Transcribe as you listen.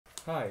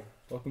Hi,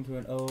 welcome to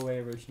an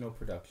OOA original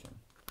production.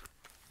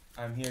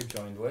 I'm here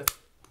joined with...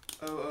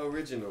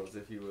 originals,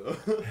 if you will.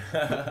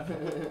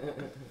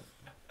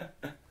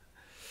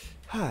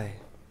 Hi.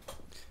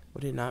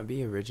 Would it not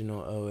be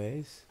original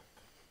OAs?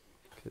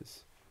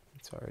 Because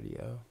it's already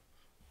O.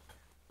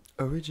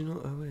 Original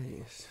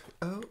OAs.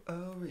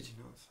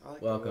 Originals. I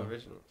like Welcome.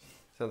 originals.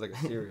 Sounds like a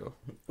cereal.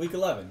 Week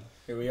 11.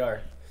 Here we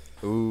are.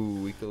 Ooh,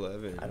 week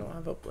 11. I don't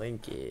have a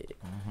blanket.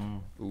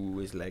 Ooh,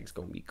 his leg's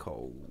gonna be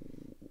cold.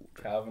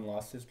 Calvin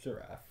lost his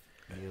giraffe.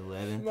 The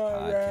 11th My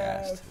podcast.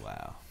 wrath.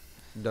 Wow.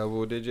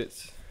 Double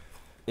digits.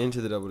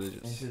 Into the double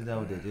digits. Into the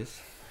double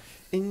digits.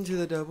 Into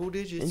the double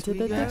digits. Into we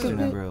the got That's double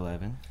it. number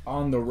 11.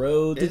 On the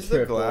road to Is the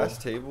triple. glass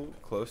table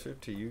closer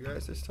to you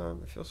guys this time?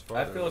 It feels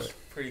farther That feels away.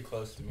 pretty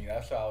close to me.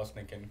 That's what I was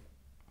thinking.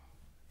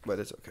 But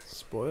it's okay.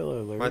 Spoiler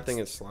alert. My thing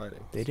is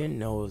sliding. They didn't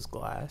know it was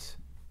glass.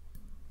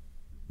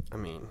 I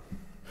mean,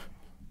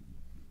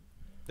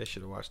 they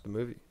should have watched the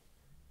movie.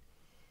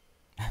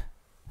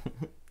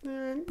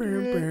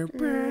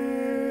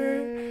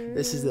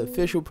 This is the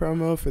official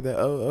promo for the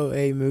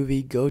OOA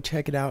movie. Go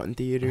check it out in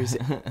theaters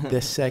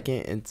the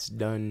second it's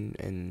done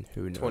in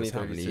who knows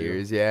how many 2032.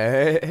 years.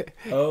 Yeah.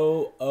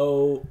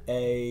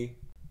 OOA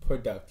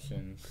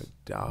Productions.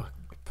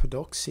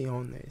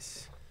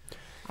 Producciones.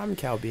 I'm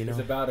It's Calbino.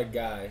 about a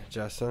guy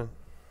Justin.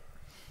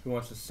 who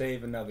wants to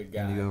save another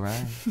Can you go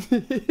guy.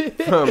 Ryan?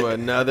 From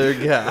another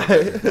guy.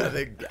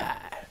 Another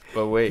guy.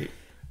 But wait,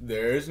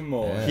 There's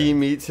more. Yeah. he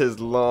meets his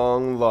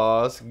long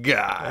lost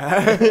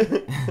guy.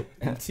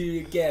 And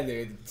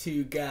together, the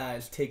two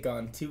guys take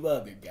on two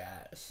other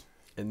guys.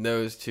 And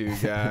those two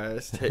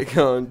guys take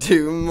on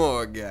two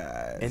more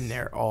guys. And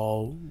they're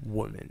all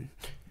women.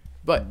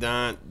 But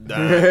Dun,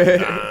 dun, dun.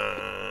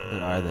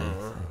 What are they?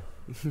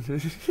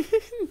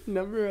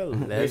 number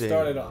 11. They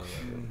started off.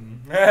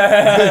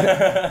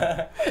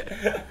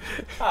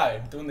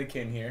 Hi, doing the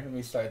kin here. Let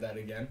me start that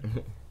again.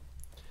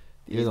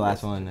 You're the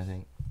last one, I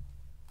think.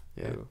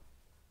 Yeah. Who?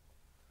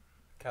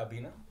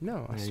 Calbino?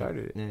 No, I Yeah,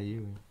 started it. Yeah,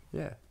 you.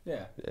 Yeah.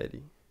 Yeah.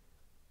 Eddie.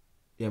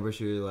 Yeah, I'm pretty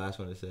sure you're the last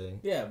one to say.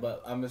 Yeah,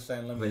 but I'm just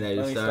saying, let But now me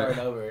you start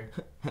start. over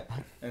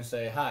and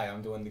say, hi,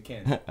 I'm doing the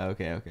kin.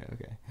 Okay. I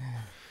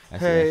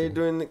see, Hey, I see.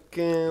 doing the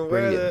game.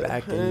 Bring Where it the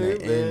back in hell the you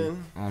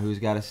end. been? Who's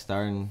got a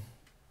starting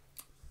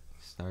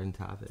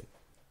topic?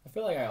 I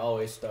feel like I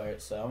always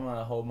start, so I'm going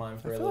to hold mine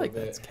for I a feel little like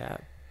bit. that's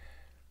Cap.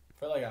 I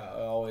feel like I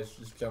always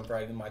just jump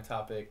right into my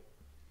topic.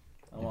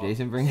 Did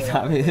Jason bring a say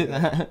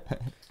topic?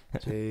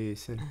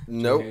 Jason.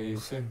 Nope.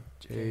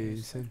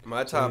 Jason.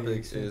 My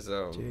topic Jason. is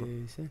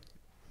Jason.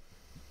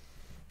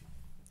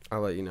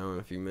 I'll let you know in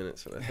a few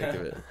minutes when I think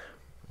of it.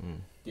 Mm.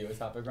 Do you have a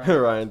topic, Ryan?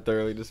 Ryan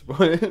thoroughly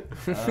disappointed.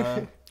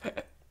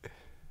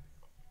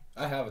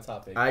 I have a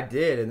topic. I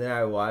did, and then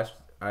I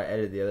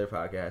edited the other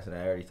podcast, and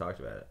I already talked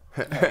about it.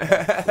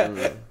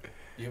 Mm.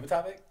 You have a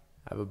topic?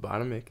 I have a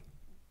bottomic.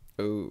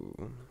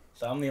 Ooh.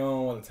 So I'm the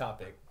only one with a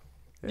topic.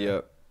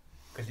 Yep.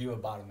 Because you have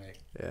a bottomic.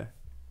 Yeah.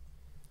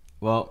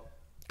 Well,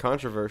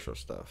 Controversial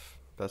stuff.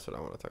 That's what I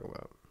want to talk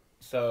about.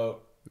 So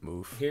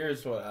Move.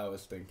 here's what I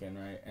was thinking,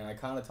 right? And I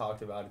kind of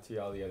talked about it to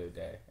y'all the other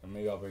day. And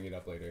maybe I'll bring it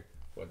up later,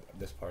 with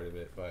this part of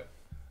it. But,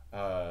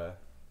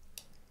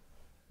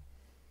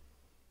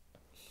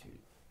 shoot.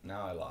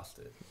 Now I lost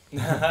it.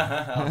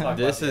 I'll talk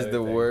This about is other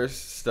the thing.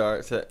 worst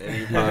start to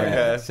any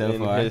podcast So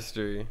in far.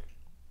 history.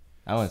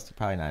 that one's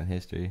probably not in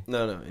history.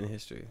 No, in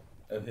history.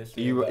 Of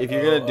history. You, but if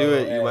you're gonna do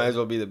it, you OOA. might as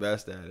well be the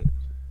best at it.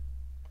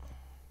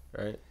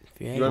 Right? If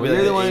you You wanna Well, be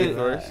you're the like one. Aiden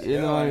first?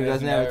 You're the one who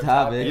doesn't have a never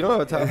topic. You don't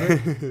have a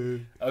topic.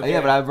 Oh, Okay.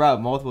 yeah, but I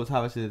brought multiple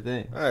topics to the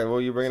thing. All right.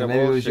 Well, you're bringing So up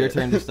maybe it was bullshit. your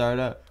turn to start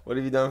up. What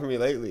have you done for me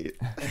lately?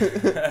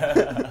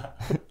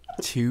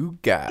 two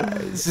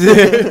guys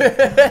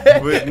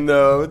With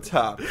no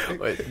topic.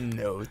 with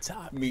no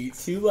topic. Meet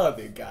two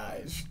other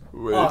guys.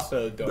 With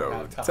Also don't no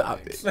have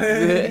topics.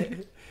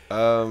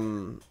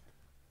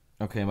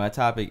 Okay, my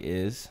topic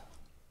is: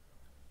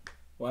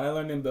 What I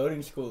learned in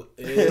boating school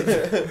is...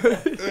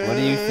 What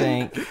do you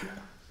think?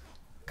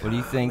 What do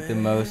you think the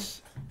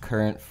most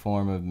current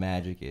form of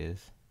magic is?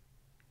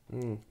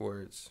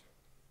 Words.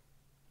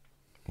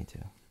 Me too.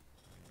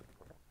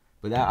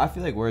 But I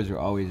feel like words are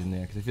always in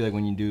there because I feel like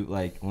when you do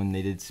when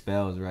they did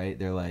spells, right?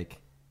 They're like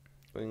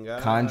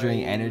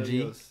conjuring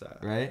energy,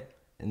 right?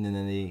 And then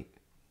they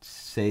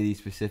say these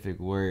specific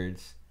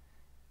words,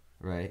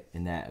 right?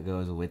 And that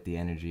goes with the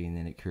energy, and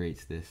then it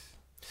creates this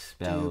Do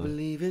spell you or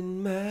believe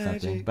in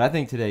magic? something. But I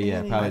think today,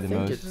 yeah, probably the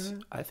most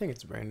I think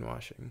it's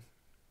brainwashing.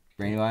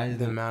 brainwise.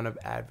 The amount of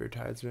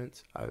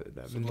advertisements. I've been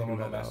thinking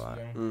Subliminal about that a lot.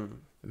 messaging.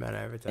 The amount of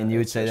advertisements. And you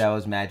would say that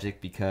was magic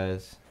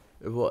because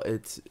Well,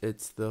 it's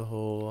the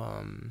whole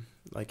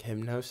like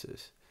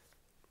hypnosis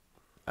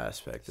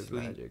aspect of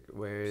Sleep. magic,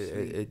 where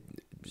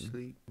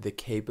Sleep. the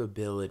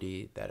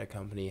capability that a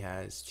company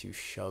has to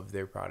shove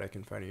their product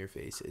in front of your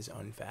face is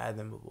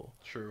unfathomable.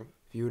 True.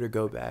 If you were to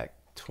go back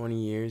 20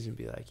 years and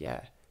be like,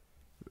 yeah,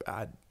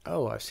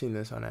 I've seen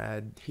this on an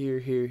ad here,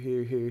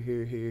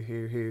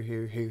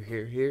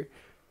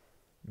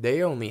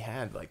 they only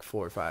had like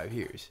 4 or 5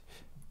 years.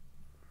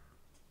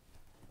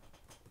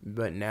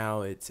 But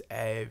now it's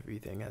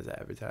everything as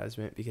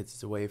advertisement because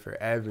it's a way for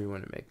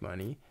everyone to make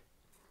money.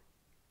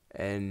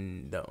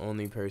 And the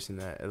only person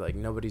that, like,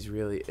 nobody's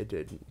really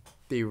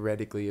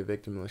theoretically a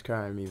victimless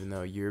crime, even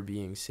though you're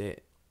being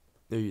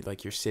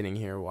you're sitting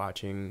here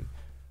watching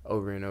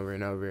over and over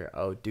and over,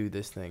 oh, do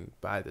this thing,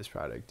 buy this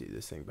product, do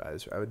this thing, buy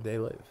this. How would they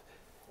live?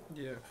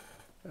 Yeah.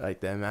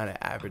 Like, the amount of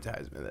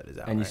advertisement that is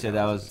out. And you right said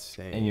now that is was,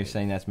 insane. and you're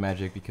saying that's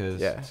magic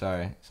because, Yeah.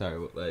 sorry,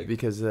 like.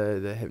 Because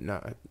the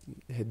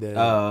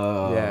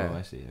Oh, yeah.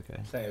 I see,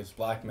 okay. Saying it's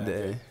black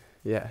magic.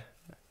 Yeah.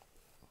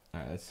 All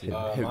right, let's see.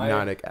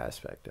 Hypnotic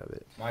aspect of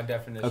it. My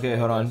definition. Okay,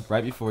 hold on.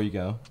 Right before you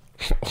go.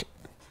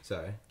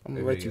 Sorry. I'm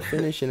going to let you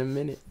finish in a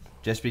minute.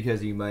 Just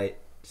because you might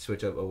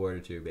switch up a word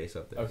or two based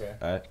off this. Okay.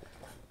 All right.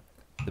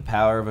 The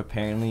power of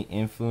apparently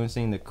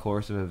influencing the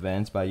course of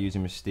events by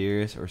using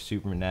mysterious or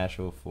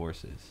supernatural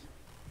forces.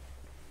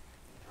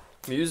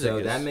 Music.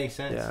 So that makes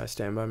sense. Yeah, I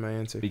stand by my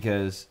answer.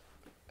 Because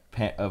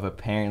of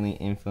apparently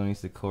influence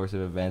the course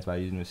of events by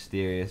using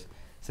mysterious.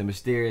 So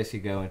mysterious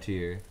could go into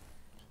your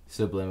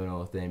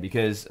subliminal thing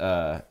because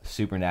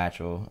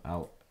supernatural.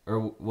 Or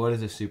what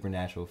is a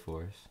supernatural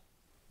force?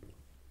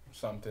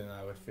 Something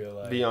I would feel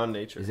like beyond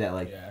nature. Is that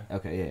like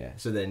okay? Yeah.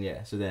 So then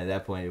at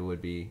that point it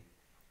would be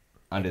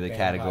under the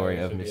category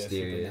of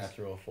mysterious.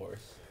 Supernatural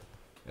force.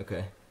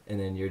 Okay. And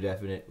then your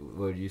definite, what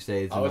would you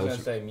say? I was going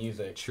to say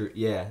music. True.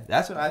 Yeah,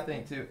 that's what I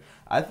think too.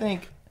 I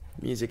think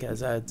music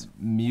has ads.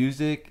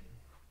 Music.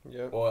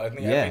 Yeah. Well, I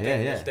think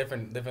there's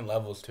different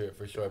levels to it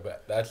for sure,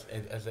 but that's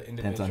as an individual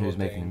depends on who's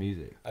thing, making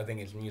music. I think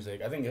it's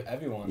music. I think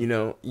everyone. You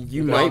know,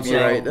 you might be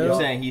right though. You're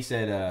saying he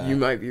said. You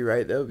might be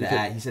right though.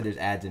 Because he said there's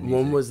ads in music.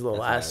 When was the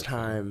last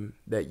time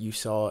that you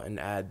saw an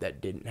ad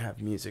that didn't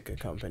have music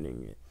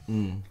accompanying it?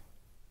 Mm.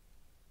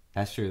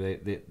 That's true.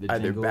 The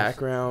either jingles,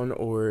 background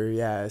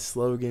or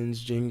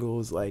slogans,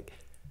 jingles, like.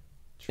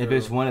 True. If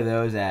it's one of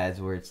those ads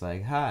where it's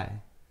like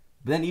hi,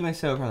 but then even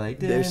so, probably like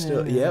there's still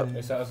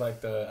It sounds like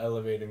the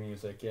elevator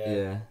music. Yeah.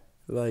 Yeah.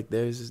 Like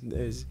there's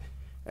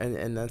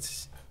and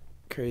that's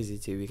crazy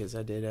too because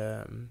I did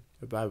a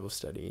Bible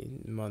study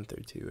a month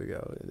or two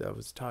ago that I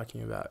was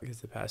talking about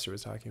because the pastor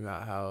was talking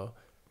about how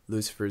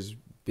Lucifer's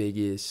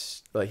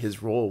biggest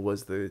his role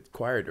was the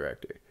choir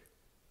director.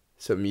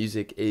 So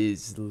music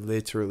is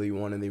literally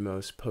one of the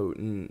most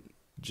potent,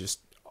 just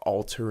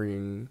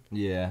altering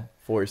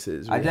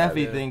forces. I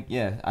definitely think,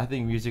 I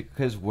think music,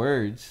 because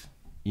words,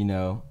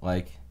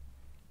 I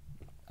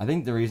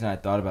think the reason I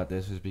thought about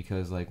this was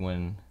because,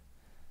 when,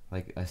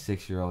 a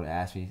 6-year-old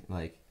asks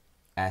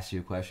you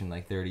a question,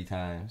 30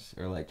 times,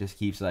 or, just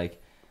keeps,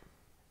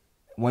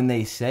 when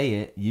they say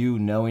it, you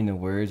knowing the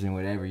words and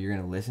whatever, you're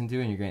going to listen to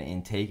it and you're going to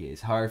intake it.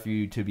 It's hard for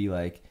you to be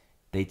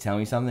they tell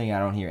me something, I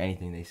don't hear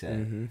anything they say.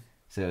 Mm-hmm.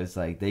 So it's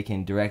they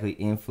can directly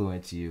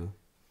influence you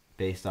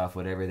based off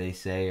whatever they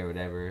say or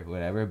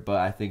whatever. But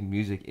I think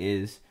music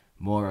is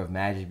more of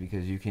magic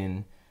because you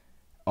can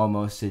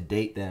almost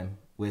sedate them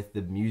with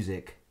the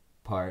music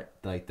part,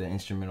 the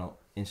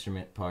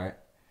instrument part,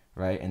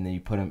 right? And then you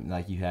put them,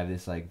 you have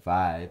this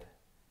vibe,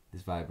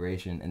 this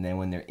vibration. And then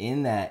when they're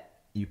in that,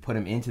 you put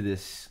them into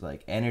this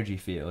energy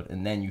field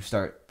and then you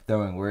start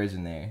throwing words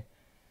in there.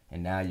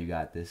 And now you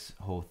got this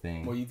whole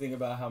thing. Well, you think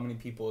about how many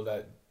people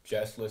that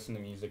just listen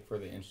to music for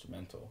the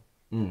instrumental,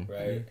 right?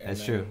 And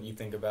that's true. You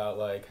think about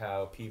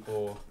how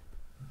people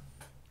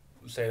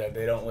say that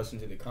they don't listen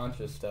to the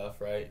conscious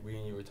stuff, right? We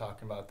and you were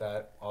talking about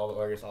that.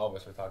 I guess all of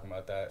us were talking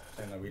about that,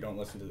 saying that we don't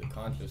listen to the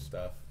conscious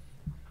stuff,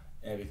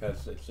 and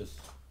because it just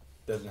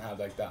doesn't have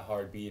that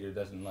hard beat, or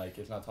doesn't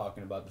it's not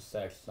talking about the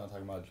sex, it's not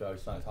talking about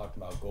drugs, it's not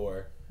talking about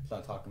gore, it's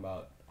not talking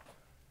about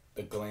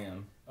the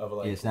glam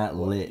of it's not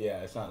lit. Yeah,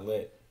 it's not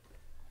lit,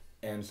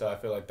 and so I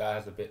feel that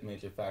has a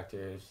major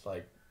factor. Is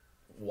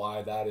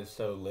why that is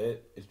so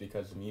lit is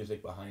because the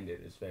music behind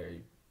it is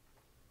very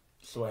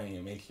swaying.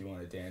 It makes you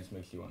want to dance,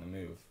 makes you want to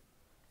move.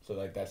 So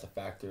that's a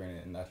factor in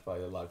it, and that's why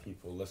a lot of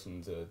people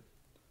listen to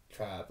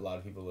trap. A lot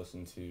of people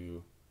listen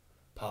to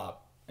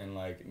pop, and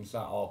it's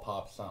not all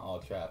pop, it's not all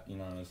trap. You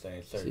know what I'm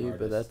saying? Certain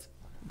artists.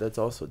 But that's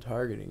also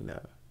targeting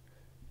though,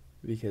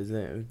 because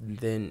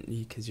then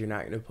because you're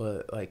not gonna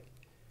put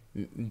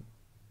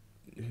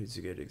who's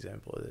a good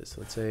example of this?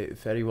 Let's say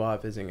Fetty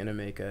Wap isn't gonna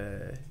make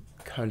a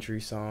country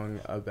song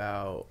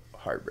about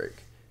heartbreak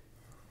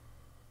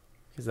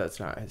because that's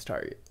not his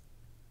target.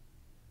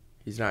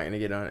 He's not gonna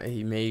get on.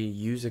 He may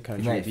use a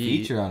country beat.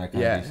 Feature on a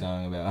country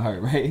song about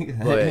heartbreak,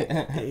 but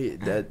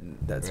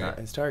that's right. not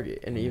his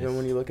target. And even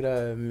when you look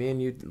at me and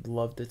you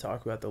love to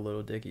talk about the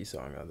Little Dicky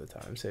song all the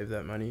time. Save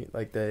That Money.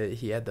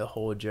 He had the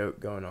whole joke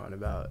going on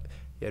about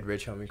he had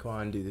Rich Homie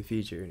Quan do the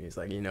feature, and he's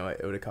like,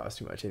 it would have cost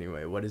too much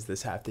anyway. What does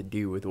this have to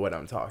do with what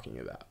I'm talking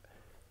about?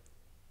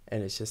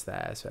 And it's just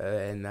that,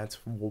 and that's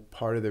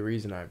part of the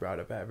reason I brought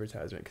up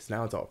advertisement, because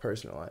now it's all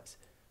personalized.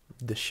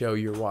 The show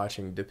you're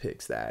watching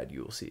depicts the ad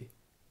you will see.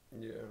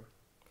 Yeah.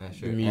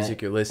 That's the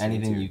music you're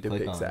listening to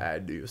depicts the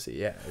ad you'll see.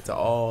 Yeah, it's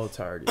all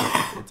targeted.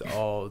 It's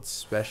all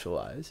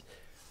specialized.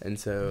 And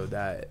so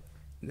that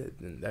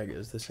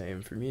goes the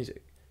same for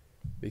music.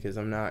 Because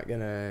I'm not going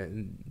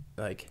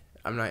to,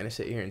 I'm not gonna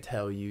sit here and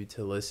tell you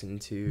to listen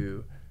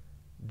to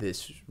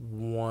this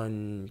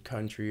one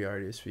country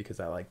artist because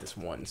I like this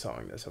one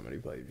song that somebody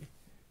played me.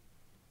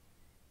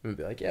 I'm gonna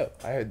be like, yo,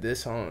 I heard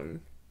this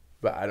song,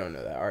 but I don't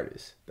know that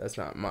artist. That's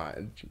not my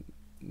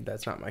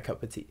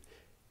cup of tea.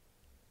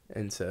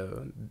 And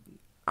so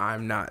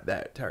I'm not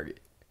that target.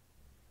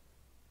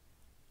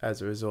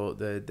 As a result,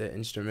 the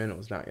instrumental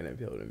is not going to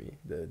appeal to me.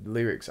 The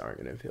lyrics aren't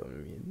going to appeal to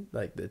me.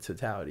 Like, the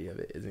totality of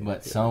it isn't.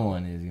 But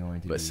someone is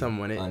going to. But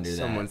someone is.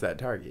 Someone's that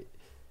target.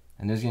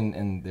 And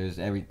there's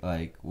every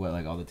like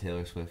all the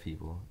Taylor Swift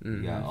people.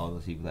 You got all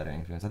those people that are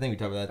influenced. I think we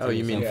talked about that. Oh,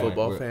 you mean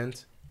football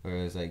fans?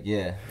 Where it's like,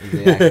 yeah,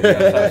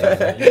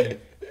 exactly.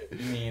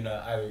 You mean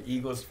either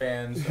Eagles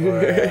fans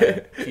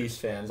or Chiefs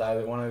fans,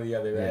 either one or the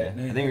other, right?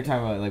 Yeah. I think we're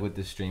talking about like with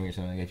the streaming or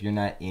something. Like, if you're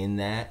not in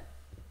that,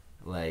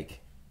 like,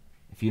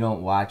 if you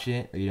don't watch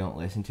it or you don't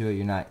listen to it,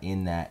 you're not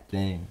in that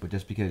thing. But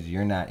just because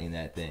you're not in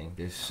that thing,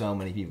 there's so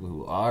many people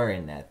who are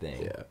in that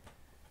thing. Yeah.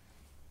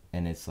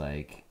 And it's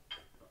like,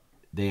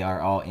 they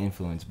are all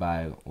influenced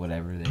by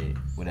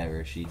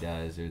whatever she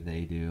does or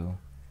they do,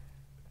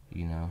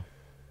 you know,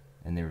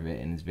 and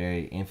it's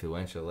very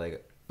influential.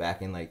 Like,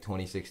 back in like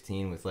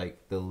 2016 with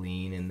like the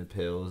lean and the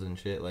pills and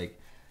shit,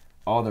 like,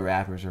 all the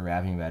rappers are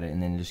rapping about it,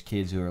 and then just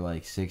kids who are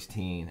like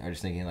 16 are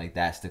just thinking like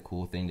that's the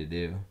cool thing to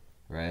do,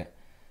 right?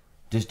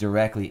 Just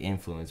directly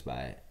influenced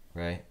by it,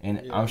 right?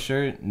 And yeah. I'm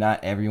sure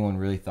not everyone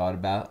really thought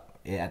about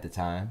it at the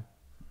time.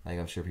 Like,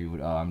 I'm sure people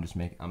would, I'm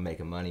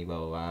making money, blah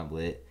blah blah, I'm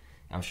lit.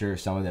 I'm sure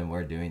some of them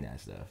were doing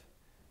that stuff.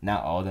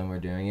 Not all of them were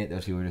doing it.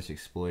 Those people were just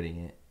exploiting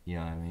it. You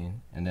know what I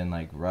mean? And then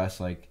like Russ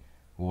like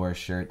wore a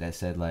shirt that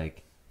said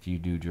like, if you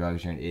do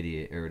drugs, you're an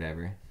idiot or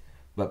whatever.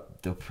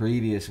 But the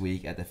previous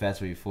week at the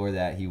festival before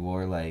that, he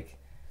wore like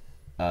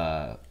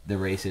the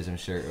racism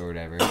shirt or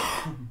whatever.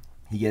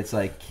 He gets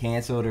like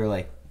canceled, or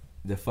like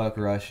the fuck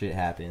Russ shit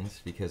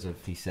happens because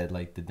of he said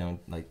like the don't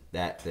like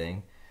that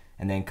thing.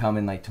 And then come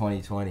in like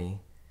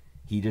 2020,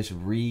 he just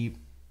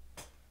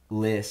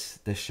lists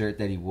the shirt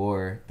that he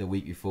wore the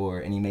week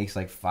before, and he makes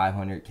like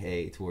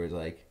 $500K towards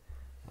like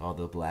all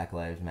the Black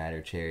Lives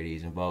Matter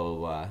charities and blah blah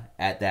blah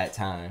at that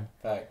time.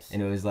 Facts.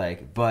 And it was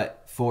like,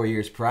 but 4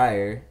 years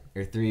prior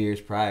or 3 years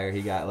prior,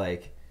 he got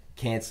like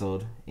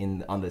canceled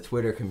on the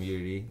Twitter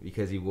community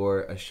because he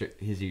wore a shirt.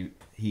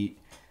 He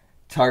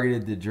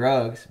targeted the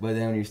drugs, but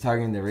then when he was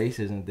targeting the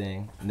racism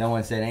thing, no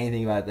one said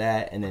anything about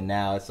that. And then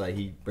now it's like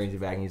he brings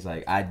it back and he's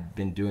like, I've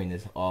been doing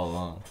this all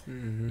along.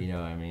 You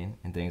know what I mean?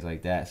 And things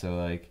like that. So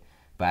like,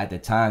 but at the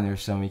time there were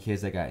so many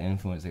kids that got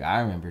influenced. Like,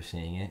 I remember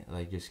seeing it,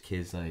 like just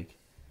kids like,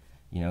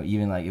 you know,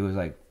 even like it was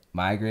like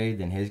my grade,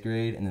 then his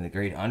grade, and then the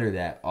grade under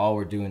that, all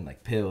were doing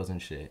like pills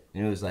and shit.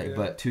 And it was like,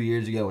 but 2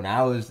 years ago when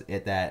I was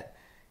at that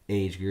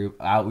age group,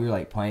 we were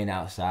like playing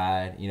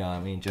outside, you know what I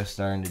mean, just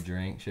starting to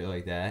drink, shit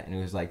like that. And it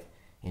was like,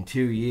 in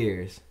 2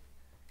 years,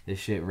 this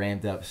shit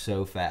ramped up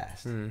so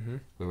fast. Where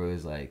it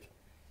was like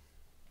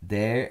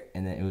there,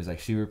 and then it was like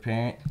super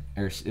apparent,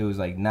 or it was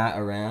like not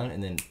around,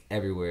 and then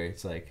everywhere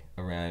it's like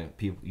around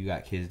people. You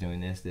got kids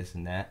doing this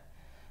and that,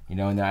 you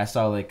know. And then I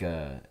saw like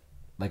a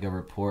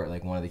report,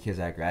 like one of the kids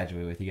I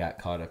graduated with, he got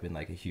caught up in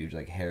like a huge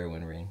like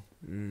heroin ring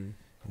and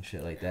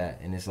shit like that.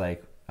 And it's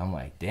like, I'm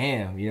like,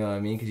 damn, you know what I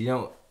mean? Because you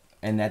don't.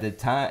 And at the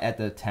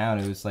town,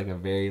 it was like a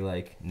very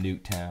like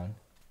nuke town,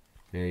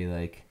 very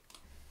like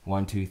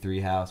 1 2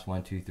 3 house,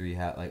 1 2 3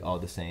 house, like all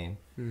the same.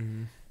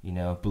 You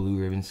know, blue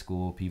ribbon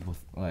school, people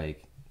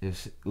like,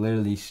 it's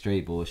literally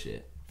straight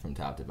bullshit from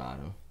top to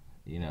bottom,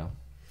 you know.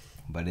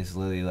 But it's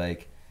literally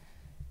like,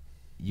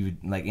 you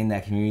like in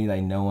that community,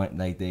 like no one,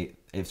 like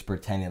it's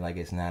pretended like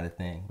it's not a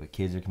thing. But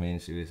kids are committing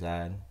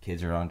suicide,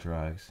 kids are on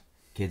drugs,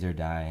 kids are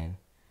dying,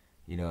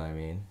 you know what I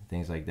mean?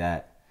 Things like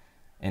that.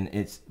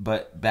 And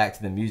but back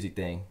to the music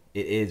thing,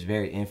 it is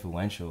very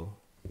influential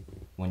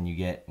when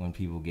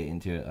people get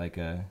into it, like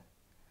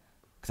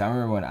because I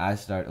remember when I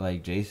started,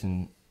 like,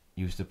 Jason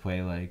used to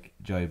play, like,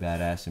 Joey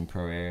Badass and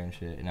Pro Air and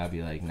shit, and I'd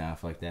be like, nah,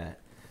 fuck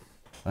that.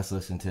 Let's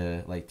listen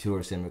to, like,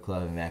 Tour Cinema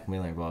Club and Mac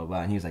Miller and blah, blah,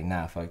 blah. And he was like,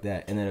 nah, fuck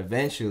that. And then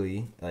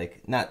eventually,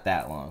 like, not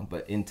that long,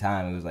 but in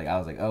time, it was like, I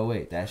was like, oh,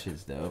 wait, that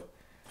shit's dope.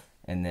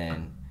 And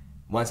then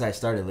once I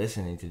started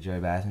listening to Joey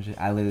Badass and shit,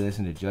 I literally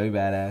listened to Joey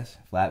Badass,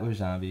 Flatbush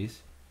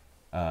Zombies,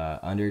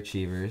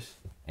 Underachievers,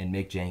 and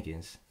Mick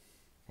Jenkins,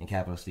 and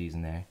Capital C's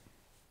in there.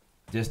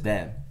 Just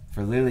them,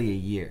 for literally a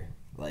year.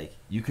 Like,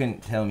 you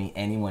couldn't tell me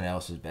anyone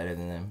else was better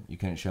than them. You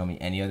couldn't show me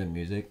any other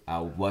music. I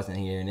wasn't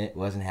hearing it,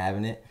 wasn't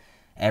having it.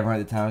 Everyone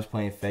at the time was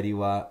playing Fetty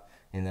Wap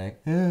and like,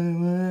 you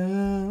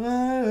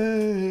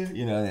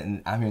know,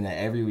 and I'm hearing that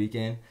every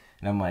weekend.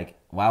 And I'm like,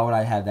 why would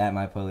I have that in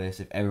my playlist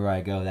if everywhere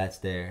I go, that's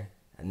there?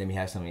 And then we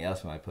have something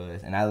else in my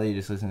playlist. And I literally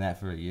just listened to that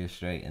for a year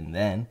straight. And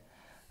then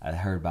I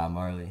heard Bob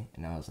Marley,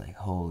 and I was like,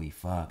 holy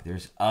fuck,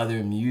 there's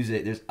other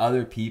music, there's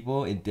other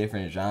people in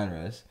different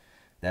genres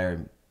that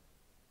are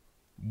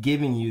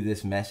giving you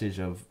this message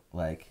of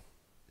like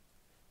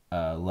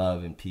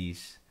love and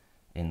peace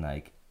and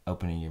like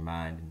opening your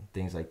mind and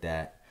things like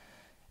that.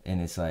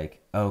 And it's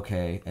like,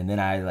 okay. And then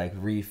I like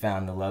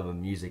refound the love of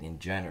music in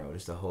general,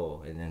 just a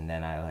whole. And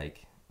then I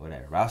like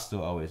whatever. But I'll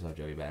still always love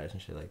Joey Badass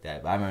and shit like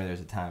that. But I remember there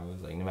was a time it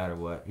was like, no matter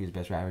what, he's the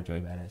best rapper,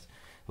 Joey Badass.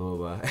 Blah,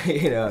 blah, blah.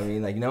 You know what I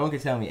mean? Like, no one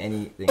could tell me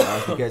anything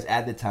else because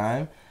at the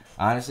time,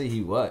 honestly,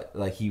 he was.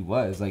 Like,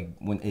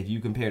 if you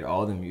compared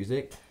all the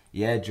music,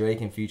 yeah,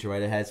 Drake and Future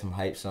Writer had some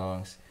hype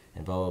songs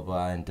and blah, blah,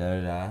 blah, and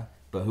da-da-da.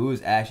 But who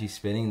was actually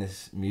spinning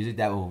this music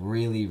that will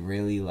really,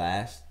 really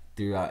last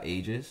throughout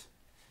ages?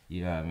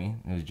 You know what I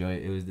mean?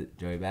 It was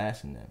Joey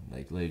Badass and them.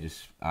 Like, literally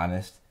just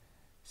honest,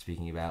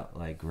 speaking about,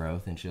 like,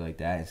 growth and shit like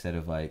that instead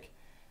of, like,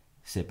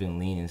 sipping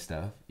lean and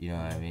stuff. You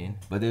know what I mean?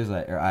 But there's,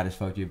 like, or I just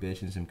fucked your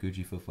bitch and some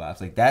coochie flip-flops.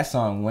 Like, that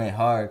song went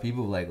hard.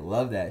 People, like,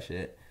 love that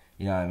shit.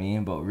 You know what I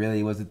mean? But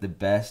really, was it the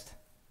best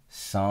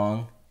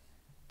song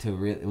to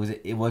really...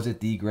 Was it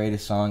the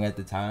greatest song at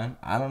the time?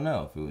 I don't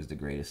know if it was the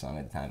greatest song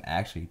at the time,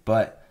 actually.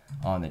 But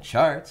on the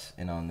charts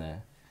and on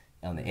the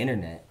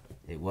internet,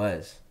 it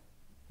was...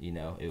 You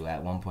know, it was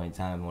at one point in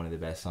time one of the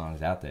best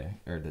songs out there,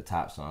 or the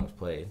top songs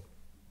played.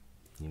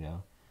 You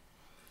know,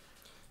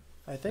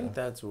 I think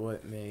that's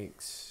what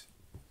makes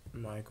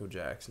Michael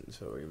Jackson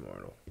so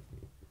immortal.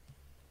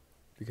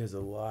 Because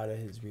a lot of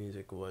his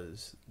music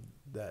was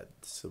that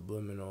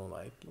subliminal,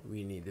 like,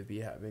 we need to be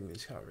having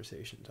these topics.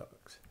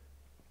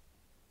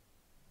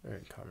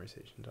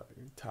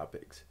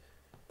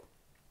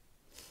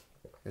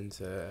 And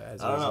so,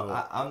 as I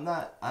don't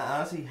know. I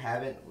honestly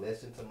haven't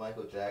listened to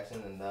Michael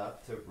Jackson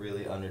enough to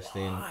really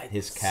understand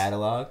his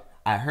catalog.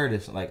 I heard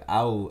it, like,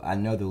 I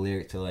know the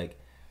lyric to, like,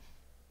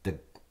 the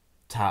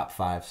top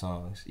 5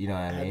 songs. You know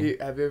what I mean?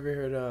 Have you ever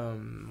heard,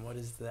 what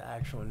is the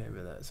actual name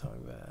of that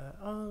song?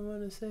 All I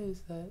want to say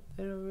is that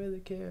they don't really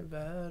care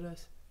about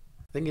us.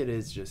 I think it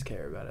is just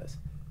Care About Us.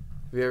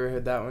 Have you ever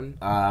heard that one?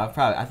 I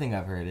think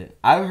I've heard it.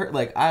 I've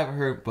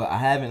heard, but I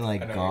haven't,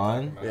 like,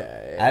 gone.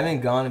 Yeah. I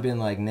haven't gone and been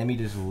like, let me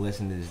just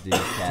listen to this dude's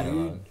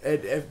catalog.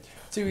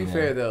 To be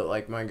fair though,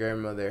 like, my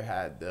grandmother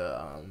had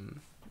the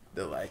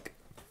like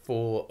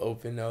full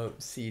open up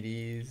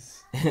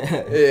CDs.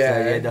 Yeah, so you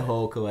had the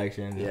whole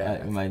collection.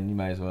 Yeah, you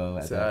might as well.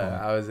 At so that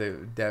point. I was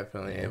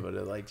definitely able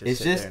to, like, just.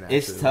 It's sit just there and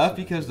it's actually tough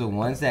listen because to the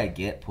ones that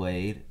get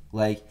played,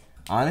 like,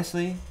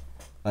 honestly.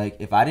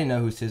 Like, if I didn't know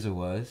who SZA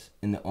was,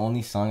 and the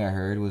only song I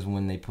heard was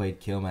when they played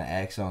Kill My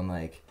Ex on,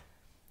 like,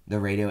 the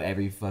radio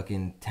every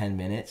fucking 10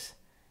 minutes,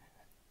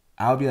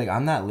 I would be like,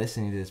 I'm not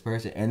listening to this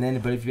person. And then,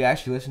 but if you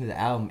actually listen to the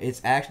album,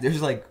 it's actually,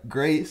 there's, like,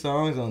 great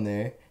songs on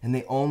there, and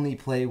they only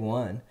play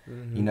one,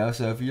 you know?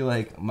 So if you're,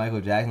 like,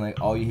 Michael Jackson,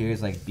 like, all you hear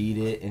is, like, Beat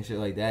It and shit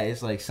like that,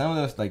 it's, like, some of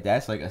those, like,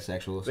 that's, like, a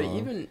sexual song. But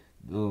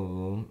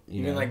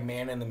even like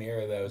Man in the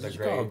Mirror, though, is a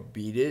great...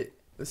 Beat It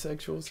a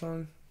sexual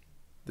song?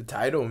 The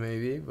title,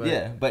 maybe. But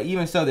yeah, but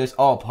even so, it's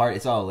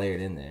all layered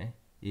in there.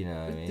 You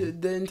know what I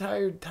mean? The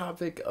entire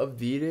topic of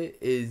Beat It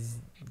is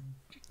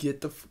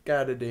get the fuck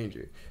out of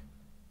danger.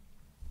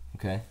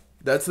 Okay.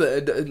 That's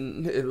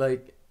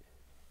like...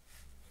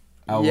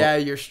 yeah,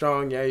 you're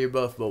strong. Yeah, you're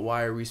buff. But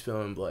why are we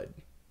spilling blood?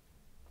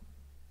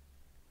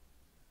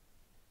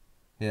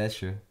 Yeah, that's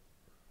true.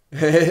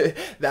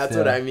 That's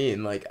what I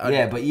mean. Like,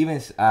 but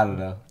even I don't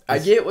know. I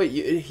get what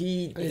you. I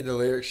need the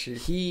lyric sheet.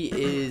 He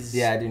is.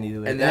 Yeah, I do need the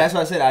lyric. And that's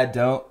why I said I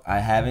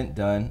haven't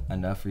done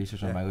enough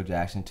research on Michael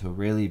Jackson to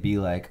really be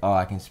like, oh,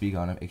 I can speak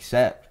on him.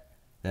 Except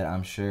that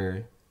I'm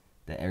sure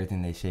that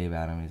everything they say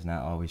about him is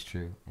not always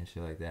true and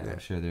shit like that. Yeah. I'm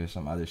sure there's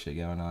some other shit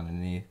going on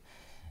underneath,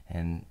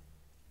 and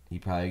he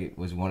probably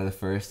was one of the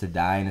first to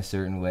die in a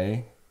certain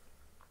way.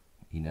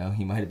 You know,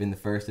 he might have been the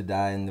first to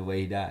die in the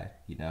way he died.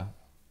 You know.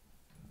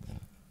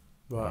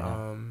 But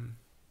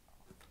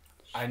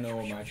I know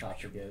what my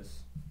topic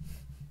is.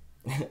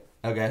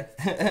 Okay.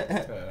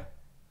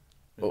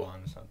 Move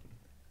on to something.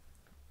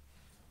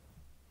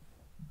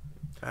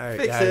 All right,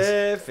 fix guys.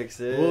 it.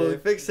 Fix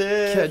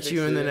it. Catch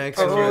you in the next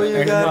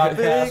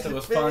podcast. It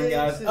was fun,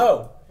 guys.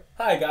 Oh,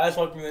 hi guys.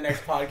 Welcome to the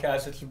next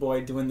podcast. It's your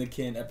boy Doing the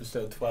Kin,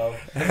 episode 12.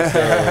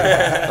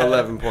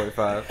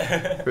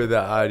 11.5 for the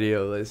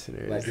audio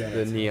listeners.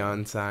 The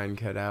neon sign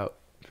cut out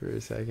for a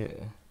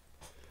second.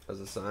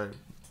 As a sign.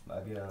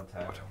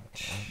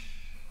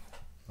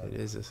 It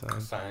is a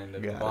sign to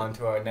move on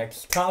to our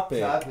next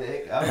topic.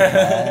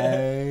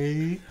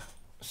 Okay.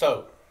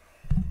 So,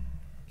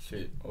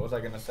 shit, what was I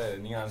gonna say?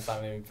 The neon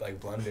sign made me like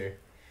blunder.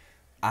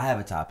 I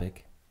have a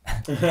topic. I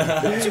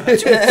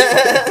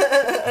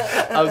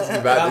was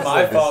about to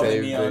say the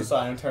same neon thing.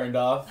 Sign turned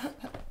off.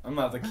 I'm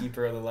not the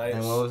keeper of the lights.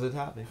 And what was the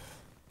topic?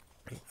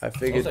 I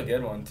figured that was a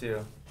good one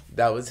too.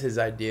 That was his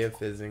idea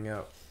fizzing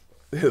out.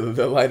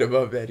 The light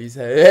above Eddie's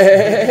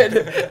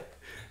head.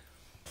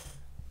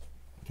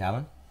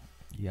 Calvin,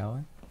 you got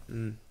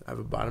one? I have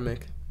a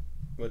bottomic.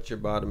 What's your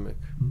bottomic?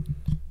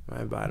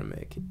 My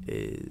bottomic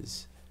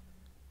is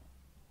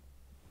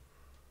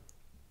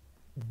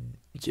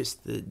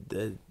just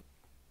the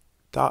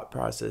thought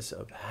process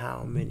of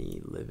how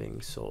many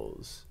living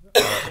souls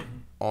are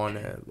on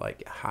a,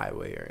 like,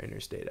 highway or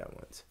interstate at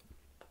once.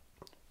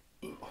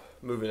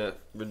 Moving at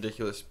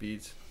ridiculous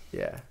speeds.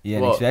 Yeah. Yeah,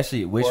 well,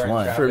 especially which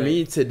one? For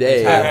me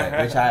today.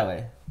 Which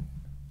highway?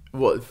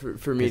 Well,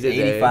 for me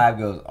today. 85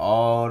 goes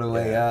all the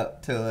way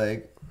up to,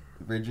 like,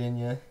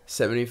 Virginia.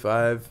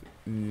 75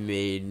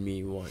 made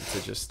me want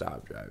to just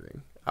stop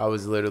driving. I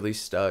was literally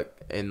stuck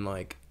in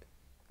like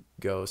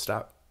go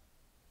stop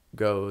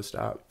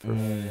for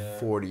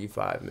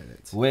 45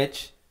 minutes.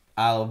 Which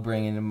I'll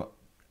bring in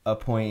a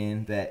point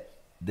in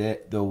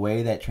that the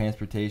way that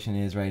transportation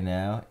is right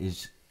now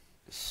is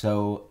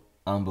so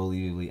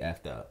unbelievably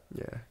effed up.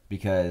 Yeah.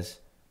 Because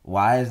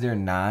why is there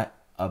not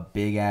a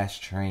big ass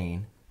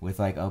train with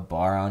like a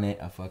bar on it,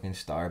 a fucking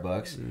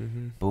Starbucks,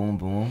 boom,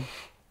 boom?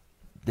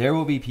 There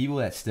will be people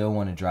that still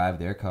want to drive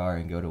their car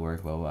and go to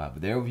work, blah, blah, blah.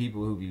 But there will be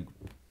people who be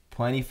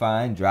plenty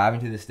fine driving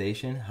to the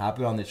station,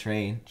 hopping on the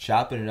train,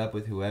 chopping it up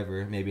with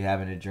whoever, maybe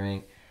having a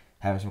drink,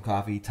 having some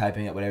coffee,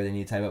 typing up whatever they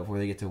need to type up before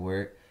they get to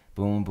work.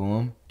 Boom,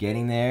 boom,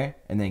 getting there,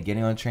 and then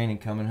getting on a train and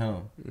coming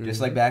home.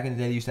 Just like back in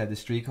the day, you used to have the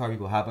streetcar.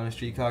 People hop on a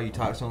streetcar, you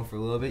talk to someone for a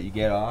little bit, you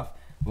get off,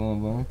 boom,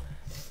 boom.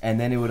 And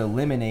then it would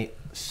eliminate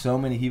so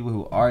many people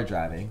who are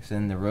driving. So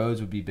then the roads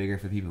would be bigger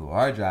for people who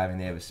are driving.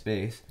 They have a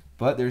space.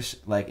 But there's,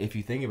 like, if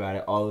you think about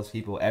it, all those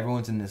people,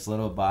 everyone's in this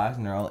little box,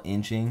 and they're all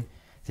inching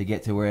to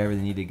get to wherever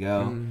they need to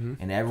go.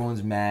 And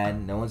everyone's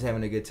mad. No one's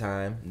having a good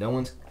time. No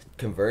one's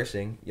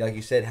conversing. Like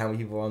you said, how many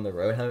people are on the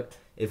road?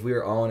 If we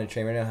were all on a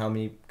train right now, how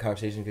many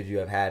conversations could you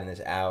have had in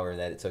this hour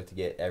that it took to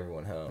get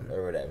everyone home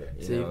or whatever?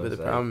 But the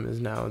problem is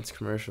now it's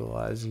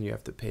commercialized and you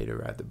have to pay to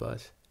ride the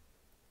bus.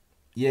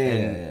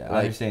 Yeah. I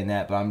understand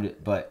that,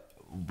 but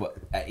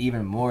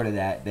even more to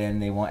that, then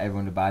they want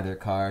everyone to buy their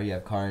car. You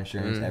have car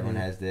insurance. Everyone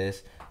has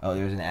this. Oh,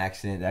 there's an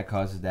accident that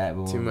causes that.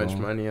 Boom, Too much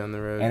boom. money on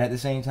the road. And at the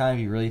same time,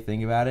 if you really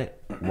think about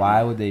it,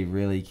 why would they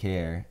really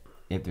care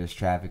if there's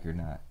traffic or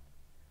not?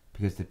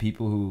 Because the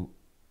people who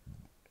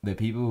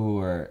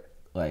are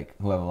like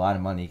who have a lot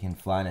of money can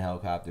fly in a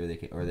helicopter.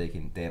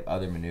 They have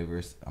other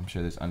maneuvers. I'm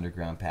sure there's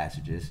underground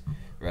passages,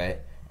 right?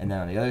 And then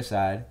on the other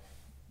side,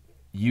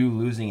 you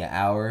losing an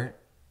hour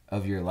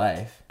of your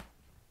life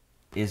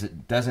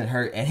doesn't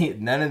hurt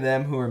none of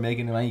them who are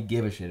making the money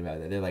give a shit about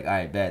that. They're like, all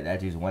right, bet that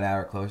dude's 1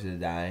 hour closer to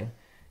dying.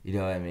 You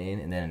know what I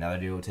mean? And then another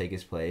dude will take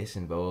his place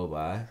and blah, blah,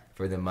 blah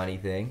for the money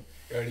thing.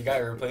 You already got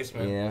your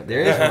replacement. You know,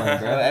 there is one,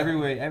 bro.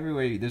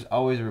 Everywhere, there's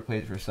always a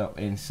replacement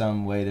in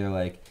some way. They're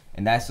like,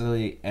 and that's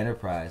literally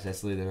enterprise.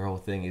 That's literally their whole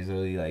thing is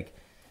literally like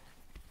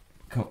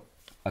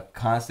a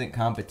constant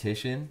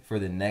competition for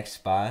the next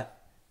spot.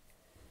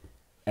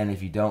 And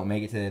if you don't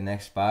make it to the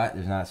next spot,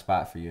 there's not a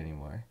spot for you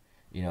anymore.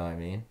 You know what I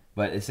mean?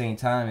 But at the same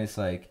time, it's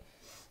like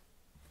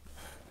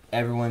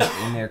everyone's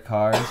in their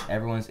cars,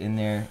 everyone's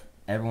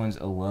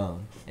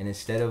alone. And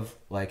instead of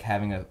like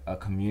having a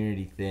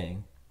community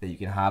thing that you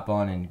can hop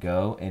on and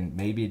go, and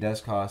maybe it does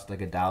cost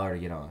like $1 to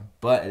get on,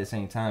 but at the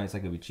same time, it's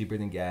like it'll be cheaper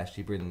than gas,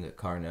 cheaper than the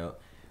car note,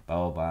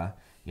 blah, blah, blah.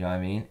 You know what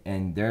I mean?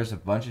 And there's a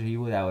bunch of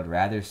people that would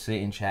rather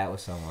sit and chat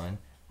with someone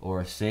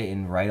or sit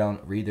and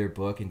read their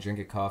book and drink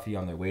a coffee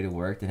on their way to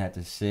work than have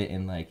to sit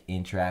and like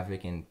in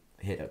traffic and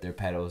hit up their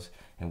pedals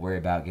and worry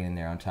about getting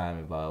there on time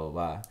and blah, blah,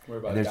 blah. Worry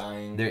about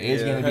dying. There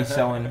is going to be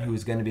someone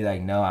who's going to be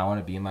like, no, I want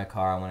to be in my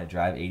car. I want to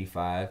drive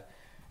 85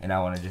 and I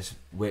want to just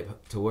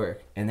whip to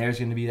work. And there's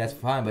going to be, that's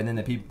fine. But then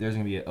there's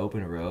going to be an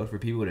open road for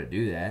people to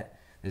do that.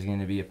 There's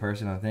going to be a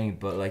personal thing.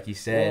 But like you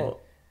said,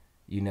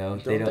 you know,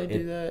 they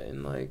do that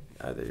in like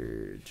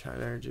either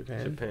China or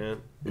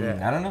Japan?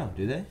 Yeah. I don't know.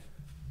 Do they?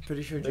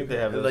 Pretty sure they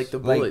have those, like the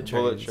bullet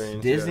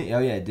trains. Disney,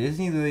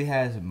 Disney literally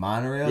has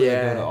monorail.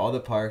 Yeah. They go to all the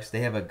parks. They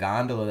have a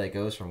gondola that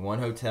goes from one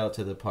hotel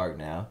to the park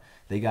now.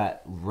 They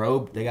got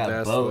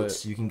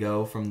boats. You can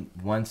go from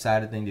one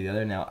side of the thing to the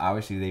other. Now,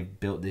 obviously, they've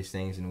built these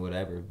things and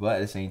whatever. But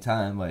at the same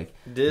time, like,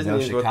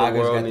 Disney's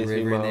Chicago's got the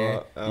river in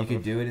there. You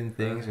could do it in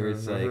things where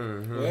it's like...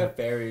 We have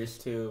ferries,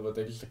 too, but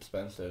they're just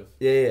expensive.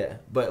 Yeah.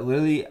 But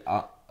literally,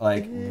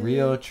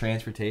 real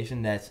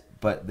transportation,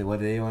 what do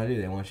they want to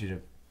do? They want you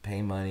to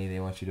pay money.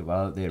 They want you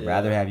to they'd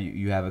rather have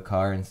you have a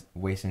car and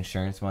waste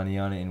insurance money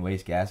on it and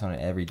waste gas on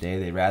it every day.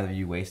 They'd rather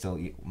you waste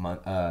an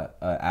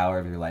hour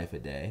of your life a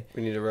day.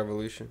 We need a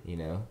revolution, you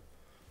know.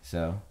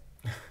 So,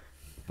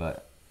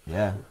 but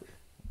yeah,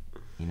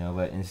 you know.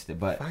 But if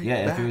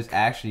it was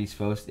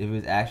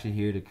actually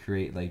here to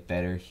create like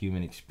better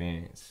human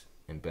experience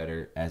and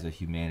better as a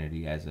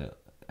humanity, as a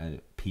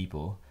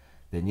people,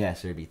 then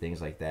yes, there'd be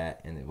things like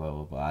that, and blah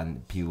blah blah.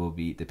 And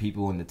the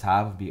people on the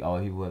top would be all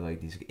the people who have like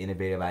these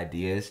innovative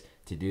ideas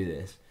to do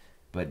this.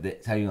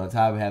 But tell you on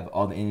top have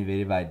all the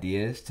innovative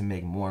ideas to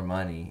make more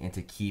money and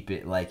to keep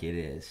it like it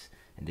is,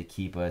 and to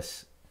keep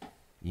us,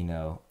 you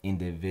know,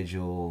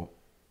 individual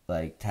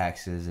like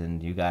taxes,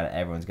 and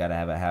everyone's got to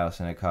have a house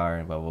and a car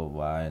and blah blah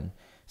blah. And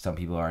some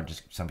people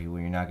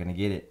you're not gonna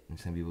get it, and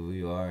some people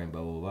you are, and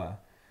blah blah blah.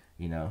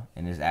 You know,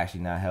 and it's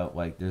actually not help.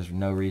 Like, there's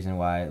no reason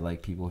why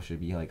like people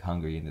should be like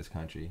hungry in this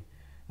country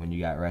when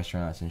you got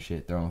restaurants and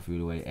shit throwing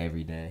food away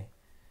every day.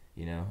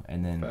 You know,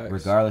 and then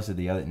regardless of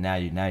the other, now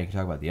you can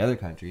talk about the other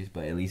countries,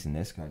 but at least in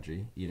this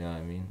country, you know what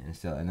I mean.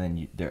 And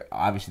then they're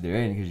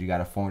in because you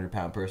got a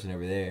 400-pound person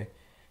over there,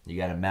 you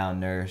got a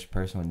malnourished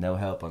person with no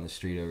help on the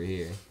street over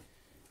here.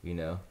 You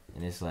know,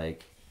 and it's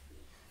like,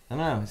 I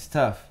don't know, it's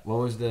tough. What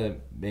was the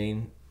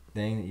main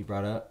thing that you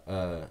brought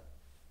up?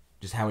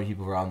 just how many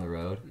people are on the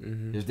road.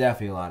 Mm-hmm. There's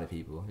definitely a lot of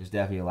people. There's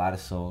definitely a lot of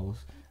souls,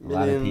 a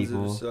lot of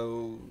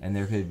people, and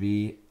there could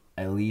be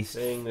at least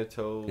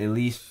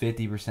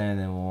 50% of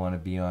them will want to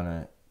be on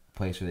a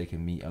place where they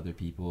can meet other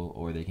people,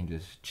 or they can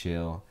just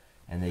chill,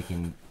 and they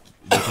can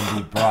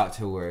be brought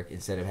to work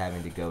instead of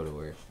having to go to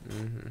work.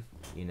 Mm-hmm.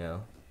 You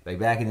know, like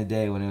back in the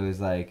day when it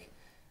was like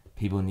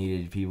people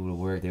needed people to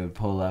work, they would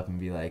pull up and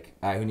be like,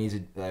 all right, who needs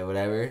it, like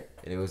whatever.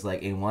 And it was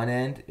like in one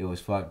end it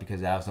was fucked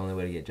because that was the only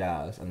way to get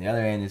jobs. On the other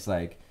end, it's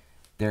like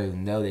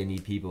they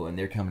need people and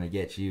they're coming to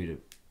get you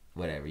to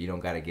whatever. You don't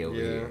gotta get over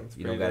here.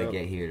 You don't gotta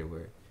get here to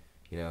work.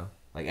 You know,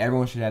 like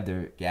everyone should have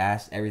their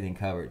gas, everything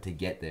covered to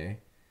get there.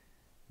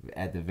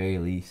 At the very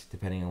least,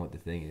 depending on what the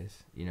thing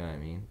is. You know what I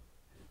mean?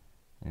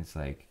 And it's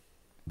like,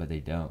 but they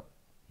don't.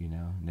 You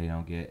know, they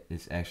don't get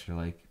this extra,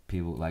 like,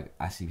 people, like,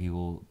 I see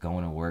people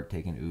going to work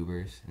taking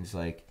Ubers, and it's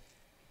like,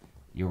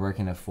 you're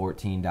working a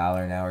 $14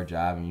 an hour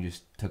job, and you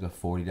just took a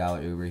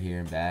 $40 Uber here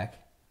and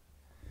back.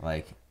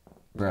 Like,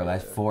 bro,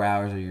 that's 4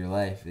 hours of your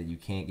life that you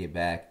can't get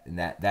back, and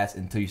that's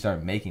until you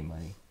start making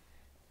money.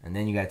 And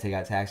then you gotta take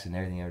out taxes and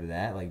everything after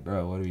that. Like,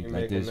 bro, what do we,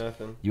 like, this?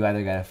 You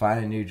either gotta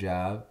find a new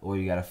job, or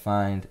you gotta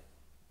find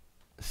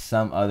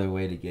some other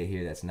way to get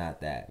here that's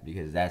not that,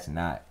 because that's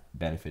not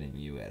benefiting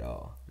you at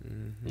all.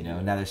 Mm-hmm. You know,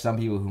 now there's some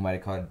people who might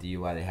have caught a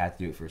DUI, they have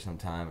to do it for some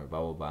time or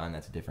blah blah blah, and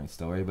that's a different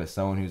story. But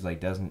someone who's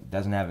like doesn't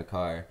have a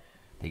car,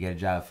 they get a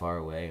job far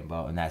away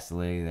and that's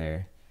literally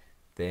their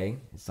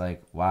thing. It's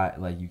like, why?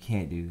 Like, you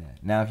can't do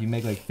that. Now if you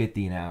make like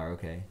 50 an hour,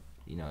 okay,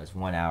 you know, it's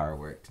 1 hour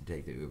work to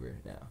take the Uber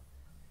now.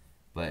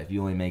 But if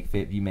you only make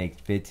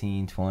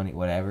 15, 20,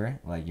 whatever,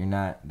 like, you're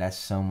not, that's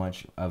so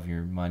much of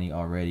your money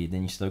already.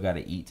 Then you still got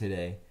to eat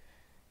today,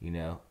 you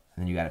know,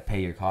 and then you got to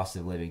pay your cost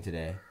of living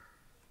today.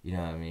 You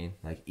know what I mean?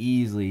 Like,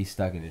 easily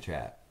stuck in a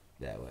trap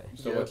that way.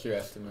 So what's your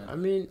estimate? I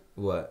mean,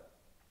 what?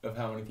 Of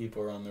how many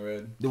people are on the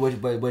road?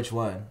 Which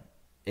one?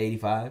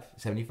 85?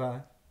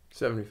 75?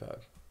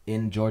 75.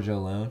 In Georgia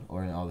alone,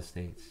 or in all the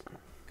states?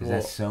 Because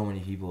that's so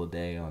many people a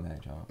day on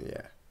that job.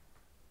 Yeah.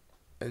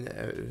 And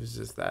it was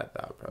just that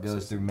thought process.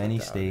 Goes through many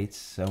states,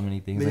 so many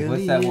things. Like,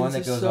 what's that one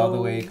that goes all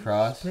the way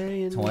across?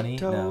 20?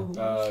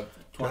 No.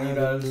 20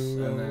 does,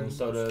 and then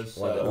so does...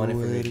 one for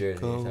New Jersey.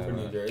 For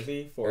New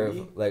Jersey? 40?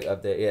 Or, like,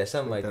 up there. Yeah,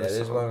 something like that.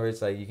 There's one where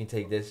it's like, you can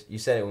take this. You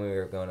said it when we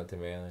were going up to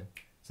Maryland.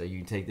 So you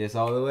can take this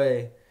all the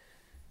way.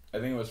 I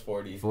think it was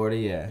 40. 40,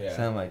 yeah.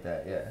 Something like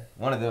that, yeah.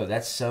 One of those.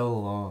 That's so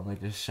long. Like,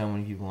 there's so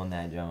many people on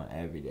that joint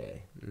every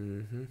day.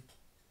 Mm-hmm.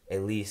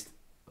 At least,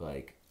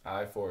 like...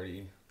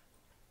 I-40.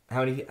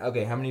 How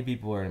many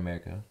people are in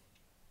America?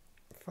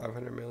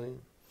 500 million.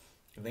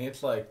 I think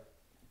it's like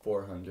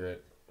 400.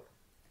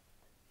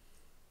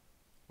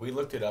 We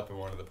looked it up in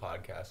one of the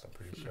podcasts, I'm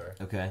pretty sure.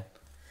 Okay.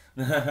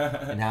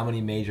 And how many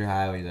major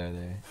highways are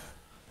there?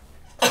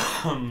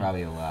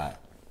 Probably a lot.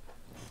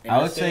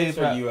 I would say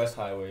for U.S.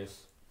 highways.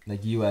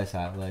 Like U.S.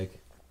 like.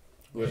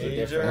 Was it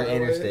Major different? Or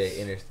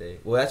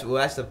interstate. Well,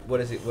 that's the,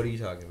 what is it? What are you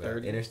talking about?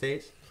 30.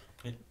 Interstates?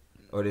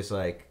 Or just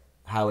like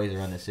highways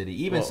around the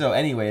city? Even so,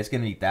 anyway, it's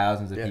gonna be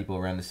thousands of people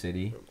around the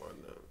city.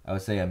 I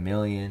would say 1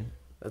 million.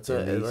 That's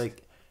what,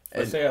 like.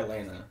 Let's say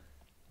Atlanta.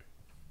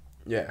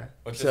 Yeah.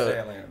 Let's just say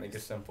Atlanta. Make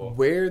it simple.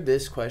 Where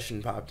this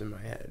question popped in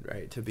my head,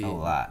 right?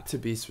 To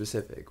be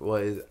specific,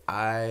 was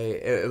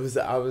I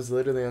was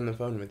literally on the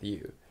phone with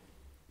you,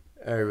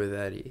 or with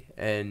Eddie,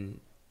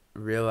 and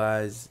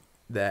realized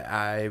that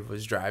I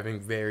was driving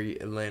very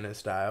Atlanta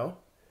style,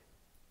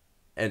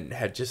 and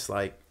had just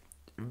like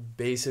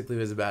basically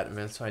was about to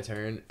miss my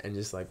turn and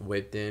just like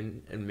whipped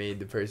in and made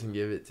the person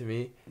give it to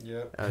me.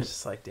 Yeah. I was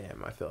just like,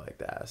 damn, I feel like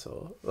the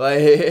asshole. Like,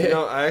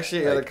 I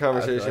actually had a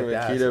conversation with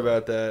Keita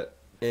about that.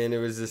 And it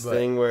was this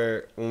thing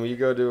where when we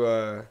go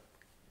to,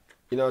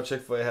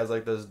 Chick-fil-A has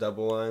like those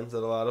double lines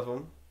at a lot of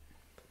them.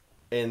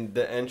 And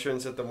the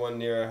entrance at the one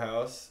near our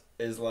house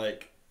is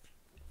like,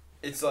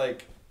 it's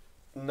like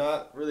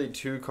not really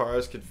 2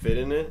 cars could fit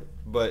in it,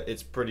 but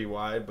it's pretty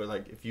wide. But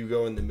like if you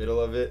go in the middle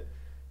of it,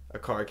 a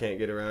car can't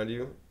get around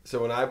you.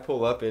 So when I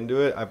pull up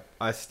into it,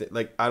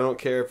 I don't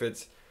care if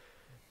it's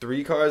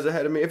 3 cars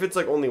ahead of me. If it's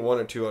like only 1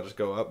 or 2, I'll just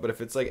go up. But if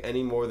it's like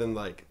any more than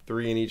like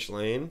 3 in each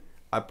lane,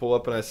 I pull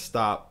up and I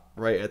stop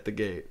right at the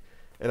gate,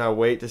 and I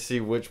wait to see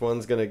which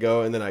one's gonna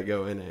go, and then I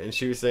go in it. And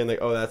she was saying like,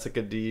 oh, that's like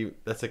a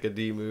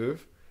D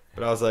move,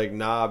 but I was like,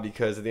 nah,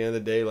 because at the end of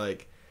the day,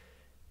 like,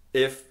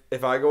 if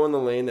I go in the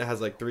lane that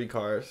has like 3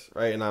 cars,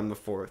 right, and I'm the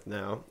 4th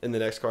now, and the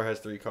next car has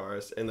 3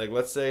 cars, and like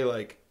let's say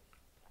like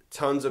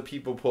tons of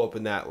people pull up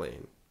in that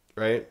lane,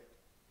 right?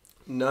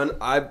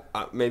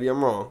 Maybe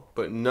I'm wrong,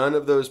 but none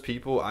of those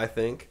people, I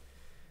think,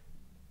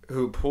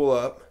 who pull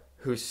up,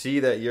 who see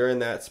that you're in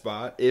that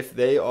spot, if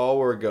they all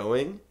were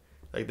going,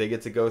 like they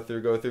get to go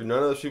through. None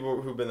of those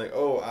people who've been like,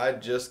 oh, I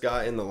just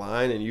got in the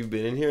line and you've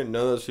been in here,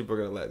 none of those people are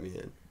going to let me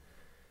in.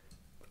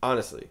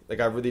 Honestly.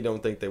 Like, I really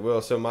don't think they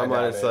will. So in my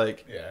mind, it's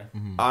like, yeah.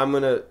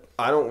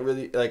 I don't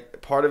really,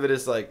 like, part of it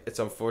is like, it's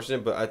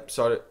unfortunate, but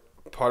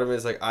part of it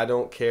is like, I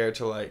don't care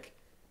to like,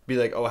 be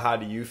like, oh, how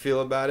do you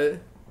feel about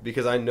it?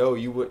 Because I know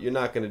you're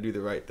not going to do the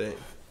right thing.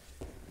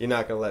 you're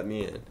not gonna let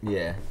me in.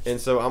 Yeah. And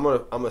so I'm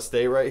gonna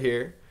stay right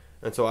here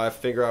until I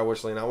figure out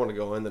which lane I want to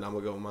go in. Then I'm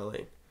gonna go in my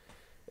lane.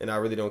 And I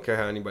really don't care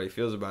how anybody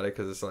feels about it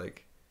because it's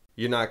like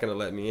you're not gonna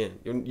let me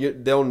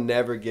in. They'll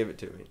never give it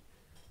to me.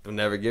 They'll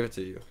never give it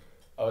to you.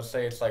 I would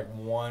say it's like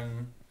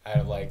 1 out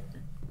of like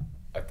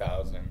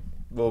 1,000.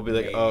 We'll be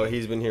like, maybe. oh,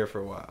 he's been here for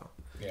a while.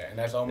 Yeah, and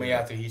that's only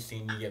after he's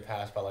seen you get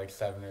passed by like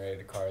 7 or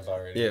 8 cars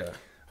already.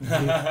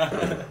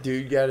 Yeah.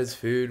 Dude got his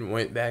food,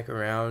 went back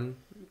around.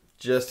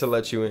 Just to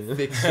let you in.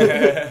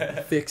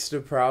 Fixed a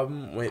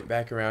problem, went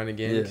back around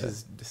again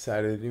because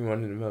decided he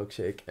wanted a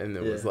milkshake, and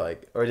it was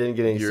like, or didn't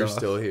get any you're sauce.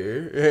 still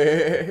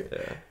here.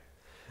 Yeah.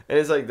 And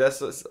it's like,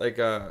 that's just like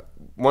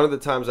one of the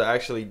times I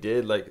actually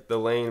did, like the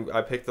lane,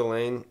 I picked the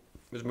lane,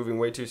 was moving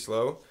way too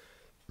slow.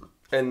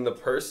 And the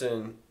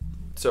person,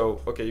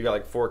 so, okay, you got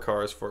like 4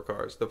 cars.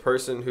 The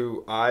person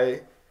who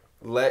I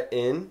let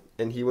in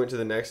and he went to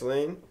the next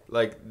lane,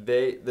 like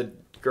the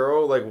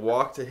girl like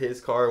walked to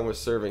his car and was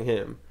serving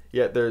him.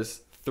 Yet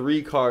there's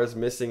 3 cars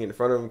missing in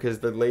front of him because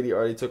the lady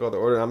already took all the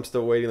order. And I'm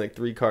still waiting like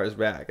 3 cars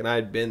back. And I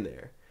had been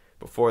there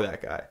before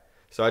that guy.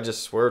 So I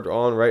just swerved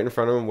on right in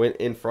front of him, went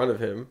in front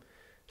of him.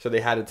 So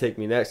they had to take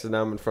me next, and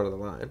now I'm in front of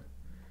the line.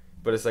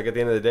 But it's like at the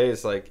end of the day,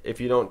 it's like if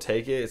you don't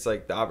take it, it's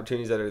like the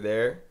opportunities that are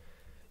there,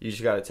 you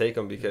just got to take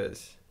them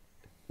because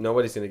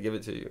nobody's going to give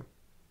it to you.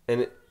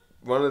 And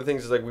one of the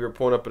things is like we were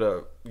pulling up at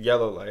a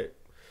yellow light,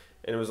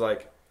 and it was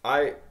like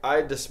I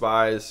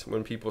despise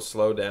when people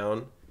slow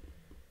down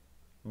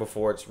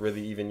before it's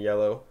really even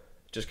yellow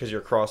just because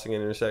you're crossing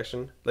an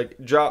intersection. Like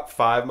drop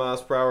 5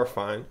 miles per hour,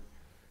 fine.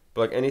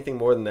 But like anything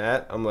more than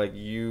that, I'm like,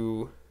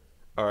 you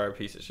are a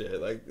piece of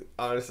shit. Like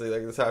honestly,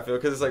 like that's how I feel.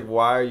 Because it's like,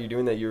 why are you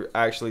doing that? You're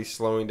actually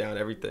slowing down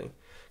everything.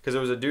 Because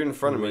there was a dude in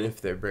front of me.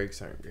 If their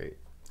brakes aren't great.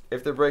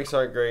 If their brakes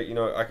aren't great, you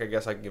know, I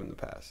guess I can give them the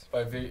pass.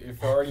 But if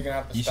you're already gonna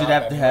have to You stop should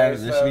have to have,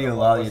 there should be a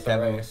law you what's have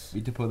the to, race? you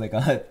have to put like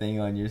a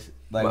thing on your,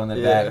 like on the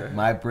yeah. back,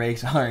 my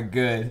brakes aren't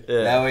good.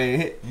 Yeah. That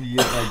way you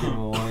get like give them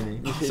a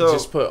warning. So-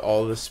 just put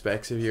all the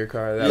specs of your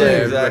car. That Yeah,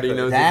 way exactly. everybody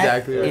knows That,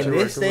 exactly what in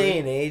you're this working day with.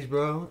 and age,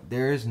 bro,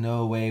 there is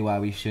no way why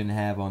we shouldn't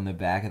have on the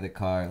back of the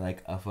car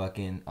like a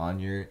fucking, on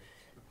your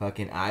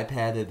fucking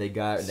iPad that they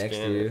got next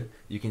to you,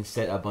 you can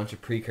set a bunch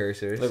of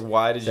precursors. Like,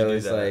 why did you do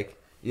it's that?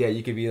 like, yeah,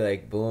 you could be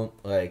like, boom,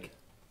 like,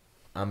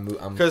 I'm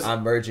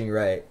merging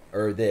right,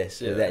 or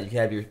this, or that. You can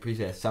have your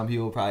presets. Some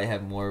people probably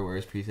have more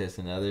worse presets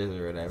than others,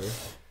 or whatever.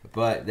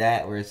 But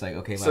that, where it's like,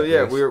 okay, my so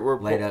yeah, brakes, we're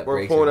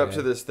brakes pulling are up good.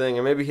 to this thing,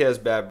 and maybe he has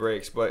bad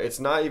brakes, but it's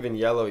not even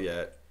yellow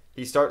yet.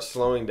 He starts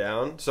slowing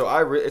down, so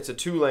it's a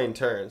 2-lane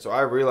turn. So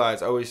I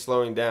realize, oh, he's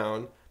slowing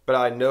down, but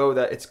I know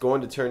that it's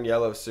going to turn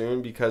yellow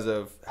soon because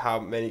of how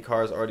many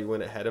cars already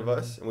went ahead of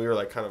us, and we were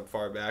like kind of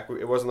far back.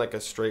 It wasn't like a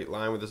straight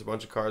line with just a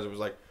bunch of cars. It was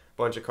like a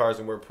bunch of cars,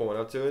 and we're pulling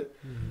up to it.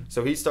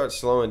 So he starts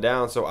slowing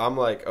down. So I'm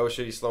like, oh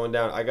shit, he's slowing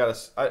down. I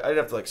didn't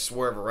have to like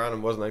swerve around him.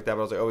 It wasn't like that. But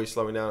I was like, oh, he's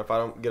slowing down. If I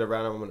don't get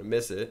around him, I'm gonna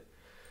miss it.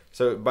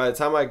 So by the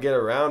time I get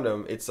around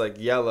him, it's like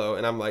yellow,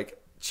 and I'm like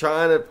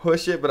trying to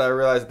push it, but I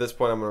realize at this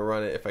point I'm gonna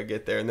run it if I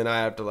get there, and then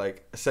I have to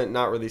like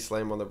not really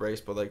slam on the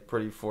brakes, but like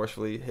pretty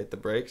forcefully hit the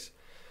brakes.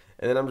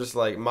 And then I'm just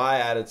like, my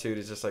attitude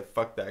is just like,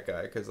 fuck that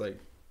guy, because like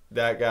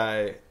that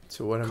guy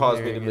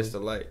caused me to miss the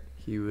light.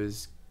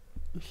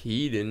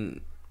 He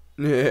didn't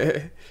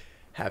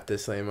have to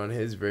slam on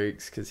his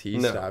brakes because he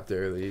stopped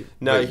early.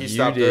 No, he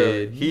stopped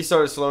early. He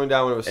started slowing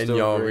down when it was still green.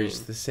 And y'all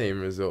reached the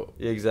same result.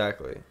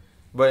 Exactly.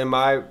 But in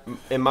my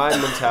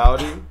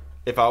mentality,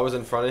 if I was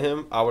in front of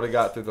him, I would have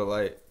got through the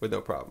light with no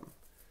problem.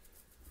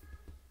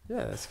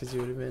 Yeah, that's because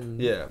you would have been.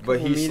 Yeah, but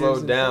he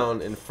slowed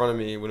down in front of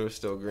me when it was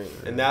still green.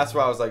 And that's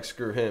why I was like,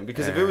 screw him.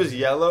 Because if it was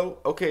yellow,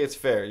 okay, it's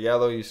fair.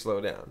 Yellow, you slow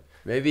down.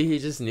 Maybe he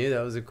just knew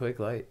that was a quick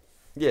light.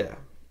 Yeah,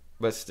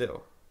 but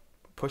still,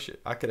 push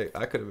it. I could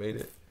have made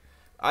it.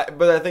 But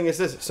the thing is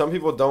this, some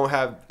people don't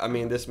have, I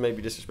mean, this may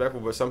be disrespectful,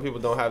 but some people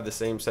don't have the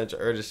same sense of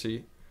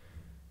urgency.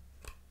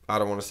 I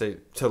don't want to say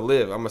to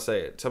live. I'm going to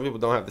say it. Some people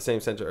don't have the same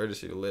sense of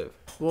urgency to live.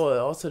 Well, it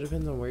also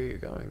depends on where you're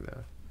going,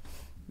 though.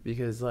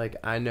 Because, like,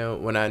 I know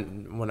when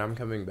I'm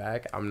coming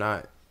back, I'm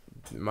not,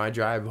 my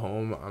drive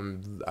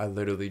home, I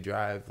literally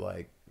drive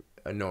like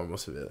a normal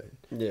civilian.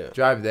 Yeah.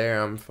 Drive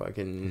there, I'm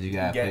fucking you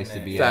got a place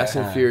to be Fast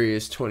and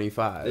Furious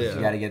 25. Yeah.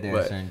 You got to get there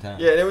at a certain time.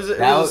 Yeah, and it was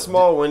a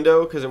small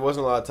window because it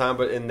wasn't a lot of time.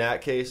 But in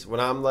that case, when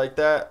I'm like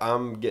that,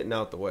 I'm getting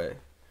out the way.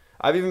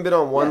 I've even been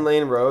on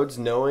one-lane roads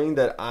knowing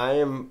that I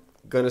am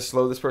going to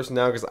slow this person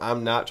down because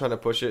I'm not trying to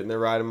push it and they're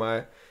riding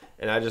my...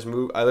 And I just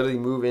move. I literally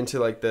move into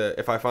like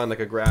if I find like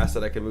a grass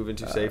that I can move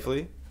into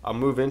safely, I'll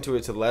move into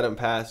it to let him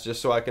pass,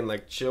 just so I can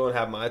like chill and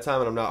have my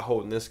time, and I'm not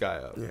holding this guy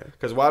up. Yeah.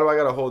 Because why do I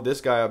gotta hold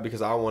this guy up?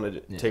 Because I want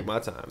to take my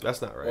time.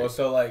 That's not right. Well,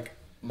 so like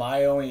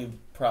my only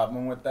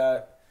problem with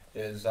that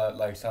is that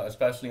like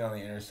especially on the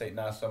interstate,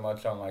 not so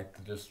much on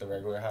like just the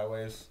regular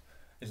highways.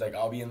 Is like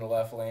I'll be in the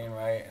left lane,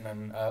 right, and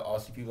then I'll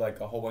see people like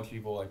a whole bunch of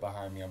people like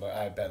behind me. I'm like,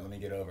 I bet, let me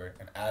get over.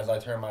 And as I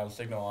turn my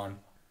signal on,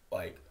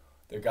 like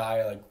the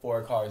guy like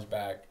 4 cars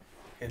back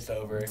It's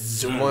over.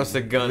 Zoom wants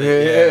to gun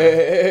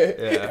it.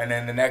 Yeah. And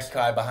then the next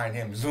guy behind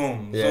him,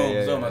 zoom.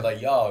 I was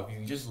like, yo, if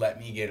you just let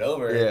me get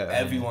over,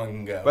 everyone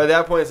can go. But at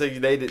that point, it's like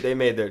they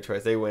made their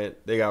choice. They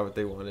got what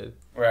they wanted.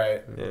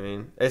 Right. You know what I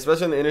mean?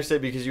 Especially on the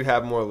interstate because you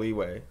have more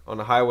leeway. On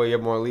the highway, you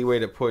have more leeway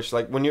to push.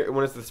 Like when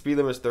it's the speed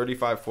limit is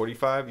 35,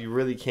 45, you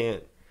really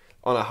can't.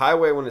 On a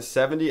highway when it's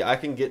 70, I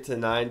can get to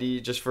 90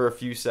 just for a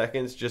few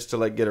seconds just to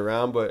like get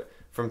around, but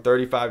from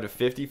 35 to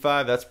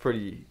 55, that's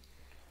pretty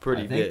big.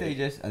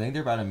 I think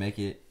they're about to make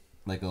it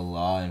like a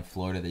law in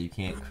Florida that you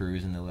can't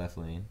cruise in the left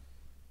lane.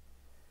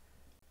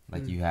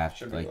 Like you have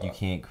to, like you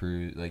can't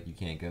cruise, like you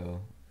can't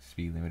go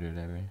speed limit or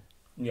whatever.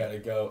 You gotta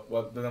go.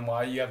 Well, then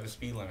why do you have the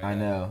speed limit? I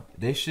know.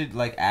 They should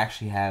like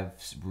actually have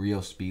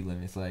real speed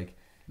limits. Like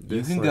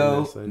you can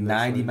go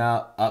 90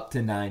 mile up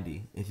to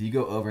 90. If you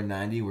go over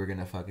 90, we're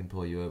gonna fucking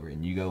pull you over.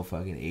 And you go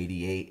fucking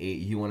 88,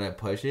 you want to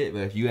push it.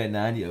 But if you at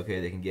 90, okay,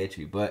 they can get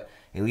you. But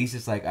at least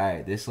it's like, all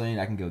right, this lane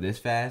I can go this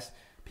fast.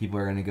 People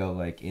are gonna go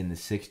like in the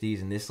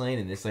 60s in this lane,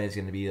 and this lane is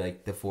gonna be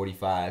like the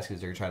 45s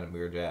because they're trying to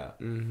merge out.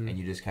 And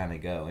you just kind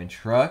of go. And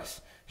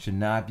trucks should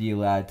not be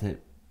allowed to.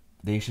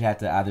 They should have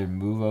to either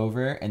move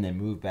over and then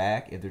move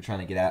back if they're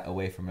trying to get out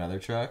away from another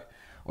truck,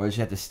 or they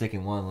should have to stick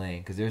in one lane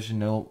because there's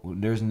no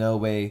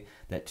way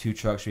that two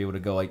trucks should be able to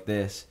go like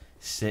this,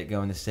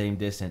 going the same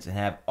distance, and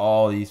have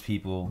all these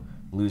people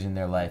losing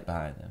their life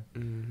behind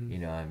them. You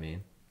know what I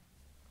mean?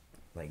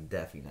 Like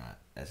definitely not.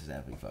 That's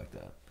definitely fucked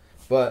up.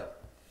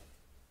 But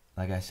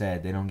like I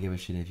said, they don't give a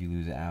shit if you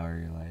lose an hour of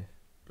your life.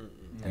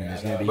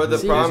 But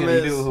the problem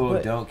is people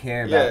who don't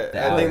care about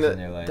the hours in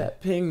their life. That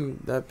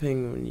ping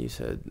when you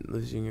said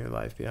losing your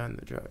life behind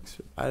the drugs,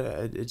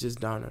 it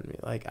just dawned on me.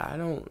 Like I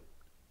don't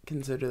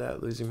consider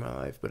that losing my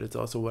life, but it's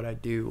also what I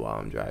do while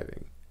I'm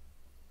driving.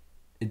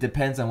 It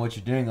depends on what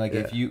you're doing. Like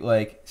if you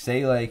like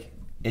say like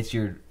it's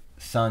your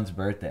son's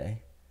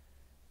birthday,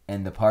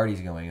 and the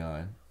party's going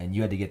on, and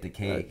you had to get the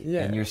cake,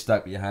 and you're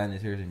stuck behind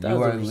this person,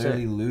 you are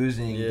literally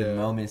losing the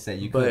moments that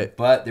you could.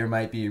 But there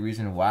might be a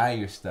reason why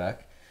you're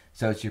stuck.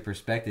 So it's your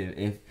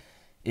perspective.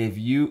 If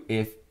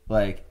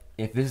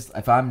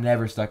I'm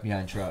never stuck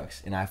behind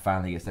trucks and I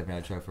finally get stuck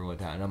behind a truck for one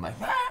time and I'm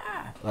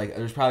like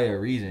there's probably a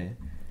reason,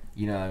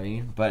 you know what I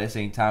mean? But at the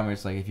same time,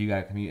 it's like if you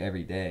gotta commute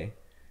every day,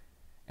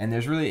 and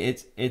there's really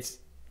it's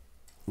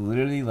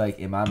literally like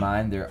in my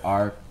mind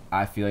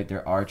I feel like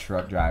there are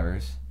truck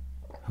drivers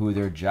who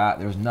their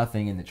job there's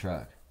nothing in the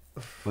truck,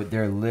 but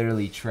they're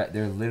literally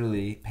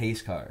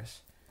pace cars,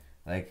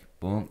 like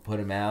boom, put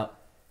them out,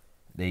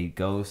 they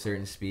go a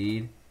certain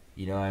speed.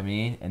 You know what I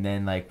mean? And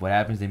then, like, what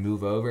happens, they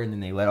move over, and then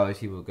they let all these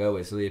people go.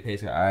 It's literally a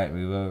pace car. All right,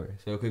 move over.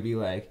 So it could be,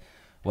 like,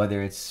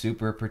 whether it's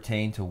super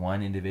pertained to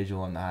one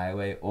individual on the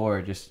highway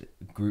or just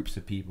groups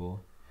of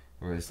people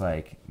where it's,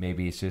 like,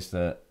 maybe it's just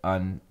a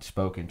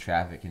unspoken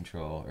traffic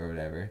control or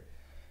whatever.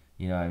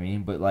 You know what I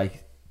mean? But,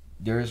 like,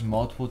 there's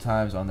multiple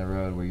times on the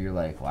road where you're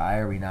like, why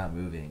are we not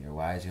moving? Or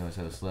why is it going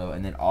so slow?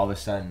 And then all of a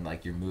sudden,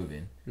 like, you're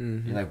moving.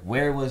 You're like,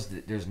 where was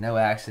there's no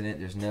accident,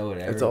 there's no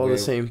whatever. It's all the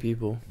same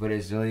people. But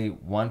it's really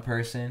one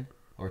person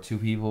or two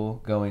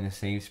people going the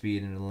same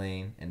speed in the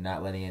lane and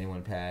not letting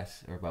anyone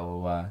pass or blah, blah,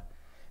 blah.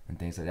 And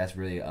things like that's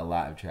really a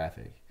lot of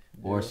traffic.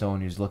 Or someone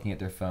who's looking at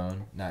their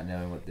phone, not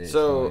knowing what they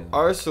So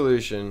our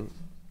solution,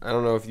 I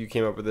don't know if you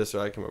came up with this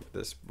or I came up with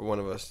this, but one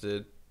of us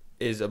did,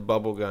 is a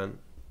bubble gun.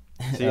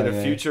 See, in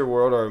a future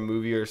world or a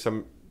movie or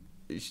some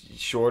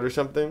short or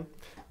something,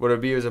 what it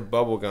would be is a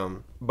bubble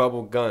gun.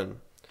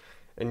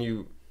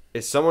 And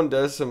if someone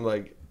does some,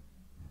 like,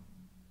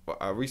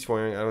 are we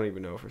swearing? I don't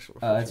even know if we're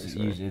swearing. It's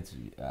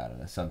usually, I don't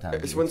know,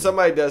 sometimes. It's when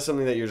somebody does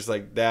something that you're just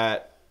like,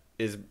 that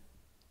is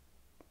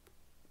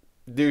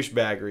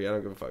douchebaggery. I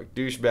don't give a fuck.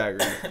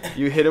 Douchebaggery.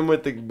 You hit them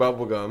with the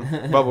bubble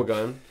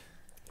gun.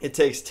 It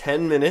takes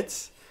 10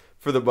 minutes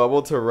for the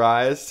bubble to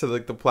rise to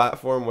like the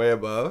platform way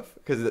above,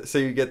 so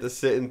you get to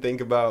sit and think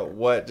about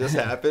what just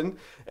happened,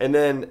 and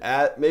then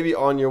maybe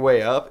on your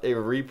way up, it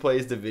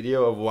replays the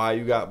video of why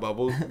you got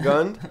bubble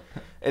gunned,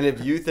 and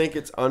if you think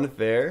it's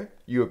unfair,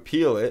 you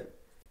appeal it,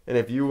 and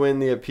if you win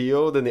the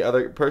appeal, then the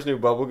other person who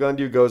bubble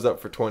gunned you goes up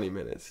for 20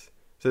 minutes,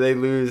 so they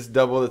lose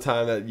double the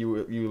time that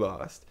you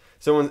lost.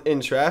 So when in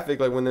traffic,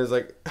 like when there's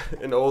like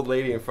an old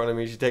lady in front of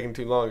me, she's taking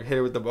too long, hit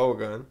her with the bubble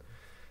gun.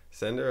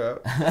 Send her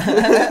up.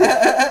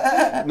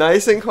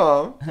 Nice and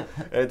calm.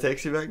 And it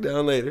takes you back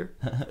down later.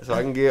 So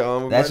I can get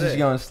on with That's my just day.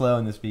 Going slow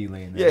in the speed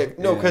lane. Though. Yeah,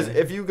 no, because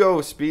if you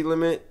go speed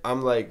limit,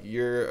 I'm like,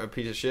 you're a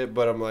piece of shit,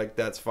 but I'm like,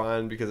 that's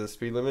fine because of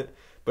speed limit.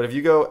 But if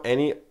you go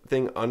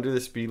anything under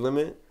the speed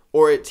limit,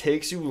 or it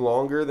takes you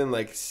longer than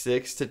like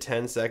 6 to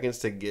 10 seconds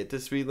to get to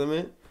speed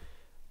limit,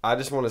 I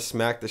just want to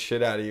smack the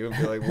shit out of you and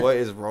be like, what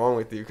is wrong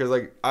with you? Because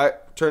like, I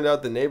turned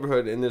out the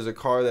neighborhood and there's a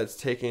car that's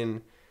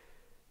taking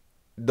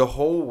the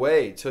whole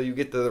way till you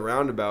get to the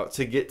roundabout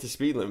to get to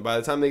speed limit. By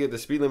the time they get to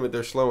speed limit,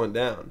 they're slowing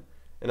down.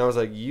 And I was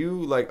like,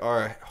 you like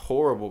are a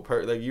horrible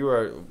person. Like you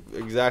are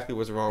exactly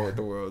what's wrong with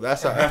the world.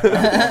 That's how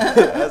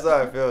that's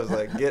how I feel. It's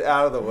like, get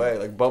out of the way.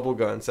 Like bubble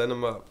gun, send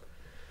them up.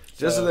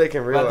 Just so they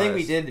can realize. I think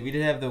we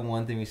did have the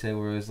one thing we said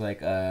where it was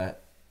like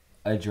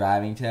a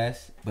driving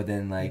test, but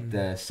then like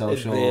the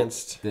social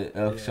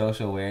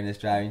social awareness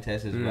driving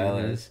test as well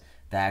as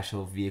the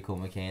actual vehicle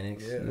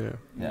mechanics. You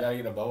gotta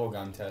get a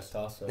bubblegum test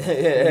also.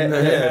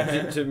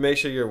 To make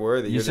sure you're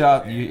worthy. You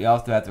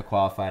also have to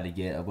qualify to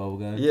get a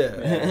bubblegum.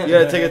 Yeah. You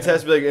gotta take a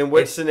test. Be like, in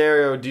which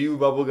scenario do you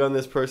bubblegum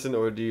this person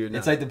or do you not?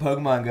 It's like the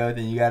Pokemon Go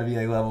thing. You gotta be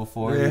like level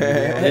 40.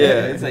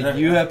 It's like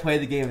you have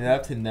played the game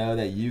enough to know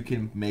that you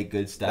can make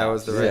good stuff. That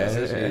was the right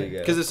decision.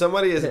 Because if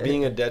somebody is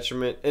being a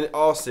detriment, in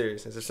all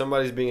seriousness, if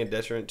somebody's being a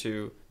detriment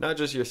to not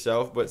just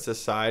yourself but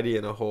society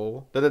in a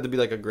whole, doesn't have to be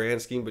like a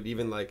grand scheme, but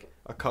even like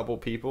a couple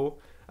people.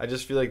 I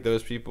just feel like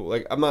those people,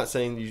 like, I'm not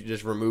saying you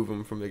just remove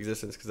them from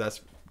existence because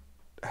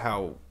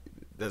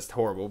that's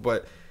horrible,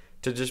 but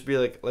to just be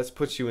like, let's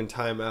put you in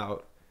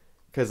timeout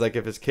because, like,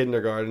 if it's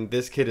kindergarten,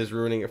 this kid is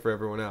ruining it for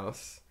everyone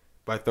else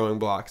by throwing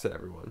blocks at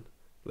everyone.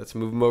 Let's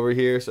move them over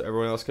here so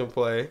everyone else can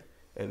play,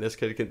 and this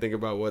kid can think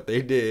about what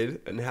they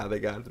did and how they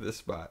got into this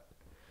spot.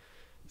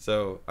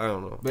 So, I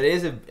don't know. But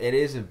it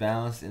is a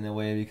balance in a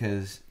way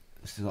because,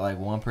 so, like,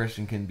 one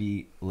person can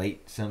be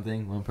late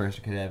something, one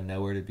person could have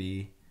nowhere to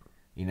be.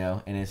 You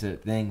know, and it's a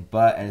thing,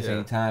 but at the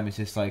same time, it's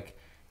just like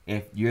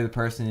if you're the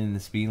person in the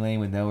speed lane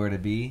with nowhere to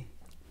be,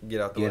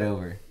 get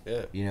over.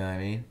 Yeah, you know what I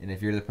mean. And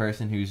if you're the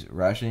person who's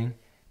rushing,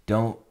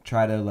 don't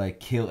try to like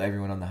kill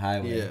everyone on the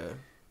highway. Yeah,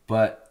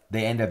 but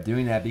they end up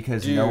doing that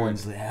because no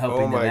one's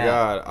helping them out. Oh my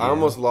god, I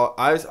almost lost.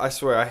 I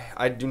swear,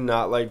 I do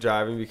not like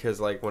driving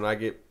because like when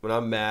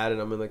I'm mad and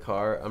I'm in the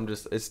car,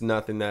 it's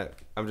nothing that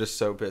I'm just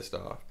so pissed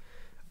off.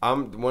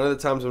 One of the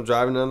times I'm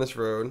driving down this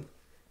road,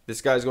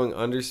 this guy's going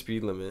under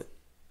speed limit.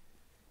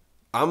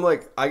 I'm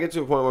like, I get to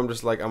a point where I'm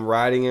just like, I'm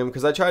riding him.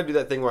 Because I try to do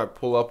that thing where I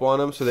pull up on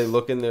them. So they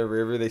look in their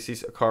rear view, they see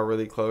a car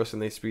really close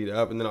and they speed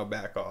up. And then I'll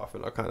back off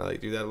and I'll kind of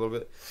like do that a little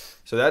bit.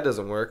 So that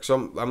doesn't work. So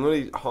I'm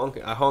literally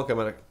honking. I honk him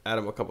at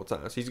him a couple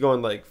times. He's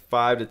going like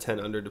 5 to 10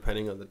 under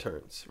depending on the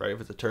turns, right?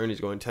 If it's a turn,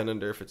 he's going 10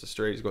 under. If it's a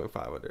straight, he's going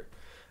 5 under.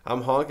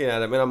 I'm honking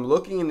at him and I'm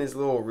looking in his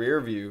little rear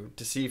view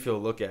to see if he'll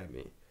look at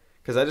me.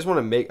 Because I just want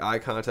to make eye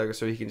contact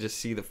so he can just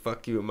see the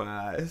fuck you in my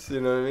eyes.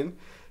 You know what I mean?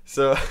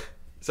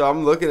 So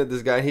I'm looking at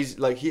this guy, and he's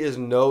like, he has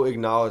no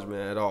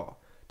acknowledgement at all.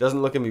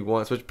 Doesn't look at me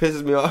once, which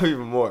pisses me off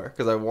even more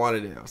because I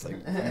wanted it. I was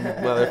like,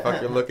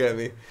 motherfucker, look at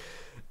me.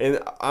 And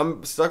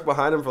I'm stuck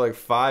behind him for like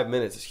 5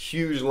 minutes. This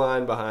huge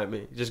line behind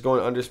me, just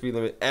going under speed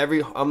limit.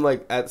 I'm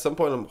like, at some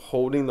point, I'm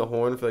holding the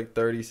horn for like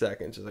 30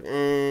 seconds. Just like,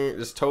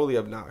 just totally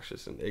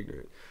obnoxious and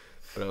ignorant.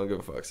 But I don't give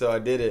a fuck. So I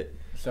did it.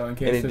 So in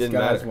case this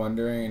guy's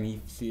wondering and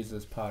he sees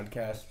this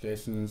podcast,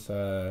 Jason's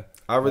I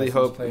really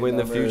hope in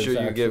the future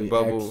you get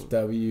bubble.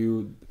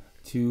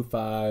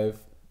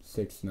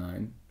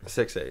 XW2569.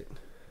 68.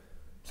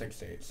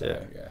 68.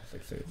 Sorry. Yeah,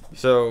 68.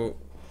 So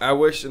I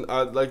wish,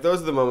 like,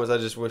 those are the moments I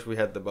just wish we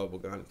had the bubble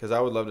gun because I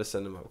would love to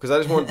send them up because I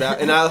just want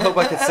that, and I hope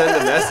I could send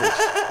a message.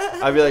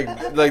 I'd be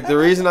like the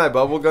reason I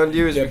bubble gunned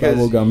you is because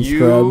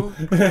you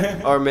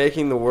are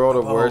making the world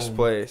a worse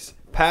place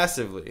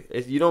passively.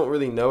 You don't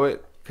really know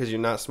it because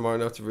you're not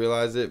smart enough to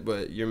realize it,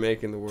 but you're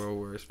making the world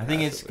worse. I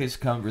think it's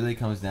really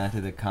comes down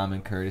to the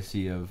common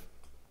courtesy of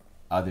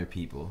other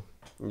people.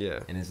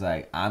 Yeah. And it's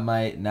like, I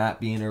might not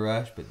be in a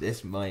rush, but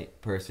this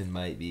person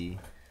might be.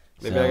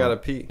 Maybe I gotta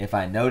pee. If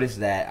I notice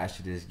that, I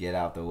should just get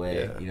out the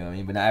way. Yeah. You know what I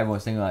mean? But not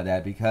everyone's thinking like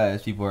that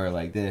because people are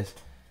like this,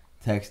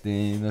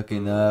 texting,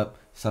 looking up,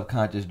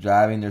 subconscious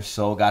driving. Their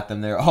soul got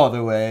them there all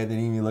the way. They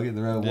didn't even look at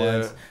the road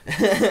once.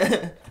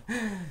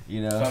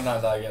 You know?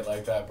 Sometimes I get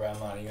like that, bro. I'm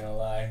not even gonna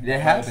lie. It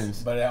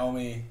happens. But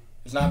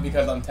it's not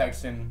because I'm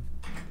texting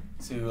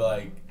to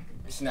like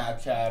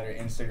Snapchat or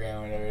Instagram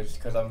or whatever. It's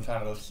because I'm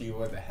trying to see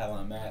where the hell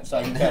I'm at so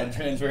I can try to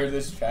transfer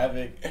this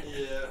traffic.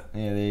 Yeah,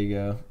 there you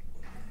go.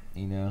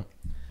 You know,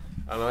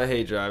 I don't know, I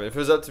hate driving. If it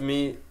was up to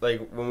me,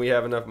 like when we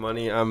have enough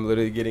money, I'm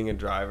literally getting a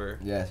driver.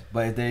 Yes,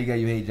 but there you go.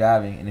 You hate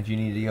driving, and if you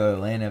need to go to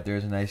Atlanta, if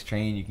there's a nice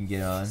train you can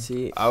get on,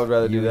 I would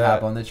rather do that.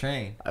 Hop on the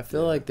train. I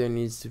feel like there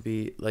needs to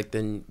be like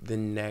the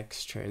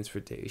next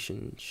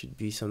transportation should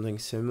be something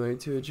similar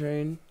to a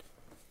train,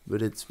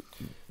 but it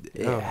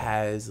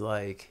has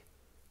like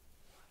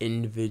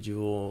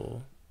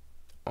individual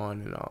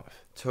on and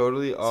off.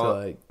 Totally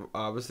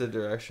opposite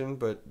direction,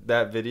 but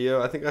that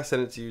video, I think I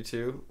sent it to you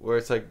too, where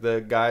it's like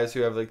the guys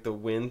who have like the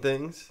wind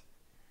things,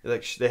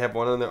 like they have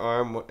one on their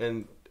arm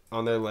and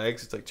on their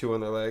legs. It's like 2 on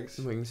their legs.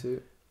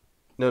 Wingsuit?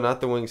 No, not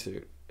the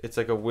wingsuit. It's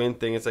like a wind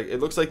thing. It's like it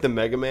looks like the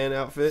Mega Man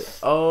outfit.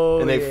 Oh,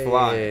 and they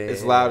fly.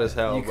 It's loud as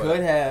hell. You could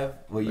have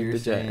what you're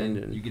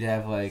saying. You could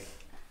have like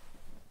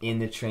in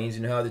the trains.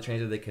 You know how the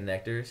trains are the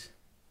connectors.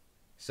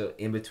 So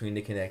in between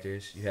the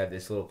connectors, you have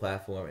this little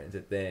platform and it's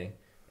a thing.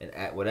 And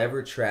at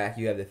whatever track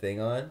you have the thing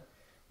on,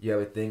 you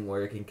have a thing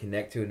where it can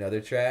connect to another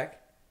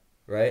track.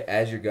 right?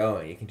 As you're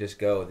going, you can just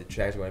go. The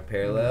tracks are going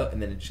parallel,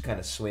 and then it just kind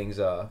of swings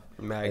off.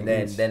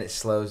 Magnets. And then it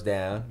slows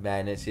down.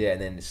 Magnets, yeah, and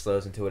then it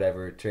slows into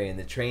whatever train.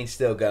 The train's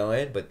still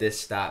going, but this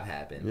stop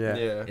happened.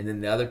 Yeah. And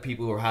then the other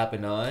people who are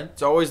hopping on,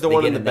 it's always the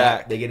one in the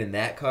back. They get in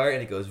that cart,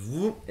 and it goes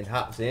whoop and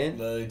hops in.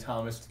 Lily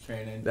Thomas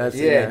training.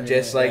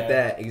 Just like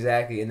that,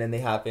 exactly. And then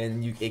they hop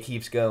in, it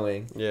keeps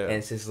going. Yeah. And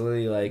it's just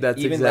literally like That's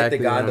even exactly like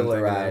the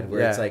gondola ride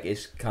where it's Yeah. like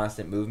it's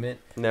constant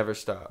movement. Never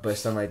stops. But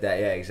something like that,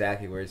 yeah,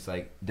 exactly. Where it's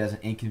like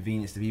doesn't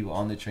inconvenience the people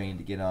on the train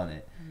to get on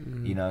it.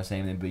 You know what I'm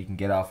saying? But you can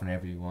get off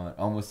whenever you want.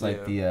 Almost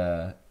like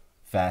the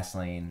fast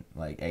lane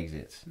like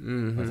exits.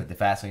 Where it's like the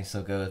fast lane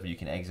still goes, but you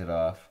can exit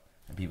off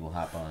and people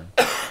hop on.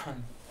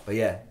 But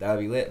yeah, that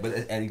would be lit.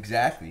 But and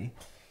exactly,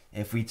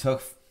 if we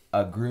took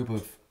a group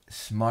of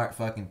smart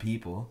fucking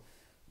people,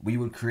 we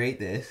would create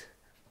this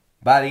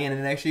by the end of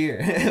the next year.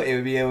 It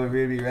would be able to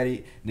really be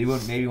ready.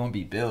 Maybe won't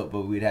be built,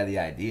 but we'd have the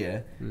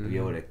idea. We'd be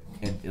able to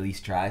at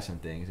least try some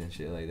things and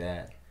shit like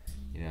that.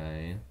 You know what I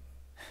mean?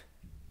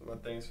 My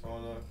thing's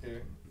falling off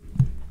here.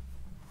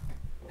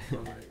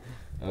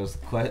 I was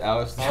trying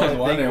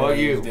to think what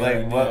you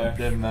like. What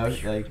the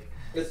most like?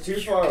 It's too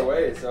far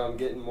away, so I'm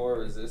getting more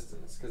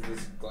resistance because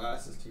this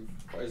glass is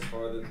twice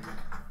farther.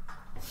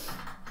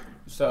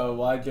 So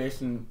why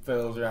Jason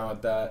fiddles around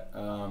with that?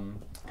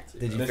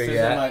 Did you this figure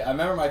isn't out? I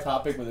remember my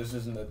topic, but this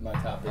isn't my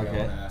topic. I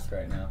want to ask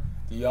right now.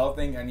 Do y'all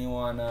think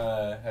anyone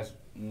has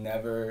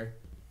never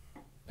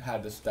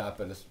had to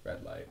stop at a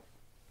red light?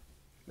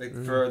 Like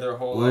for their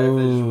whole life,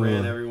 they just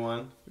ran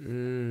everyone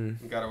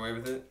and got away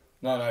with it.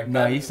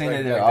 No, he's saying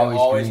that they're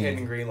always green.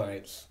 hitting green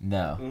lights.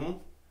 No. Mm-hmm.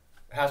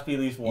 Has to be at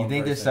least one. You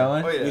think person. there's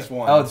someone? Oh, yeah. At least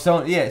one. Oh,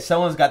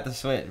 someone's got the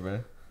switch, bro.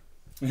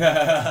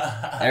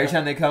 Every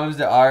time they comes,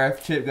 the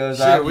RF chip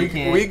goes off.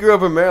 We grew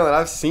up in Maryland.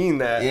 I've seen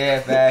that. Yeah,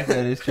 fact.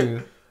 That is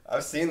true.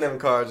 I've seen them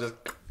cars just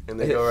and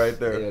they go right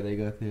there. Yeah, they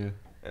go through.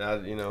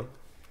 And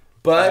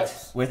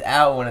But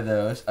without one of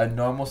those, a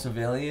normal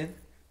civilian.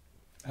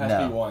 Has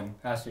to be one.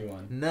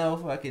 No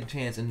fucking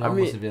chance. A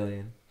normal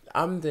civilian.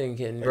 I'm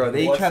thinking, bro,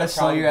 they try to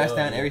slow your ass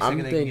down every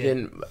second they can get.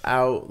 I'm thinking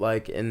out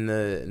like in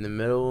the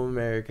middle of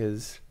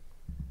Americas.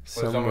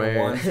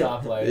 Somewhere. One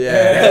stoplight. Yeah.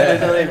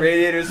 There's only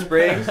Radiator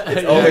Springs.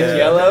 It's always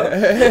yellow.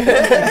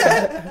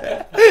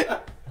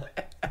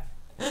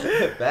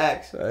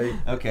 Facts.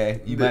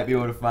 Okay, you might be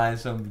able to find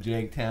some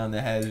jank town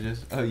that has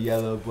just a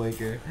yellow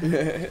blinker.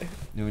 It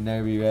would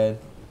never be red.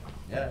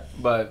 Yeah.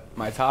 But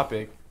my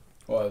topic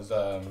was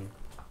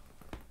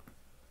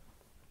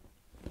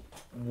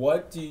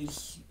what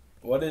is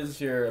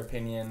your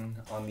opinion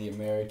on the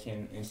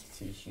American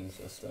institution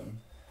system?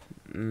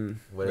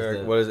 what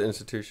is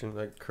institution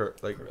like?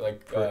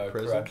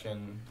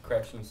 Correction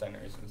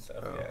centers and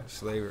stuff. Oh, yeah,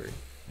 slavery.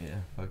 Yeah,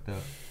 fucked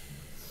up.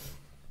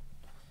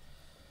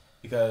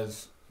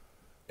 Because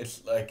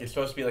it's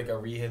supposed to be like a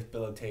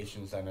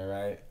rehabilitation center,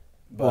 right?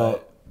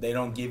 But they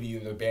don't give you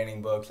the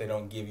banning books. They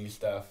don't give you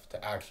stuff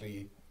to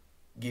actually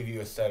give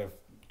you a set of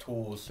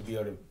tools to be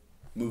able to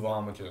move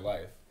on with your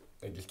life.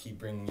 They just keep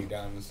bringing you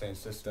down in the same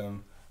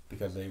system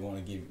because they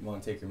want to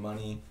take your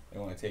money. They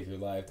want to take your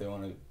life. They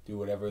want to do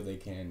whatever they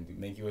can to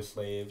make you a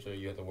slave, so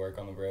you have to work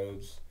on the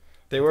roads.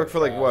 They work for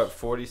like what,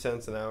 40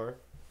 cents an hour?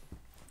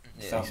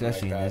 Yeah,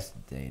 especially in this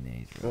day and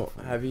age. Well,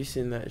 have you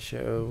seen that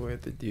show where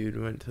the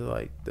dude went to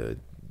like the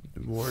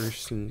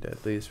worst and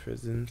deadliest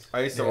prisons? I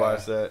used to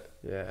watch that.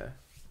 Yeah.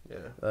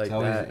 Yeah. Like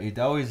it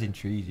always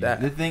intrigues you.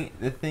 The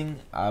thing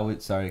I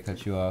would, sorry to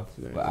cut you off,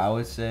 but I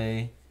would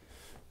say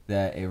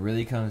that it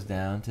really comes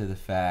down to the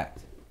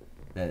fact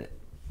that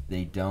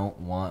they don't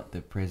want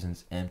the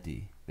prisons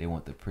empty. They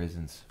want the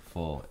prisons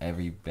full.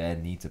 Every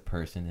bed needs a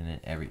person in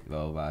it.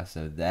 Blah, blah, blah.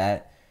 So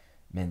that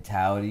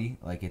mentality,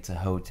 like it's a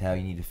hotel,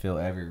 you need to fill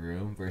every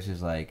room,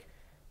 versus like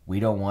we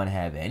don't want to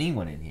have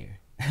anyone in here.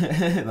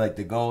 Like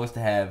the goal is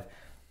to have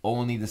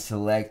only the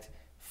select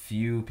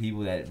few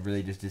people that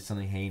really just did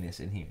something heinous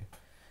in here,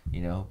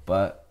 you know.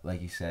 But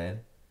like you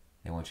said,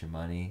 they want your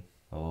money,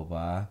 blah blah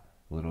blah.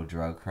 Little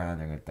drug crime,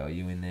 they're gonna throw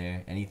you in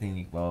there. Anything,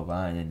 blah blah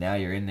blah. And then now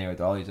you're in there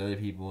with all these other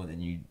people, and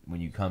then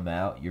when you come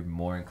out, you're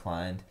more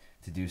inclined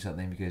to do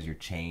something because you're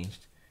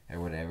changed or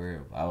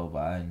whatever, blah blah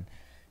blah. And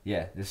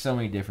yeah, there's so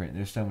many things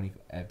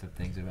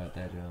about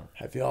that, Joe.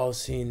 Have y'all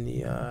seen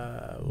the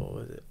what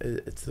was it?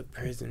 It's the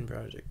Prison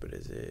Project, but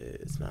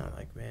it's not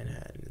like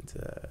Manhattan. It's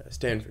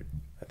Stanford.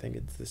 I think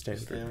it's the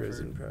Stanford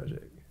Prison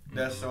Project.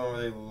 That's the one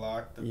where they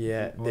locked the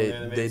people they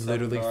in and they made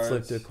literally guards.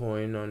 flipped a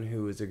coin on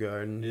who was a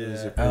guard and who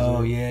was a Yeah. prisoner.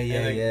 Oh yeah,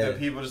 And the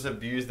people just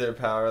abused their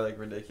power like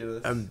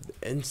ridiculous.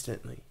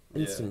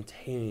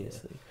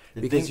 Instantaneously,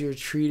 because you're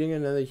treating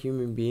another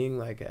human being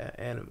like an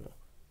animal.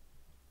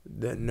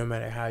 That no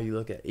matter how you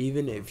look at it,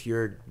 even if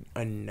you're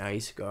a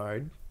nice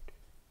guard,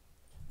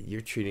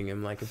 you're treating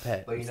him like a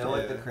pet. But you know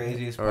what the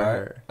craziest Or part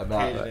her.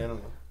 about Caged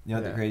animal. you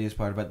know what the craziest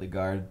part about the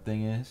guard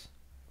thing is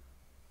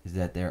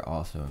that they're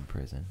also in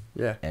prison.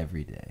 Yeah.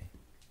 Every day.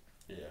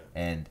 Yeah.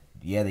 And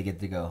yeah, they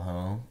get to go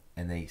home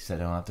and they don't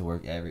have to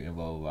work every blah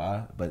blah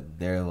blah. But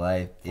their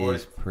life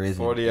is prison.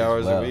 40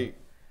 hours a week.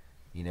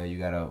 You know, you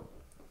gotta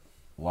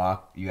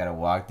walk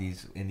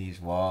these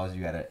walls.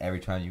 You gotta, every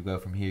time you go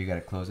from here, you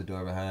gotta close the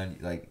door behind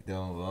you, like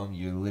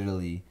you're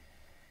literally,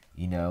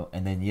 you know.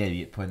 And then you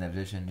get put in that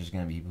position. There's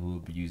gonna be people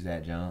who use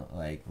that junk,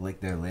 like lick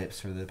their lips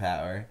for the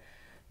power.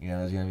 You know,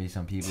 there's gonna be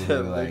some people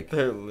who lick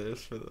their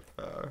lips for the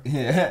power.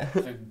 Yeah.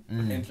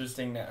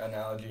 Interesting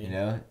analogy. You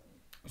know.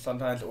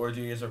 Sometimes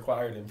orgy is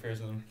required in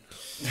prison.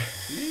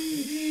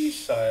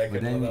 Sorry, I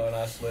couldn't then, know when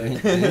I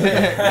slipped.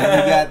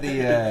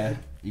 Then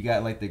you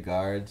got like the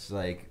guards,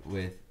 like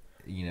with,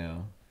 you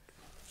know,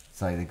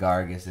 it's like the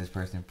guard gets this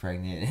person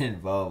pregnant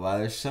and blah blah blah.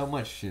 There's so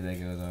much shit that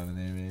goes on in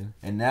there, man.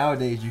 And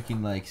nowadays you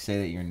can like say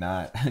that you're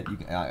not.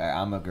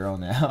 I'm a girl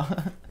now.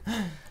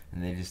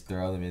 And they just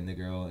throw them in the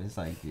girl. It's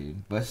like,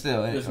 dude. But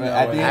still, at the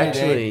end of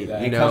the day,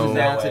 it comes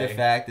down to the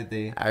fact that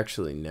they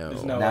actually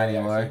not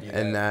anymore.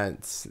 And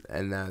that's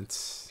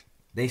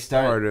they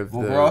started.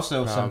 Part of we're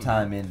also some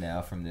time in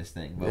now from this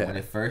thing. But when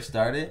it first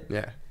started,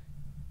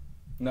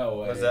 no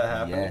way. Was that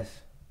happening?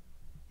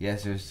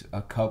 Yes. There's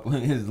a couple.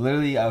 It's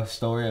literally a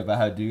story about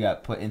how a dude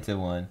got put into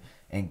one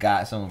and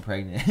got someone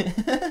pregnant.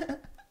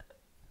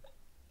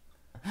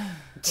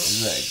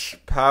 It's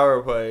like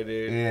power play,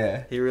 dude.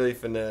 Yeah, he really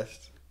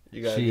finessed.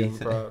 You gotta give him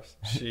props.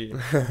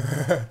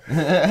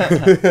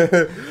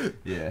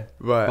 Yeah.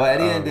 But at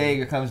the end of the day,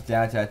 it comes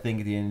down to, I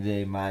think at the end of the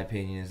day, my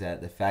opinion is that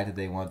the fact that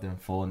they want them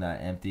full,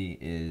 not empty,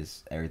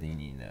 is everything you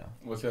need to know.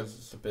 Well, because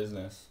it's a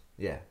business.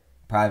 Yeah.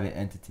 Private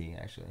entity,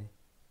 actually.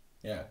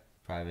 Yeah.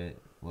 Private.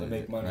 They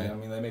make money. Right? I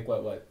mean, they make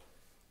what?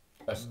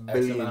 X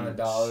amount of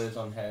dollars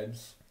on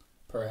heads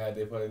per head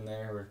they put in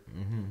there.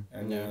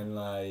 And then,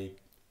 like,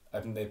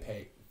 I think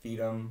they feed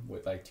them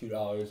with, like,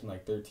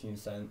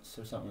 $2.13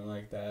 or something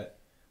like that.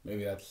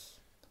 Maybe that's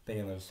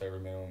thinking of the server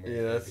minimum.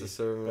 Yeah, that's the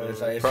server minimum.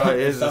 It's like,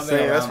 probably is the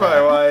same. That's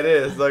probably why it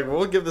is. Like,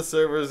 we'll give the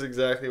servers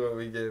exactly what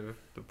we give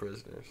the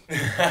prisoners.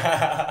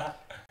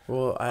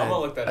 Well,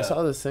 I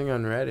saw this thing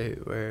on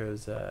Reddit where it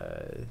was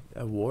a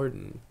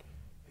warden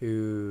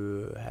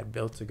who had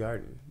built a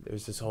garden. There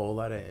was this whole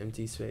lot of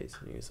empty space.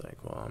 And he was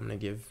like, well, I'm going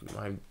to give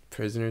my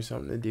prisoners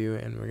something to do,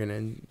 and we're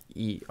going to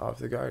eat off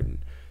the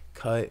garden.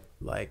 Cut,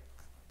 like,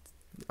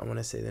 I want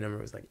to say the number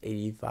was like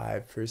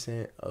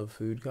 85% of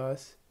food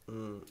costs.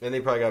 And they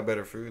probably got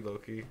better food,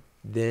 low-key.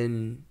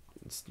 Then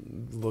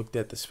looked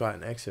at the spot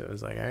next to it. I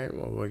was like, all right,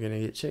 well, we're going to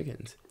get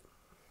chickens.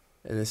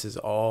 And this is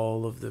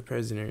all of the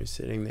prisoners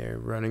sitting there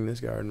running this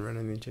garden,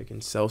 running the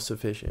chickens,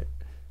 self-sufficient.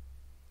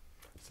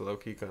 It's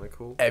low-key kind of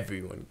cool.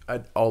 Everyone,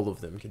 all of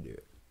them can do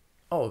it.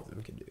 All of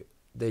them can do it.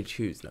 They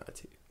choose not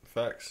to.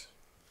 Facts.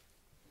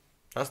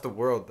 That's the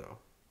world, though.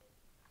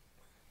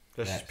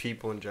 That's just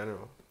people in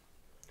general.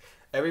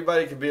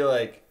 Everybody could be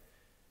like,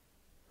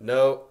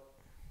 no.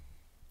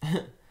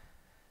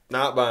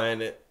 Not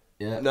buying it.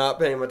 Yeah. Not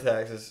paying my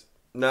taxes.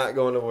 Not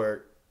going to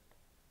work.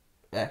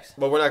 X.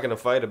 But we're not going to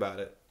fight about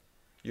it.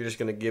 You're just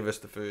going to give us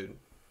the food.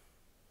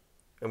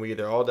 And we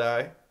either all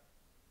die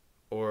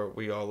or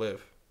we all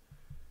live.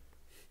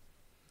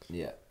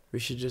 Yeah. We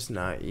should just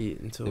not eat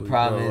until the we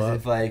problem grow is up.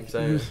 If like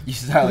you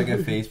start like a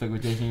Facebook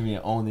petition, you be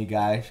the only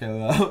guy show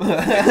up. You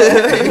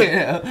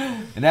know?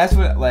 And that's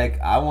what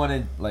like I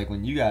wanted, like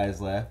when you guys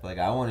left, like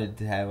I wanted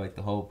to have like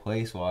the whole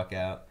place walk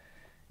out.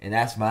 And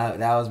that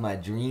was my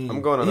dream.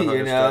 I'm going on a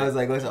you know, I was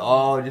like, let's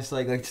all just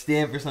like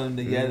stand for something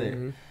together.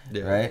 Mm-hmm.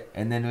 Yeah. Right?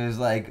 And then it was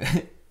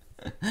like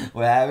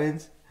what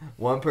happens?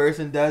 One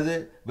person does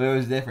it, but it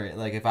was different.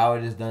 Like if I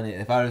would have just done it,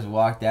 if I just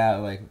walked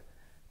out like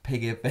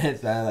picket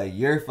fence, I'm like,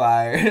 you're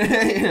fired.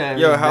 You know,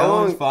 yo, how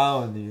long?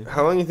 Following you.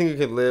 How long do you think you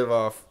could live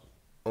off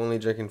only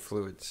drinking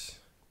fluids,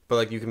 but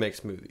like you can make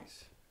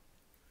smoothies?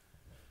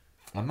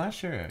 I'm not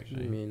sure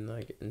actually. You mean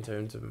like in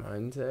terms of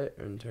mindset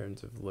or in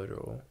terms of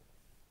literal,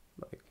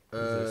 like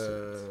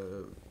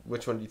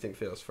which one do you think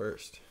fails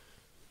first?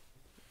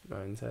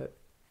 Mindset.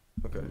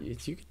 Okay.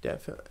 You could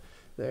definitely.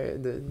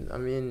 I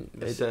mean,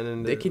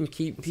 they can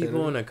keep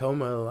people in a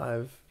coma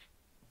alive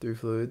through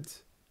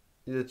fluids.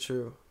 Yeah,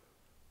 true.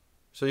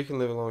 So you can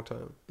live a long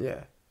time.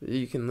 Yeah,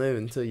 you can live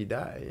until you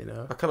die. You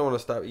know. I kind of want to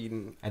stop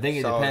eating. I think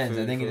it depends.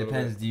 I think it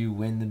depends. Do you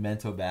win the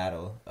mental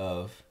battle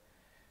of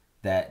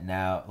that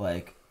now?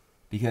 Like,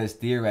 because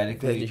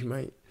theoretically, you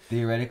might.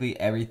 Theoretically,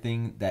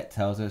 everything that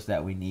tells us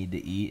that we need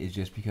to eat is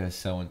just because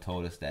someone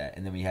told us that,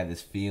 and then we have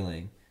this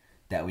feeling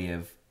that we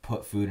have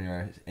put food in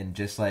our, and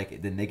just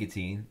like the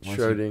nicotine.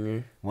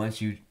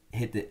 Once you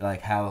hit the,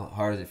 like, how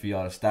hard is it for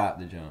y'all to stop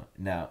the joint?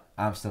 Now,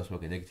 I'm still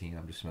smoking nicotine.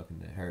 I'm just smoking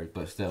the herb,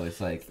 but still, it's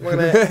like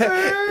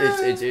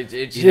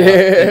it's you know,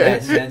 in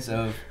that sense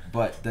of,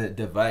 but the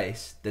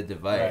device,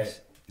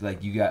 right.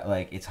 Like you got,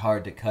 like, it's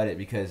hard to cut it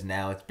because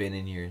now it's been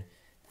in your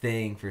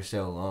thing for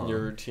so long,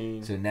 your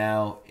routine. So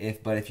now,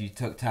 if you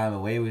took time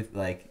away with,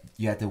 like,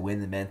 you have to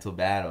win the mental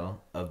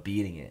battle of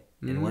beating it.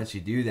 And once you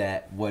do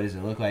that, what does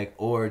it look like?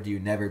 Or do you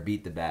never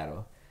beat the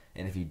battle?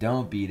 And if you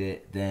don't beat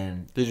it,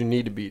 then did you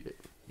need to beat it?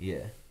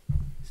 Yeah.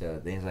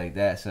 So things like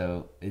that.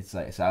 So it's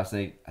like, so I was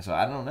like, so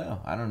I don't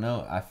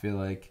know. I feel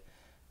like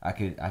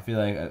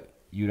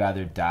you'd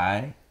either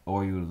die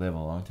or you would live a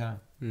long time.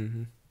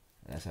 Mm-hmm.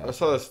 That's how I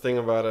saw this thing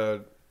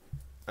about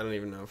I don't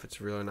even know if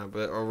it's real or not,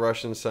 but a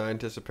Russian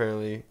scientist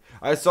apparently,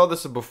 I saw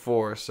this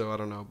before, so I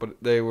don't know,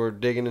 but they were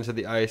digging into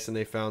the ice and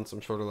they found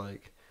some sort of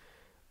like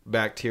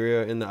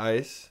bacteria in the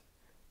ice,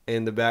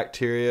 and the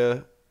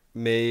bacteria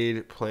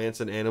made plants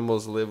and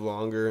animals live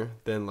longer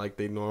than like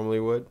they normally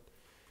would.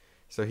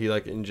 So he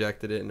like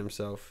injected it in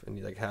himself, and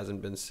he like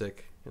hasn't been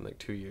sick in like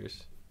 2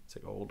 years. It's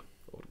like old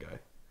guy.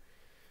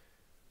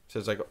 So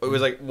it's like it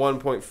was like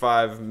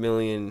 1.5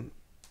 million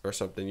or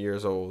something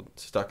years old,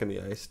 stuck in the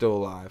ice, still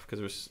alive because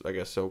it was, I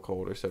guess, so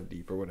cold or so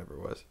deep or whatever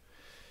it was.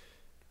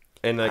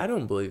 And like, I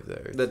don't believe the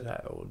Earth's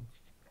that old.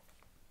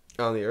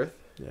 On the Earth?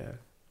 Yeah,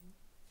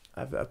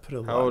 I put a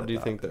lot. How old do you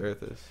think the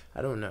Earth is?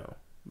 I don't know,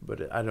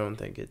 but I don't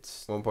think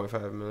it's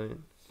 1.5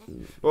 million.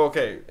 Well,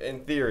 okay,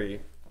 in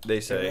theory,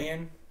 they say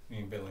billion. I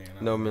mean billion.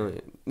 No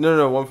million.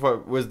 No.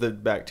 1. Was the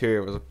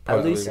bacteria was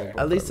at least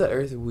the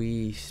Earth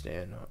we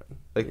stand on,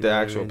 like the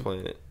actual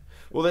planet.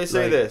 Well, they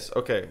say this.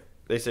 Okay.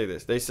 They say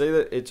this. They say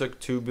that it took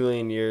 2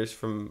 billion years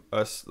from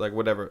us, like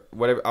whatever.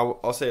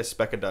 I'll say a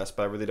speck of dust,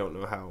 but I really don't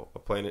know how a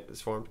planet is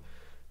formed.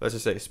 Let's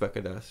just say a speck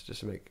of dust, just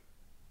to make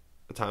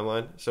a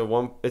timeline.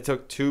 So it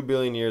took 2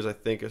 billion years, I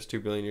think it's 2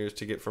 billion years,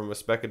 to get from a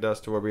speck of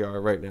dust to where we are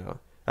right now.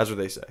 That's what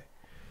they say,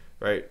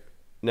 right?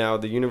 Now,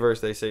 the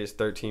universe, they say, is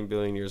 13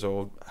 billion years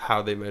old.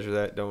 How they measure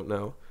that, don't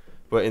know.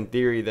 But in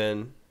theory,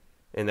 then,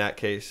 in that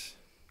case,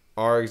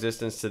 our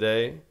existence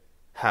today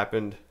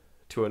happened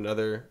to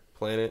another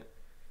planet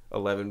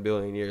 11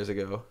 billion years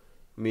ago,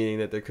 meaning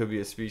that there could be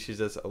a species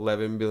that's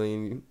 11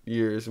 billion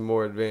years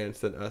more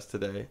advanced than us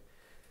today,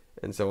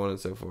 and so on and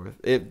so forth.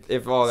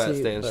 If all that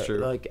stands true.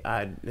 Like,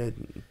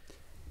 and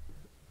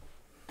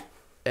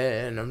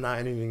I'm not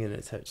even going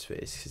to touch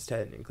space, because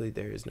technically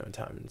there is no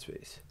time and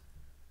space.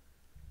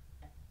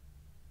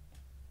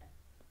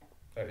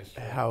 That is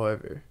true.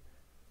 However,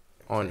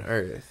 on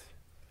Earth,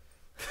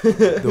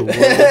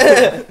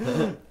 the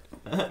world...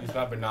 Use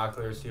my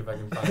binoculars, see if I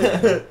can find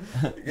it.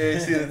 Can you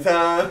see the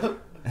time?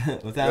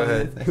 What time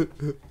is it?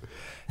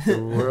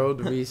 The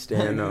world we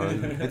stand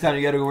on. What time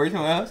you gotta go work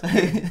somewhere else?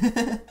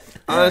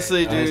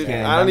 Honestly, dude,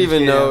 I don't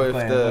even know if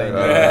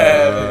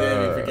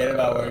forget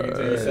about work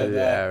until you said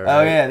that. Right.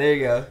 Oh yeah, there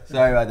you go.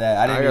 Sorry about that.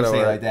 I didn't even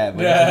say it like that,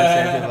 but in the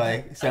sense of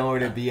like somewhere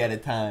to be at a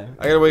time.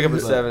 I gotta wake up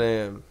at 7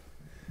 a.m.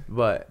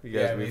 But you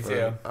guys me fun.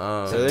 too.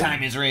 So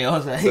time is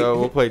real. So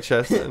we'll play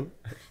chess then.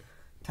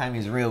 Time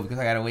is real because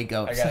I gotta wake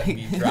up. I gotta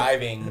be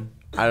driving.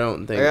 I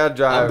don't think. I gotta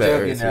drive.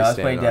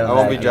 I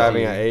won't be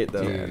driving at 8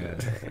 though.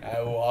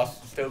 I will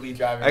also still be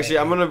driving. Actually,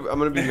 I'm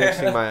gonna be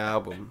mixing my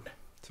album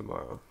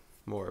tomorrow.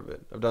 More of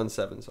it. I've done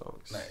 7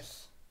 songs.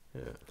 Nice.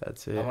 Yeah.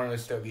 That's it. I'm gonna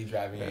still be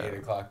driving at 8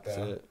 o'clock though.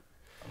 That's it.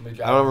 I'm gonna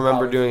be I don't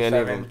remember doing any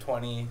of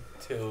 7:20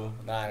 to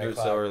 9 Do it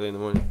o'clock. so early in the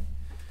morning.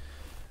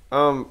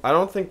 I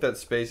don't think that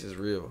space is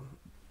real.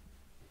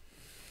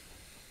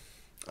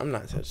 I'm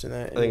not touching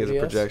that. I think it's a Anybody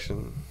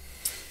projection.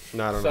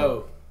 No, I don't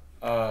know.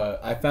 So,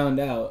 I found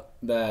out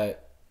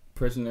that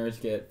prisoners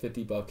get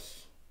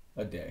 $50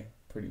 a day,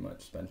 pretty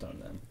much, spent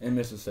on them in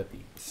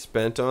Mississippi.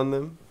 Spent on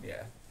them?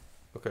 Yeah.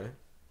 Okay.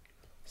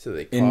 So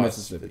they in cost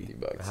Mississippi.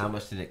 $50. How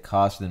much did it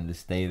cost them to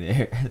stay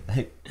there?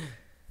 Like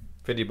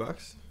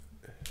 $50?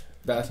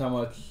 That's how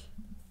much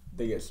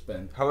they get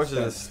spent. How much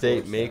does the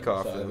state make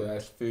off of them?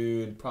 There's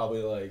food,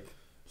 probably like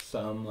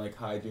some like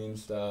hygiene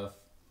stuff,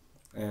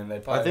 and they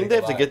probably. I think they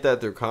have to get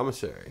that through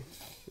commissary.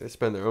 They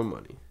spend their own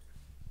money.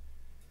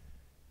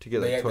 To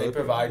get like toilet they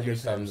provide paper. you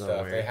some Depends on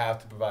stuff. where. They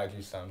have to provide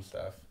you some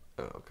stuff.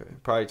 Oh, okay.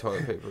 Probably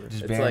toilet paper.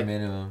 just It's bare like-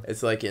 minimum.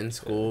 It's like in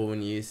school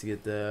when you used to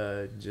get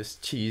the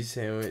just cheese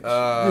sandwich.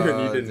 Oh,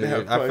 when you didn't dude,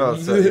 have I felt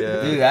funds. so, yeah.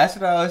 Dude, that's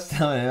what I was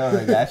telling him.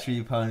 Like, that's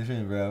your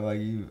punishment, bro.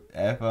 Like, you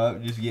F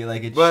up, just get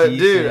like a But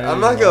cheese dude, sandwich, I'm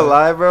not bro. gonna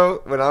lie,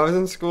 bro. When I was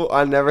in school,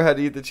 I never had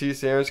to eat the cheese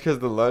sandwich because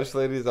the lunch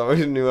ladies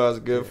always knew I was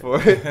good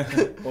for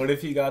it. What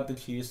if you got the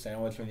cheese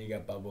sandwich when you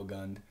got bubble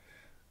gunned?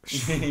 You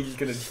just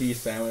get a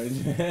cheese sandwich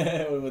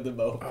with the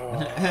bubble.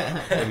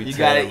 You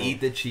gotta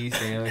eat the cheese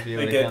sandwich.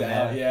 They get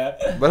that,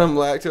 yeah. But I'm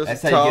lactose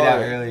That's how you get out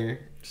intolerant. earlier.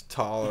 Just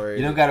tolerate.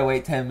 You don't it. gotta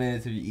wait 10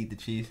 minutes if you eat the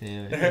cheese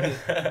sandwich.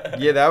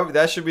 Yeah,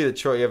 that should be the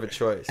choice. You have a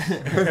choice.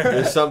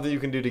 There's something you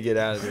can do to get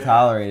out of it.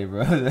 Tolerate it,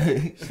 bro.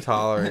 Just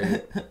tolerate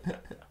it.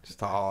 Just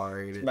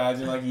tolerate it.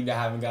 Imagine like you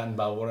haven't gotten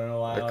bubbled in a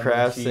while. A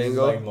Kraft and the cheese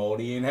single? is, like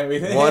moldy and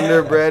everything.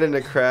 Wonder Bread and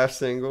a Kraft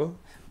single.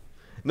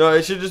 No,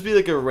 it should just be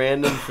like a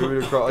random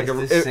food across, like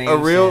It's the a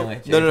same real.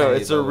 sandwich No, every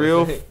it's a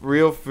day,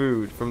 real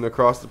food from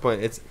across the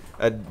planet. It's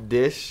a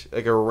dish,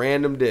 like a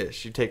random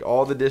dish. You take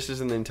all the dishes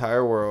in the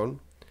entire world,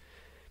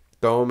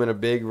 throw them in a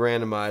big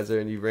randomizer,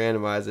 and you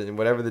randomize it. And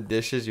whatever the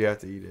dish is, you have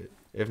to eat it.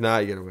 If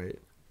not, you gotta wait.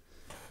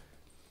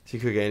 So you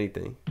cook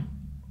anything.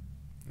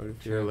 What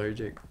if you're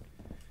allergic?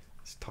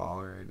 Just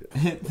tolerate it.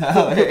 You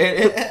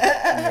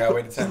gotta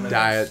wait 10 minutes.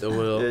 Die at the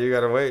will. Yeah, you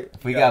gotta wait.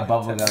 If we got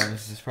bubble gum,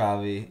 this is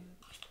probably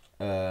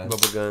Bubble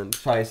guns.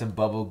 probably some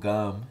bubble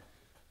gum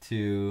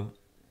to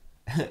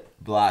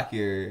block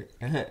your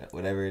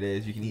whatever it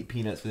is. You can eat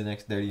peanuts for the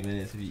next 30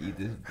 minutes if you eat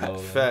this bubble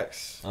gum.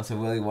 Facts. On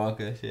some Willy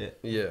Wonka shit.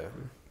 Yeah.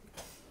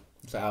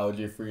 It's an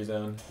allergy free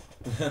zone.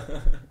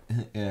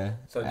 Yeah.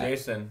 So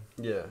Jason,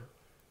 Yeah.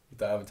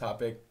 Do I have a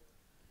topic?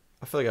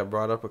 I feel like I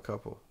brought up a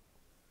couple.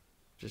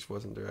 Just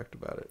wasn't direct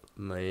about it.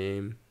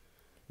 Lame.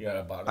 You got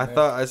a bottom I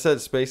thought I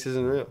said space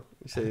isn't real.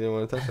 You said you didn't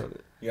want to touch on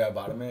it. You got a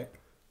bottom mic?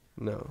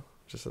 No,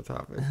 just a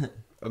topic.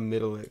 A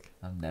middle lick.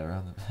 I'm never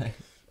on the back.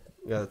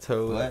 You got a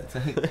toe lick.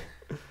 What?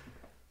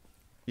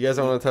 You guys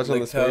don't want to touch on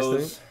the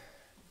space thing?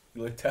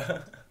 You lick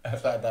toes?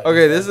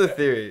 Okay, this is a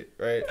theory,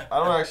 right?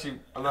 I'm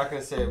not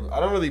gonna say. I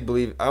don't really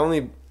believe. I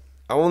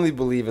only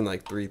believe in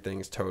like 3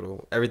 things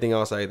total. Everything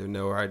else I either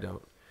know or I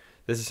don't.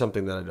 This is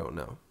something that I don't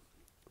know.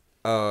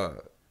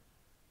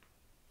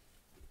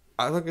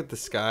 I look at the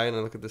sky and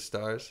I look at the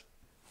stars,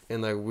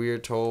 and like we're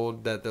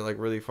told that they're like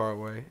really far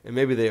away, and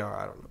maybe they are.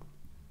 I don't know.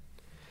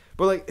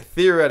 But like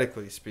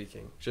theoretically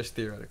speaking, just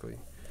theoretically,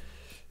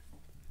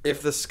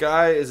 if the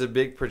sky is a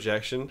big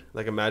projection,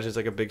 like imagine it's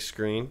like a big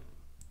screen,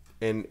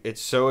 and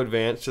it's so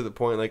advanced to the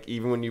point like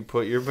even when you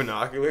put your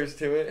binoculars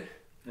to it,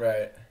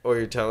 right, or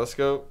your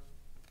telescope,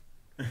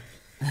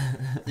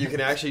 you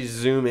can actually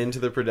zoom into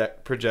the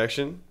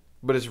projection,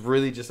 but it's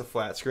really just a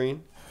flat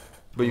screen.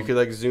 But you could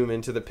like zoom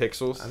into the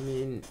pixels. I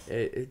mean,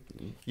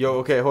 Yo,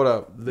 okay, hold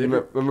up.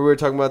 Remember we were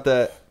talking about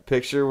that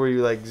picture where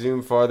you like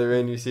zoom farther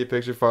in, you see a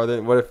picture farther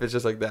in. What if it's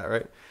just like that,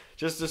 right?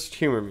 Just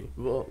humor me.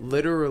 well,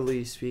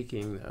 literally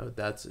speaking, though,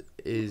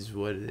 is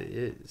what it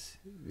is.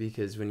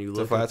 Because when you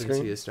look up and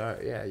see a star,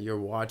 yeah, you're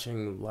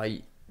watching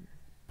light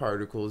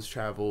particles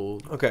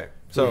travel. Okay,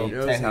 so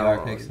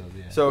pixels,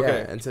 yeah. So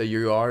okay, yeah, and so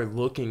you are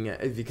looking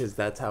at it because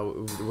that's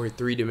how we're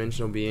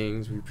 3-dimensional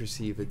beings. We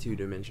perceive a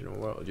 2-dimensional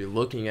world. You're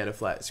looking at a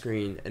flat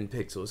screen and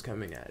pixels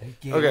coming at it.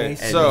 Okay,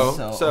 Jason's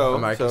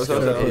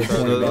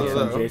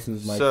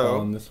mic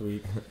phone this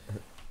week.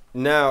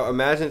 Now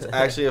imagine it's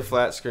actually a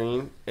flat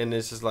screen, and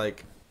this is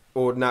like,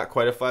 or not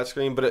quite a flat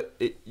screen, but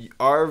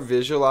our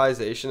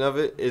visualization of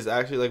it is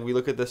actually like we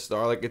look at the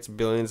star like it's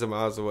billions of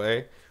miles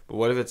away. But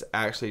what if it's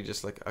actually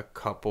just like a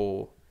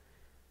couple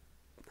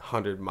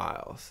 100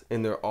 miles,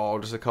 and they're all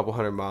just a couple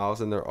 100 miles,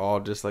 and they're all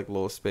just like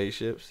little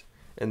spaceships,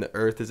 and the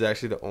Earth is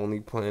actually the only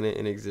planet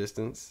in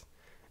existence,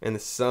 and the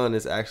sun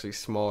is actually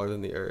smaller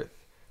than the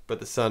Earth, but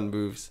the sun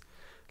moves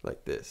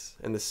like this,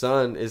 and the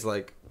sun is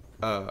like,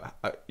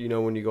 you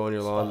know when you go on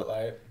your lawn,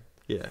 Spotlight.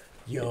 yeah.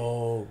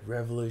 Yo,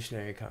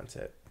 revolutionary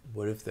concept.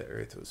 What if the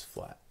Earth was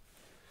flat?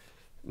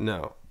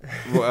 No.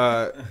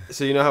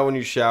 So you know how when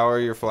you shower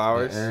your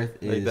flowers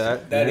like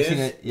that?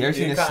 You ever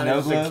seen a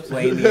snow globe?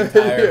 Explain the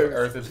entire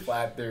Earth is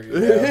flat theory. You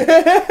know?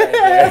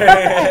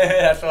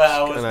 That's what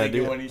I was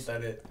thinking when you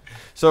said it.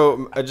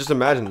 So I just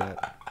imagine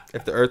that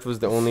if the Earth was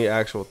the only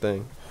actual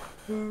thing,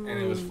 and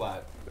it was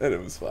flat.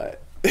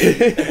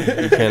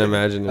 You can't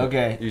imagine it.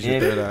 Okay. Use your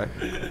third eye.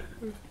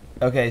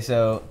 Okay,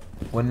 so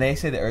when they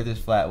say the Earth is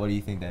flat, what do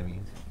you think that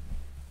means?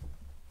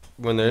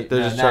 When they're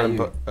just trying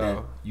to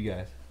put. You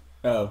guys.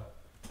 Oh.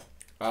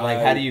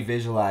 Like, how do you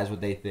visualize what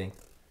they think?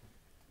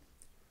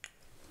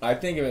 I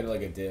think of it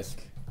like a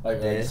disc. Like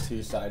it's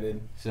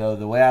 2-sided. So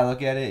the way I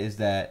look at it is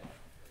that,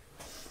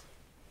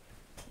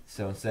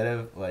 so instead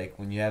of like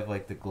when you have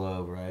like the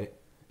globe, right?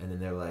 And then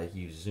they're like,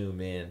 you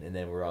zoom in, and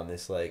then we're on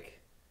this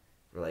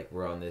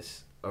we're on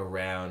this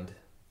around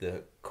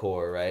the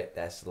core, right?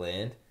 That's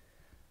land.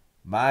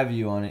 My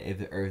view on it, if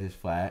the Earth is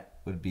flat,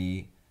 would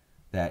be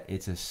that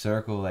it's a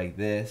circle like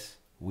this.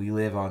 We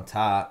live on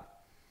top.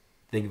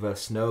 Think of a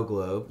snow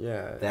globe.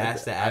 Yeah.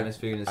 That's the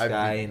atmosphere in the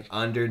sky, and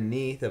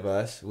underneath of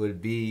us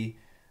would be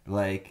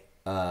like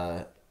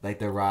the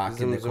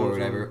rock and the core, or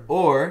whatever.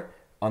 Or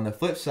on the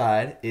flip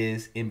side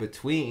is in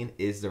between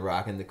is the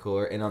rock and the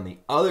core, and on the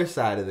other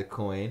side of the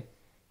coin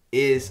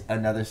is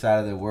another side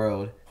of the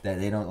world that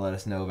they don't let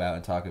us know about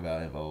and talk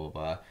about and blah blah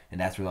blah.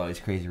 And that's where all these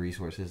crazy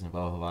resources and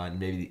blah blah blah.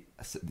 And maybe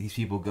these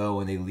people go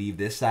when they leave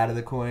this side of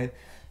the coin,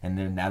 and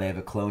then now they have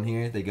a clone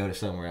here. They go to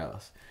somewhere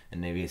else,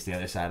 and maybe it's the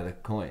other side of the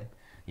coin.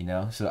 You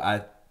know, so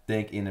I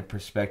think in a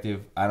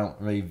perspective, I don't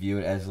really view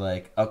it as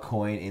like a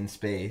coin in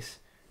space,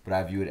 but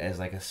I view it as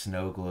like a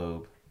snow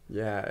globe.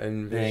 Yeah,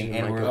 and thing,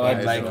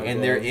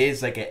 and there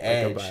is like an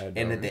edge,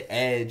 and at the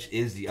edge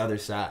is the other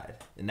side,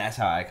 and that's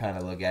how I kind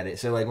of look at it.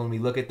 So like when we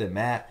look at the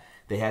map,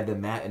 they have the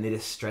map and they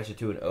just stretch it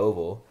to an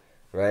oval,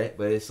 right?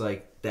 But it's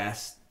like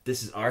this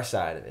is our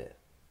side of it,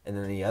 and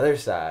then the other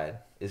side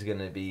is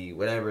gonna be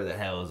whatever the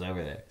hell is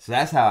over there. So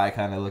that's how I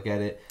kind of look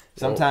at it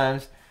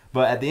sometimes.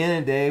 But at the end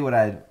of the day, what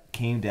I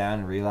came down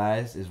and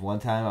realized is one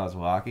time I was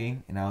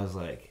walking and I was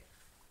like,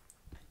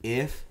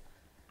 if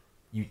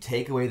you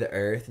take away the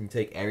Earth and you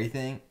take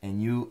everything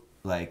and you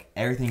like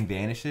everything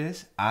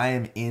vanishes, I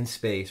am in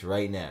space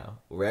right now.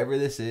 Wherever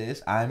this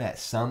is, I'm at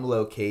some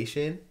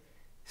location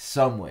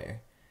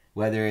somewhere,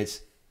 whether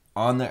it's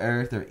on the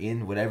Earth or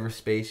in whatever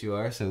space you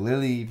are. So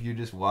literally, if you're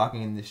just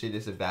walking and the shit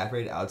just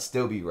evaporated, I would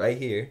still be right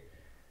here.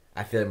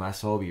 I feel like my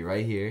soul would be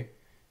right here,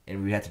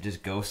 and we'd have to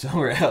just go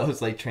somewhere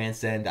else, like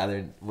transcend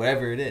either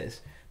whatever it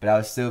is. But I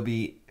would still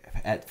be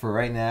for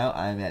right now.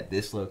 I'm at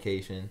this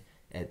location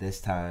at this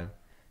time,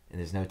 and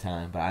there's no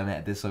time. But I'm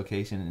at this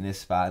location in this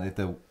spot. If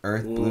the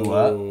Earth blew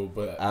up,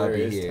 but I would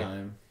be here.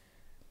 Time.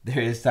 There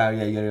is time.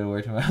 Yeah, you gotta go to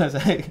work tomorrow. I was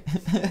like,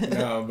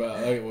 no,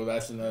 but well,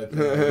 that's another thing.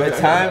 But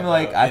time,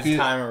 like, I feel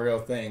time a real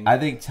thing. I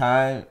think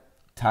time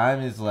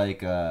is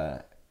like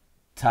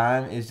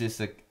time is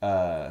just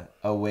a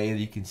way that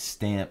you can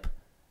stamp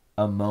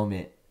a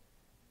moment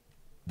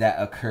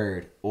that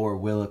occurred or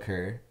will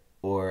occur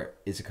or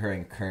is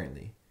occurring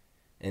currently,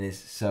 and it's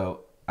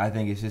so I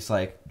think it's just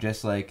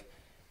like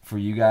for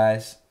you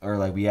guys, or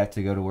like we have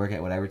to go to work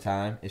at whatever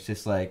time. It's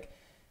just like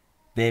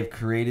they've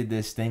created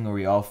this thing where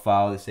we all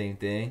follow the same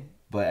thing,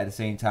 but at the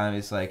same time,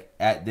 it's like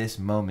at this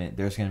moment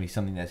there's gonna be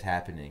something that's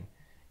happening,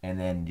 and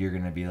then you're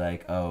gonna be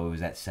like, oh, it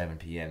was at 7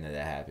 p.m. that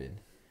happened,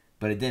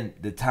 but it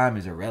didn't. The time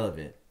is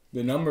irrelevant.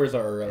 The numbers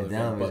are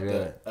irrelevant, but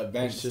the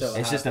event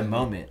it's just a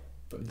moment.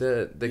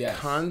 The yes.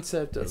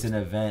 concept of it's an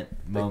event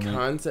moment. The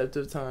concept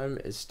of time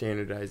is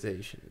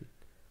standardization.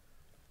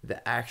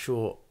 The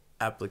actual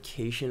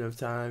application of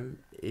time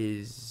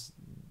is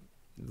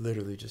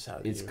literally just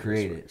how it's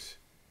created. Works.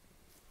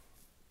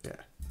 Yeah.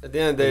 At the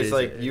end of the day, it's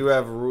like you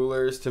have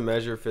rulers to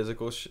measure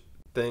physical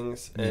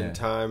things, and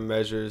time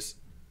measures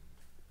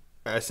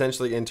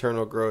essentially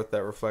internal growth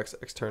that reflects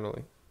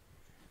externally.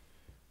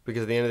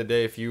 Because at the end of the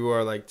day, if you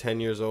are like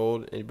 10 years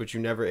old, but you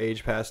never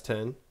age past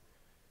 10,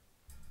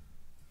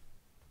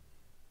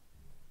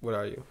 what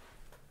are you?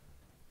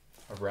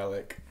 A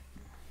relic.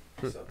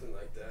 Something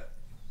like that.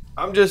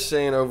 I'm just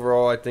saying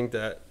overall, I think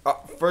that,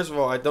 first of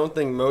all, I don't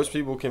think most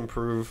people can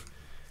prove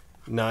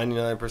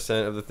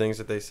 99% of the things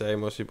that they say.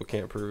 Most people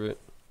can't prove it.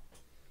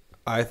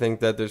 I think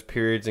that there's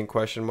periods and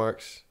question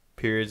marks.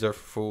 Periods are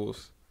for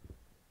fools.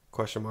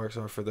 Question marks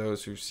are for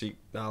those who seek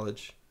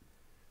knowledge.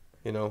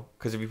 You know,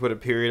 because if you put a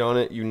period on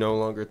it, you no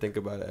longer think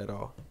about it at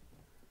all.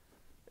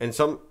 And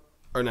some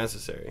are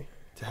necessary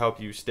to help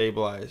you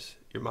stabilize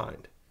your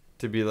mind.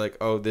 To be like,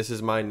 oh, this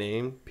is my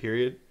name,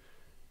 period.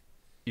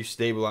 You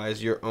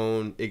stabilize your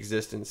own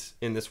existence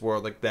in this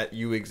world, like that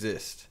you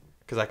exist.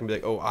 Because I can be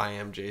like, oh, I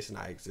am Jason,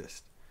 I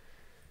exist.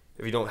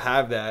 If you don't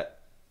have that,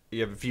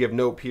 if you have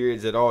no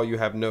periods at all, you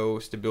have no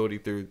stability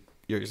through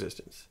your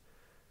existence.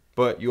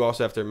 But you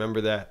also have to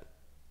remember that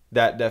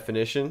that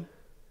definition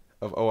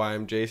of, oh, I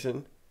am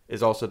Jason,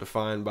 is also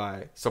defined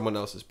by someone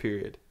else's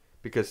period.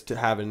 Because to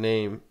have a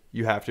name,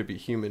 you have to be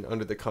human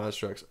under the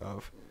constructs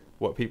of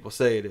what people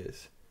say it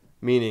is.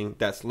 Meaning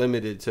that's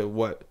limited to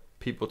what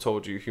people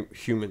told you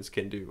humans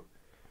can do.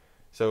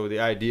 So the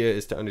idea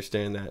is to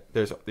understand that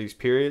there's these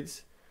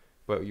periods,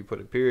 but you put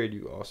a period,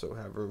 you also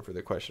have room for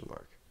the question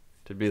mark.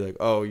 To be like,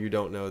 oh, you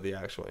don't know the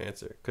actual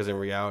answer. Because in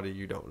reality,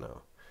 you don't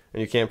know.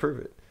 And you can't prove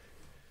it.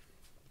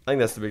 I think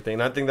that's the big thing.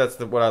 And I think that's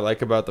what I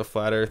like about the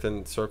flat earth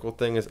and circle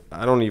thing is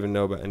I don't even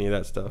know about any of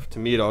that stuff. To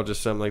me, it all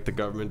just sounded like the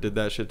government did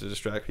that shit to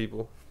distract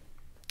people.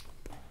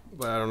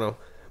 But I don't know.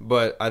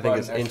 But I think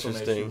it's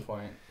interesting.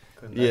 Point.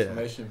 The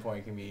exclamation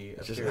point can be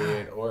a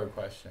period or a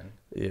question.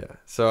 Yeah.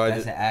 So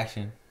that's an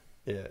action.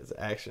 Yeah, it's an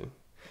action.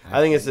 I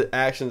think it's the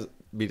actions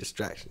be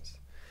distractions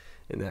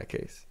in that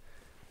case.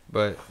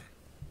 But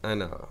I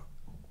know.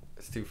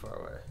 It's too far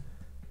away.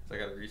 So I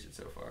got to reach it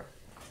so far.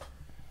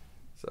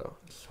 So.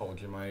 Just hold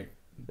your mic.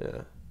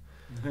 Yeah.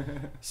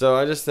 So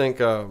I just think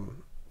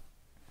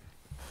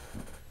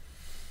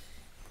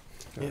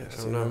yeah,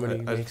 so nobody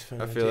makes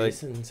fun of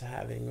Jason's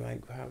having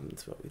like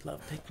problems, but we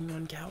love picking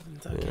on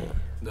Calvin's. Okay.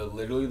 Yeah.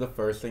 Literally the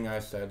first thing I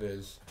said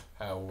is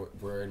how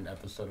we're in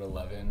episode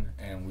 11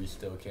 and we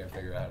still can't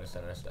figure out how to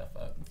set our stuff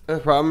up. The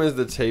problem is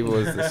the table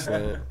is the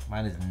slant.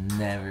 Mine is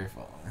never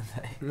falling.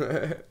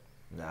 No,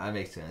 that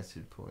makes sense to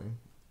the point,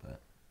 but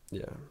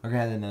yeah, we're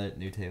gonna have another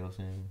new table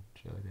soon.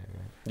 Shit like that,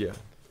 right? Yeah,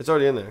 it's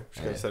already in there.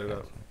 Just gotta set it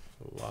up.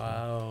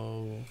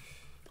 Wow.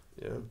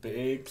 Yeah.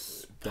 Big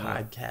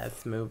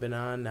podcast moving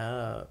on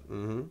up.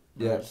 Mm-hmm.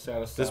 Yeah.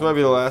 This might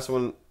be the last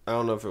one. I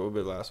don't know if it will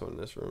be the last one in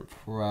this room.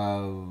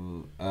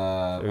 Probably.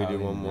 Maybe do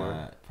one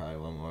more. Probably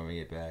one more when we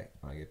get back.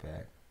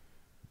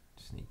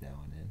 Sneak that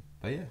one in.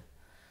 But yeah.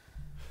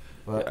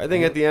 But I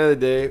think at the end of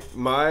the day,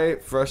 my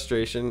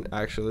frustration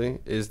actually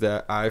is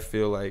that I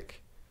feel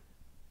like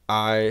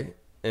I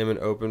am an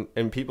open,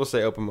 and people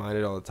say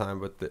open-minded all the time,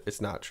 but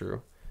it's not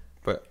true.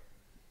 But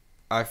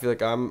I feel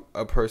like I'm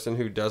a person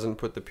who doesn't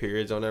put the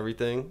periods on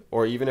everything,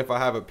 or even if I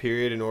have a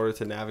period in order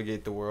to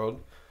navigate the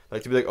world,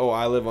 like to be like, oh,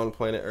 I live on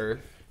planet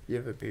Earth. You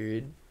have a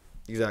period?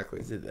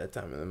 Exactly. Is it that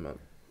time of the month?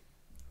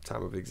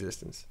 Time of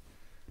existence.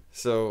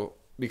 So,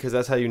 because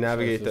that's how you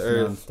navigate the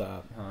Earth.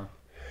 Non-stop, huh?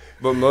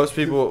 But most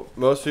people,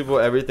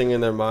 everything in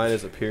their mind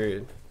is a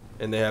period,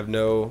 and they have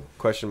no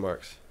question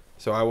marks.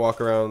 So I walk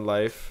around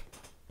life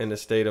in a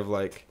state of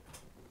like,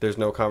 there's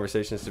no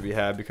conversations to be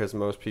had because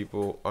most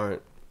people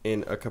aren't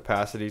in a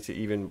capacity to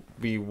even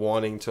be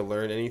wanting to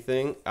learn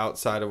anything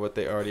outside of what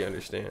they already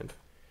understand.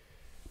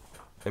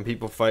 And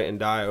people fight and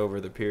die over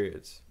the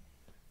periods,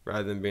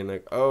 rather than being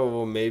like, oh,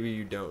 well, maybe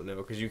you don't know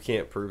because you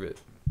can't prove it.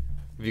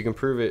 If you can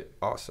prove it,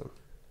 awesome.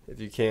 If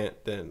you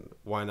can't, then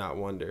why not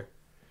wonder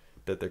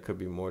that there could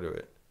be more to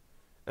it?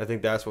 I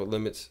think that's what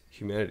limits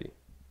humanity.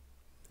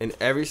 And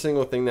every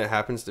single thing that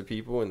happens to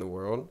people in the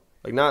world,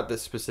 like not the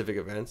specific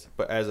events,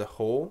 but as a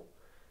whole,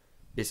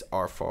 is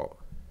our fault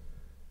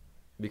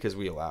because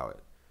we allow it.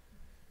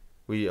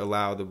 We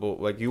allow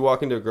like you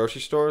walk into a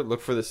grocery store,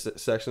 look for the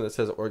section that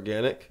says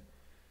organic.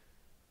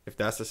 If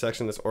that's the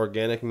section that's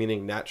organic,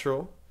 meaning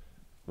natural,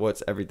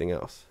 what's everything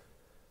else?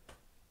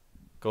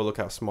 Go look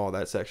how small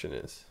that section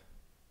is.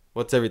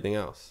 What's everything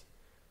else?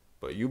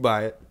 But you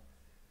buy it.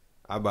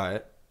 I buy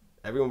it.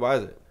 Everyone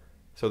buys it.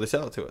 So they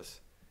sell it to us.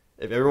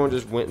 If everyone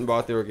just went and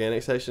bought the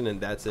organic section and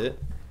that's it,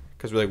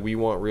 because we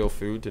want real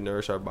food to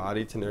nourish our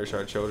body, to nourish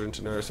our children,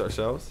 to nourish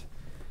ourselves,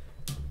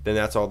 then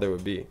that's all there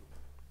would be.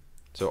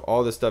 So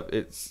all this stuff,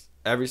 it's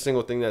every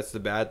single thing that's the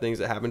bad things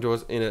that happen to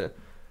us in a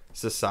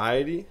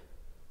society.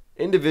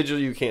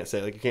 Individually, you can't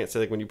say. Like, you can't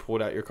say, like, when you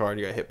pulled out your car and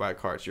you got hit by a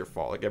car, it's your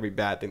fault. Like, every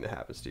bad thing that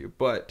happens to you.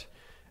 But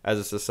as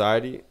a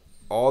society,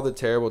 all the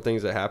terrible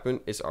things that happen,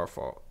 it's our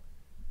fault.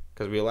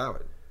 Because we allow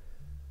it.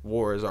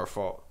 War is our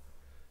fault.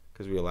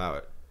 Because we allow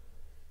it.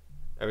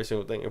 Every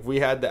single thing. If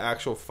we had the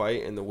actual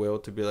fight and the will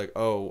to be like,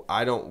 oh,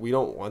 we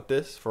don't want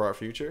this for our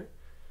future,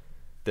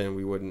 then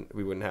we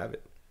wouldn't have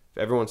it.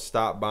 If everyone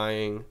stopped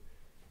buying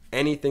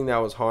anything that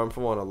was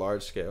harmful on a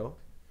large scale,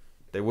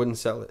 they wouldn't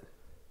sell it.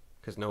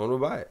 Because no one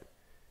would buy it.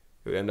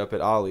 It would end up at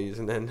Ollie's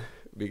and then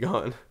be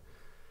gone.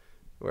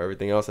 Where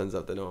everything else ends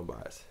up that no one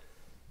buys.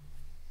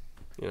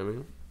 You know what I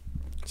mean?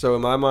 So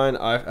in my mind,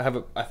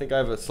 I think I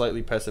have a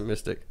slightly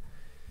pessimistic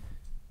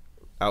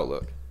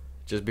outlook.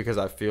 Just because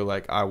I feel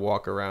like I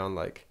walk around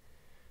like...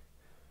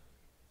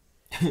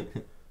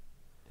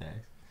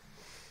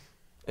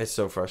 It's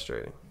so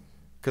frustrating.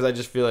 Because I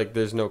just feel like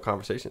there's no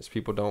conversations.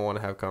 People don't want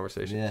to have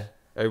conversations. Yeah.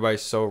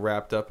 Everybody's so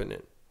wrapped up in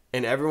it.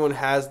 And everyone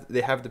have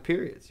the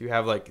periods. You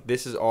have like,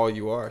 this is all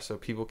you are. So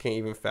people can't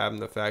even fathom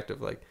the fact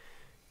of like,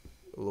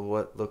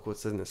 look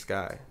what's in the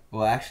sky.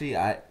 Well, actually,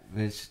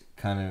 which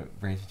kind of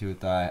brings me to a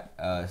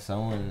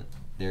thought.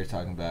 They were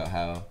talking about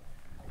how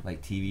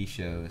like TV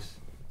shows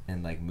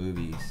and like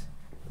movies,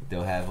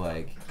 they'll have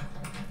like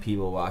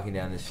people walking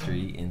down the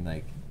street and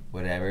like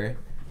whatever,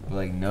 but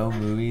like no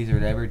movies or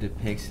whatever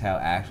depicts how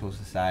actual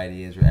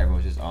society is, where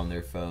everyone's just on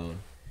their phone.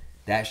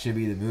 That should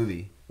be the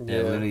movie.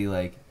 They're literally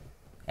like,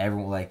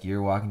 everyone, like,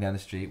 you're walking down the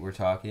street, we're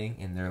talking,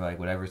 and they're like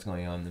whatever's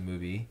going on in the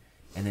movie,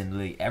 and then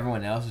like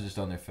everyone else is just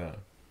on their phone.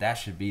 That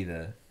should be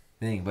the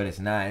thing, but it's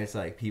not. It's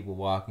like people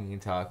walking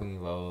and talking,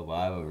 blah blah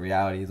blah. But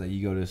reality is like,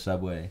 you go to a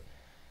Subway,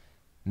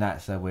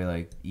 not Subway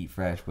like Eat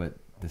Fresh, but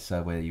the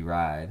Subway that you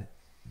ride.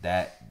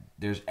 That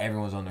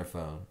everyone's on their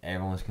phone.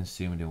 Everyone's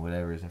consumed in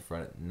whatever is in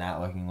front of,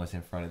 not looking what's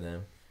in front of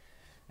them,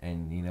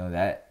 and you know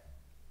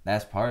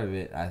that's part of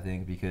it, I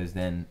think, because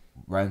then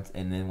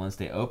once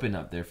they open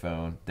up their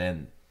phone,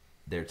 then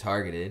they're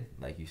targeted,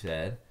 like you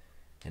said,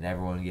 and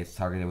everyone gets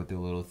targeted with their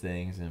little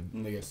things,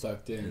 and they get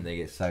sucked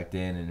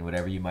in. And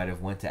whatever you might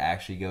have went to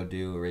actually go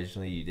do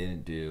originally, you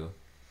didn't do,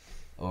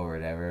 or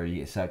whatever. You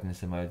get sucked into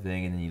some other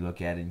thing, and then you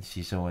look at it and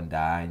see someone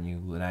die,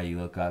 and now you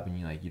look up and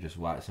you just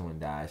watch someone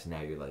die, so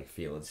now you're like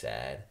feeling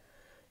sad.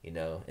 You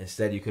know,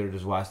 instead you could have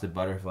just watched the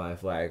butterfly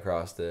fly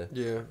across the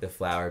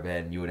flower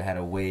bed, and you would have had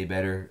a way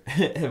better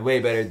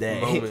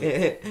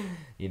day.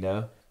 You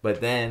know,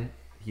 but then,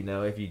 you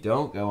know, if you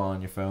don't go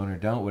on your phone or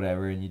don't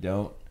whatever, and you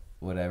don't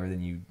whatever,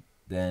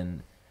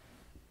 then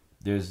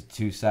there's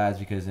two sides,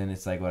 because then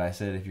it's like what I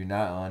said. If you're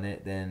not on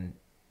it, then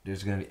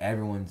there's gonna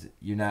be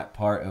you're not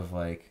part of,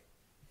 like,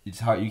 it's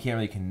hard. You can't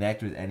really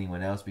connect with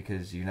anyone else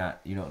because you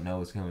don't know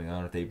what's going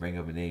on. If they bring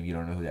up a name, you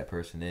don't know who that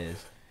person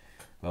is.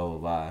 Blah blah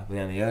blah. But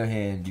on the other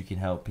hand, you can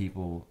help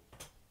people.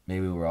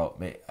 Maybe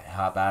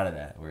hop out of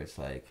that, where it's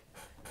like,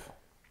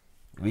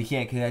 we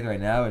can't connect right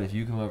now, but if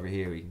you come over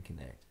here, we can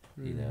connect.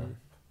 You know,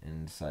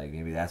 and it's like,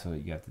 maybe that's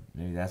what you have to.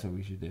 Maybe that's what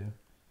we should do.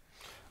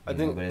 But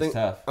it's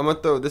tough. I'm gonna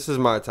throw. This is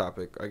my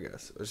topic, I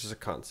guess. It's just a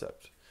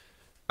concept.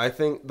 I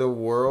think the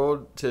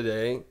world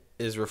today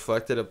is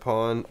reflected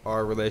upon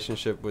our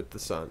relationship with the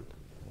sun.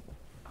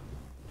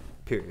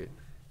 Period.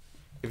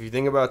 If you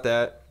think about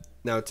that.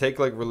 Now, take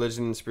like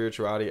religion and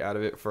spirituality out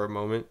of it for a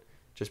moment,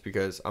 just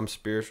because I'm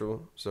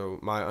spiritual. So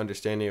my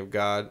understanding of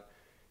God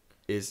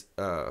is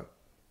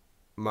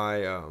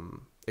my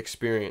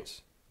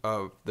experience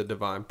of the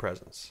divine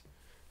presence.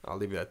 I'll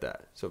leave it at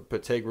that. So,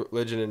 but take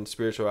religion and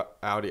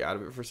spirituality out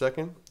of it for a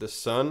second. The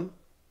sun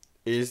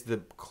is the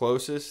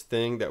closest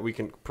thing that we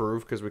can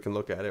prove, because we can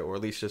look at it, or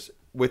at least just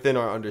within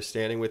our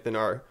understanding, within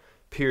our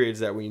periods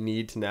that we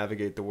need to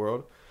navigate the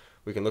world.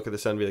 We can look at the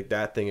sun and be like,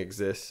 that thing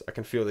exists. I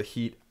can feel the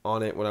heat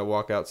on it when I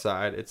walk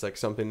outside. It's like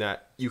something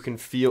that you can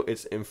feel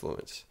its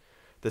influence.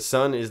 The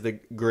sun is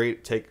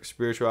take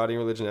spirituality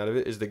and religion out of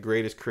it, is the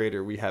greatest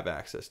creator we have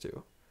access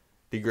to.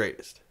 The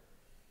greatest.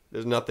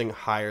 There's nothing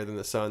higher than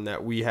the sun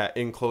that we have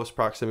in close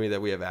proximity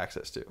that we have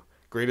access to.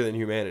 Greater than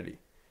humanity.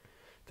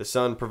 The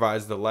sun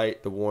provides the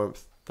light, the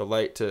warmth, the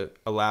light to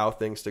allow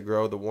things to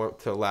grow, the warmth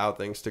to allow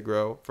things to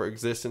grow. For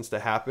existence to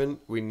happen,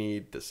 we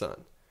need the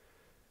sun.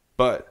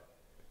 But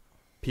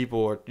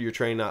you're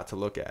trained not to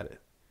look at it.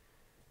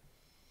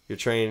 You're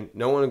trained.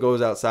 No one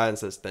goes outside and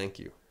says thank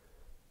you.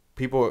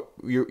 People,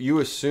 you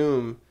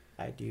assume.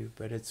 I do,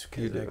 but it's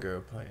because I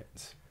grow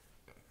plants.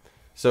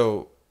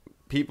 So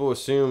people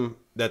assume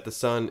that the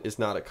sun is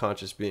not a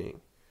conscious being,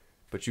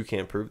 but you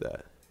can't prove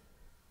that.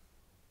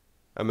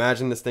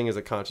 Imagine this thing as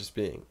a conscious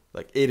being.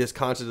 Like, it is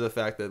conscious of the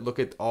fact that look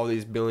at all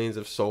these billions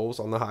of souls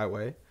on the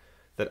highway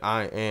that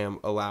I am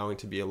allowing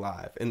to be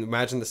alive. And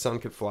imagine the sun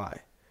could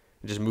fly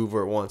and just move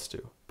where it wants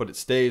to. But it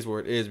stays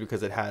where it is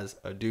because it has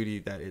a duty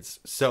that it's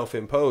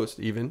self-imposed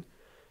even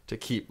to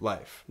keep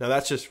life. Now,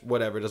 that's just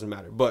whatever. It doesn't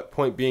matter. But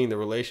point being, the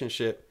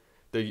relationship,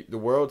 the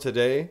world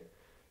today,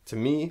 to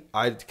me,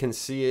 I can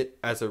see it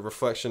as a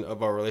reflection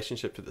of our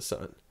relationship to the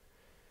sun.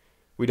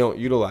 We don't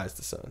utilize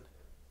the sun.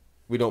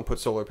 We don't put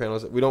solar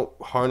panels. We don't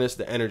harness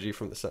the energy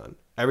from the sun.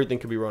 Everything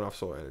can be run off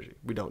solar energy.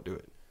 We don't do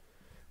it.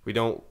 We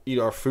don't eat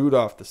our food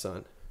off the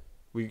sun.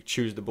 We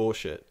choose the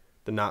bullshit,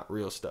 the not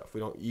real stuff. We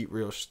don't eat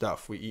real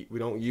stuff. We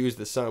don't use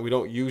the sun. We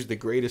don't use the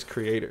greatest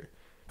creator.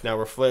 Now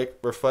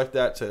reflect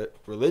that to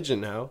religion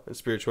now and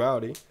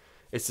spirituality.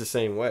 It's the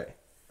same way.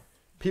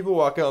 People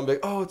walk out and be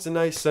like, oh, it's a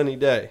nice sunny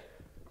day.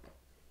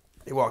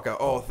 They walk out,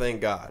 oh,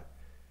 thank God.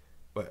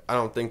 But I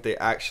don't think they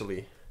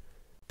actually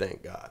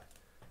thank God.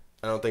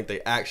 I don't think they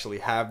actually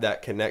have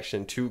that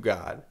connection to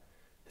God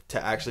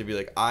to actually be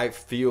like, I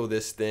feel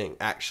this thing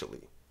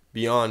actually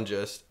beyond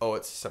just, oh,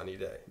 it's a sunny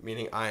day,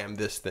 meaning I am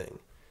this thing.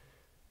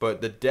 But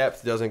the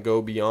depth doesn't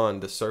go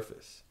beyond the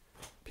surface.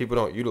 People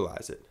don't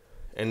utilize it.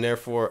 And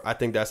therefore, I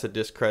think that's a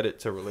discredit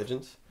to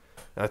religions.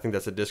 And I think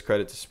that's a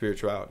discredit to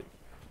spirituality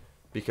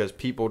because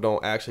people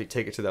don't actually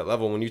take it to that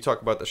level. When you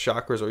talk about the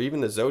chakras or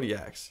even the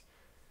zodiacs,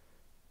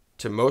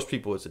 to most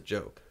people, it's a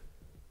joke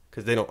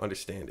because they don't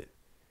understand it.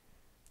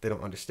 They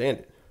don't understand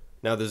it.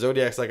 Now, the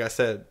zodiacs, like I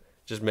said,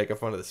 just making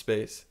fun of the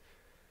space.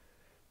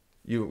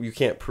 You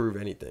can't prove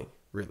anything,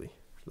 really.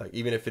 Like,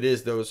 even if it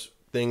is those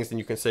things, then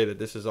you can say that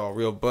this is all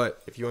real.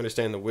 But if you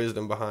understand the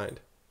wisdom behind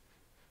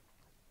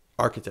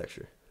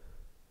architecture,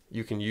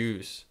 you can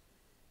use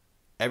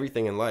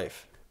everything in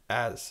life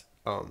as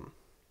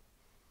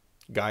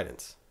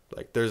guidance.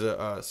 Like, there's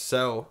a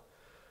cell.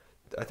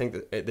 I think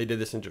that they did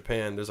this in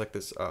Japan. There's like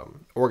this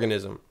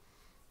organism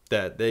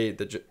that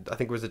I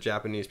think it was the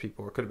Japanese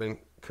people, or it could have been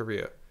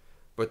Korea,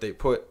 but they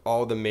put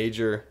all the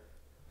major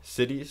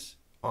cities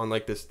on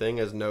like this thing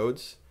as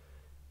nodes,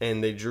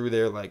 and they drew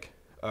their like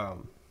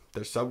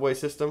their subway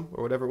system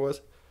or whatever it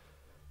was.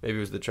 Maybe it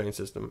was the train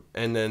system,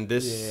 and then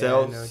this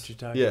cell,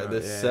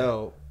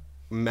 cell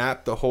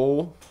mapped the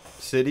whole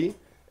city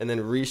and then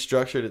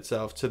restructured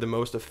itself to the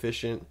most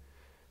efficient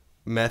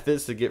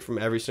methods to get from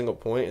every single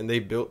point, and they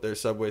built their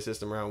subway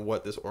system around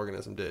what this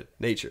organism did.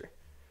 Nature,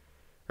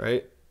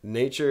 right?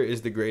 Nature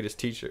is the greatest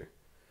teacher.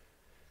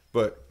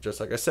 But just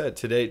like I said,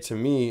 today, to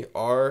me,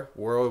 our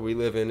world we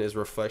live in is a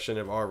reflection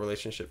of our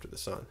relationship to the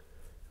sun,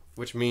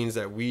 which means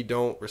that we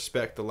don't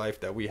respect the life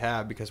that we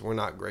have because we're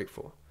not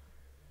grateful.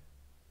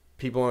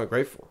 People aren't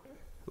grateful.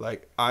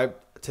 Like,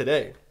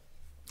 today,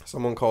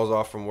 someone calls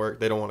off from work,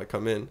 they don't want to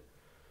come in.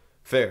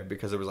 Fair,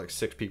 because there was like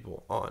 6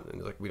 people on,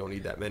 and like, we don't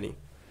need that many.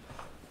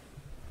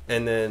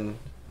 And then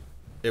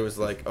it was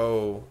like,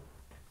 oh,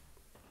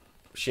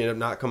 she ended up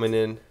not coming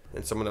in,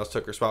 and someone else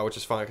took her spot, which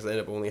is fine because I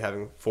ended up only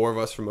having 4 of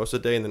us for most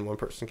of the day, and then 1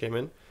 person came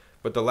in.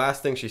 But the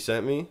last thing she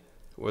sent me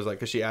was like,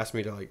 because she asked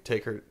me to like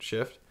take her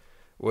shift,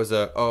 was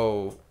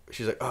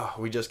she's like, oh,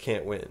 we just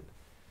can't win.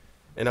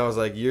 And I was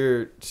like,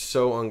 you're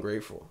so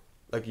ungrateful.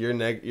 Like,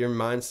 your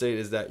mind state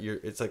is that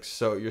you're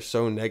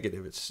so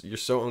negative. You're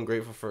so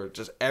ungrateful for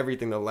just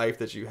everything, the life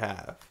that you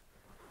have.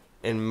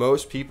 And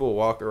most people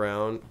walk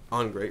around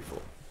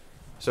ungrateful.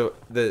 So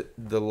the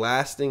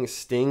lasting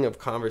sting of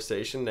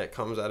conversation that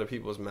comes out of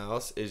people's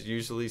mouths is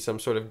usually some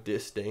sort of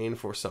disdain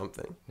for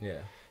something. Yeah.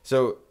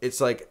 So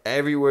it's like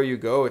everywhere you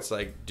go, it's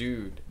like,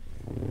 dude,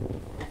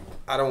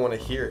 I don't want to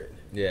hear it.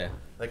 Yeah.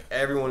 Like,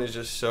 everyone is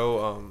just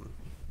so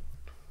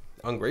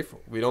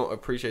ungrateful. We don't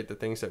appreciate the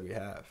things that we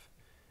have.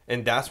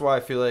 And that's why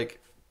I feel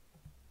like,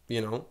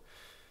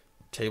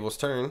 tables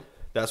turn.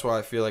 That's why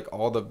I feel like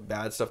all the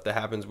bad stuff that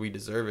happens, we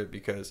deserve it,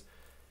 because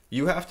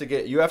you have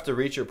to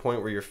reach your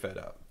point where you're fed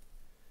up.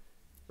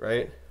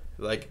 Right?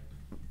 Like,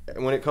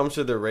 when it comes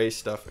to the race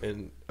stuff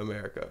in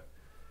America,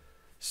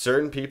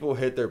 certain people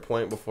hit their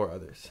point before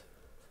others.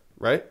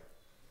 Right?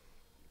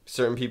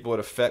 Certain people, it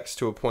affects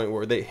to a point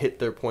where they hit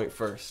their point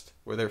first,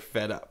 where they're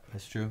fed up.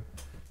 That's true.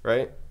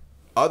 Right?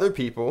 Other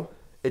people,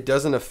 it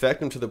doesn't affect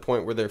them to the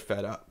point where they're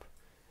fed up.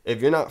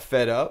 If you're not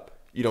fed up,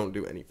 you don't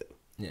do anything.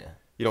 Yeah.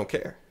 You don't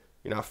care.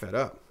 You're not fed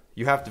up.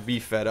 You have to be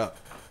fed up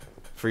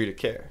for you to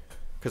care.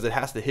 Because it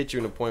has to hit you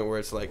in a point where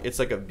it's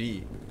like a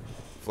bee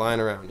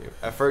flying around you.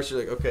 At first, you're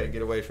like, okay,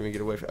 get away from me,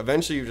 get away from me.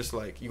 Eventually, you're just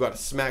like, you got to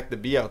smack the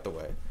bee out the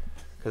way.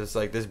 Because it's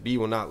like, this bee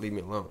will not leave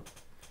me alone.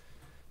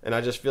 And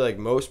I just feel like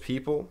most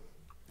people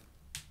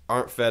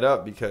aren't fed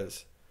up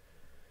because,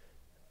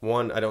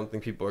 one, I don't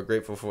think people are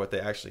grateful for what they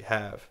actually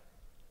have.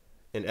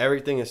 And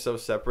everything is so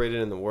separated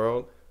in the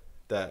world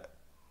that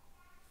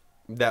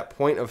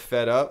point of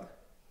fed up,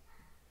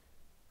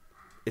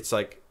 it's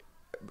like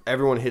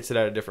everyone hits it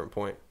at a different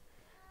point.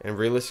 And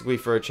realistically,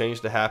 for a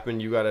change to happen,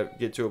 you got to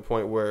get to a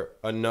point where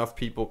enough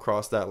people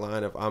cross that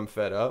line of I'm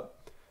fed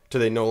up till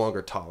they no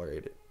longer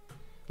tolerate it.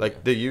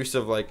 Like the use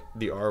of like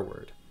the R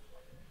word,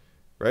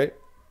 right?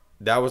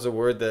 That was a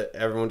word that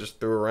everyone just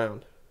threw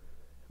around.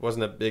 It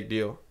wasn't a big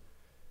deal.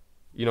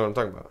 You know what I'm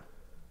talking about.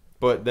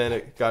 But then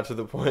it got to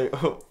the point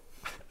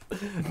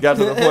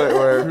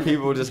where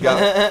people just got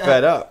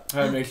fed up. I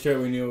had to make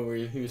sure we knew what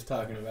he was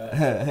talking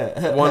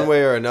about. One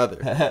way or another.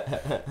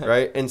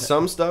 Right? And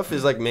some stuff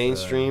is like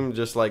mainstream,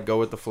 just like go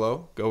with the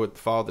flow,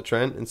 follow the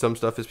trend. And some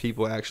stuff is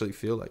people actually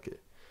feel like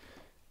it.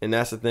 And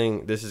that's the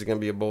thing. This is going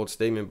to be a bold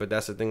statement, but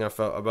that's the thing I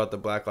felt about the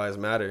Black Lives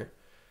Matter.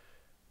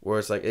 Where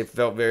it's like it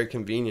felt very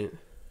convenient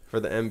for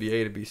the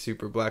NBA to be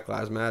super Black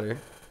Lives Matter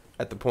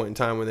at the point in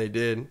time when they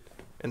did.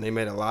 And they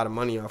made a lot of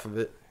money off of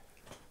it.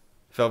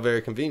 Felt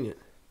very convenient.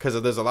 Because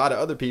there's a lot of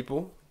other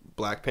people,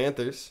 Black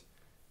Panthers,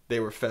 they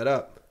were fed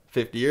up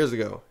 50 years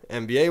ago.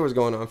 NBA was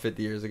going on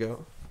 50 years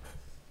ago.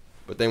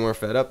 But they weren't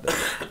fed up then.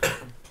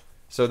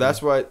 So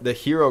that's why the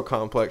hero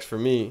complex for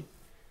me,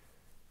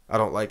 I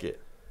don't like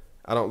it.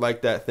 I don't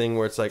like that thing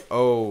where it's like,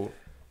 oh,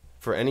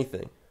 for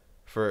anything.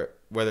 For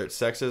whether it's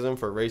sexism,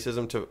 for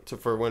racism,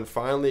 for when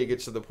finally it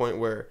gets to the point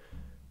where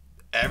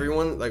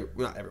everyone, like,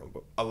 not everyone,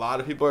 but a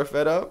lot of people are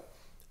fed up.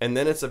 And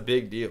then it's a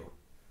big deal.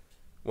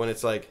 When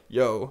it's like,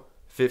 yo,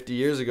 50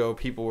 years ago,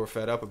 people were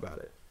fed up about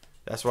it.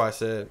 That's why I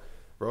said,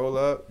 roll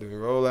up, then we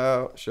roll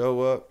out,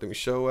 show up, then we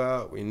show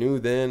out. We knew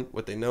then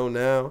what they know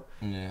now.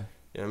 Yeah.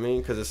 You know what I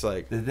mean? Because it's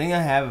like... The thing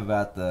I have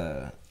about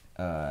the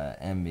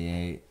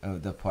NBA,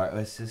 the part,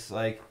 it's just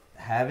like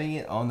having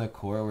it on the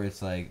court where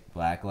it's like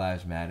Black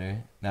Lives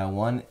Matter. Now,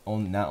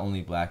 not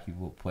only black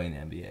people play in the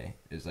NBA.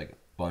 There's like a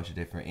bunch of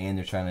different... And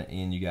they're trying to...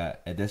 And you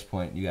got... At this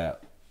point, you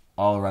got...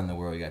 All around the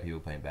world, you got people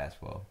playing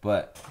basketball.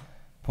 But...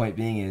 Point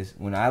being is,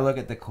 when I look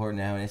at the court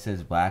now and it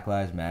says Black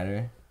Lives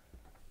Matter,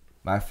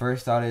 my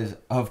first thought is,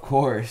 of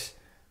course,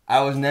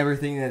 I was never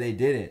thinking that they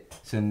did it.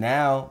 So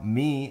now,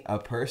 me, a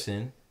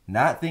person,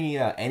 not thinking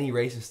about any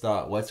racist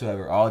thought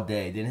whatsoever all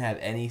day,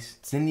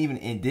 didn't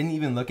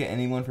even look at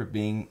anyone for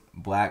being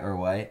black or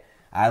white.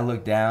 I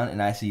look down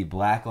and I see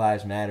Black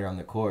Lives Matter on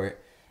the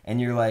court, and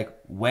you're like,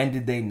 when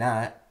did they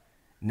not?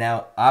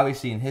 Now,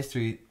 obviously in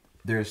history,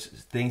 there's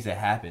things that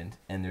happened,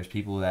 and there's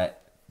people that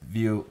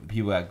view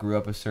people that grew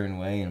up a certain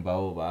way and blah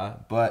blah blah.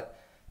 But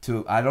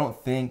I don't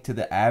think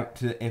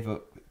if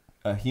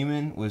a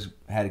human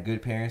had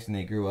good parents and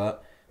they grew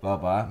up blah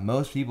blah,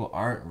 most people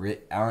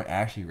aren't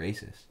actually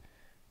racist.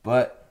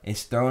 But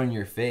it's thrown in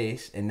your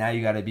face, and now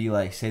you got to be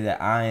like, say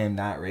that I am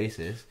not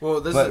racist.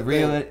 Well,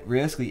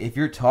 realistically, if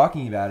you're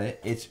talking about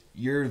it,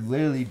 you're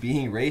literally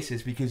being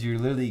racist because you're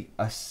literally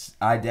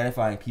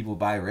identifying people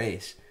by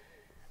race.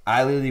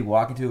 I literally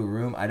walk into a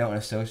room. I don't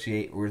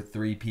associate with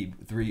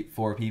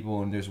 4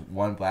 people, and there's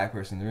one black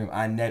person in the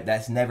room.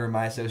 That's never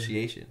my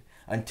association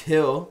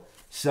until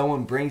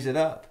someone brings it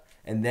up,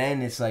 and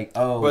then it's like,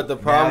 oh. But the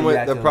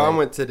problem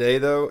with today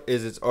though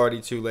is it's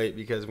already too late,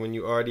 because when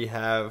you already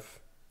have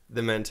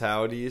the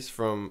mentalities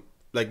from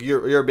like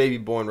you're a baby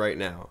born right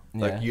now,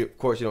 like of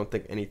course you don't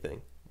think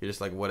anything. You're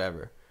just like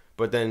whatever.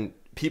 But then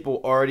people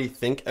already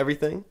think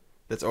everything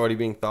that's already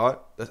being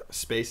thought. The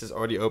space is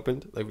already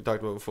opened, like we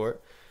talked about before.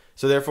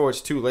 So therefore,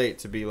 it's too late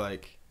to be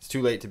like,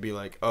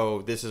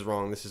 oh, this is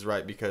wrong, this is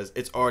right, because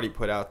it's already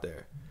put out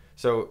there.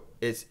 So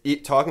it's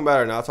talking about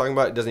it or not talking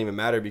about it doesn't even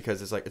matter,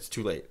 because it's like it's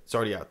too late. It's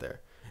already out there.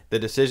 The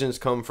decisions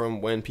come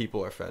from when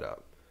people are fed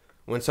up.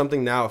 When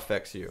something now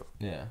affects you,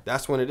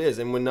 that's when it is.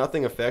 And when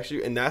nothing affects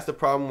you, and that's the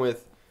problem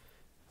with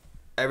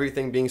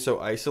everything being so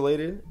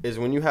isolated, is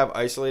when you have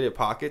isolated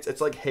pockets. It's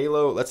like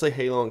Halo. Let's say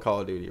Halo and Call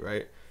of Duty,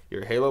 right?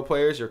 You're Halo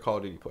players, you're Call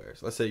of Duty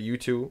players. Let's say you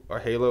two are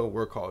Halo,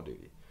 we're Call of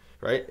Duty.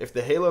 Right? If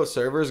the Halo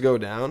servers go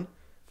down,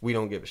 we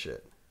don't give a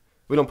shit.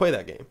 We don't play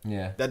that game.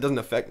 Yeah. That doesn't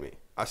affect me.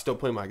 I still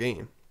play my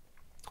game.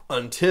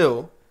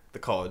 Until the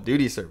Call of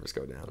Duty servers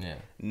go down. Yeah.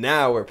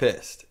 Now we're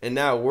pissed. And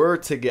now we're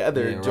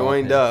together,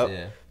 joined up,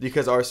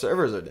 because our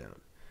servers are down.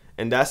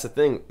 And that's the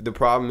thing. The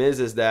problem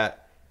is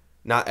that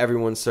not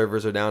everyone's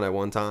servers are down at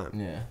one time.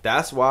 Yeah.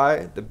 That's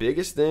why the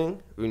biggest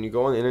thing, when you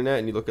go on the internet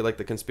and you look at like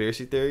the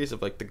conspiracy theories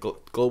of like the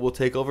global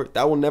takeover,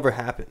 that will never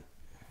happen.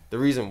 The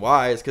reason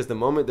why is because the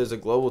moment there's a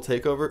global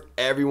takeover,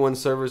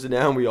 everyone's servers are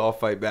down, we all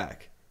fight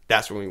back.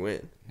 That's when we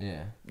win.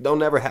 Yeah. They'll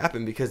never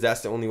happen, because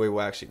that's the only way we'll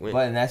actually win.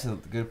 But, and that's a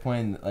good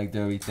point. Like,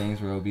 there'll be things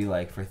where it'll be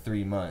like for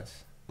 3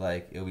 months.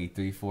 Like, it'll be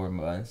 3-4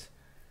 months.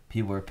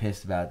 People are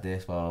pissed about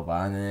this, blah, blah,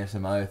 blah. And then there's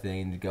some other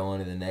thing to go on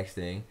to the next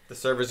thing. The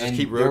servers just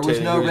keep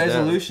rotating. There was no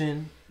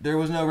resolution. There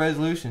was no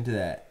resolution to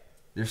that.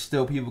 There's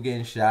still people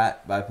getting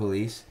shot by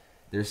police.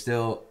 There's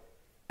still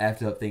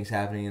effed up things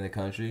happening in the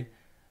country.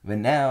 But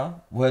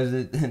now,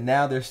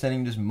 now they're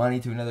sending just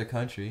money to another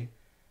country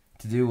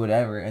to do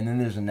whatever, and then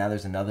there's another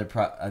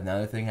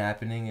thing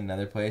happening in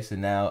another place, and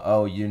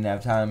now you didn't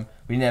have time.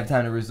 We didn't have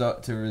time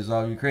to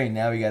resolve Ukraine.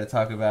 Now we got to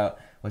talk about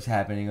what's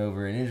happening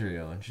over in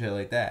Israel and shit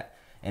like that,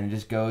 and it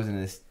just goes in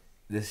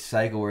this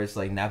cycle where it's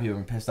like now people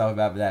are pissed off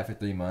about that for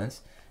 3 months,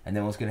 and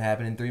then what's gonna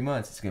happen in 3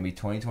 months? It's gonna be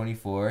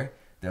 2024.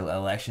 The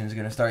election's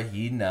gonna start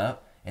heating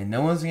up, and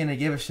no one's gonna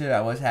give a shit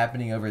about what's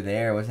happening over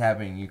there, what's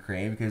happening in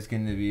Ukraine, because it's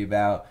gonna be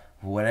about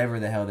whatever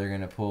the hell they're going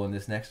to pull in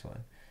this next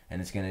one.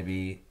 And it's going to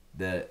be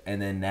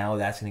and then now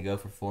that's going to go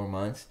for 4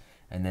 months,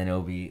 and then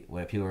it'll be,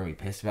 people are going to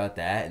be pissed about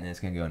that, and then it's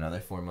going to go another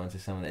 4 months or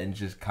something, and it's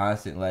just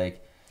constant,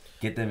 like,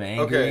 get them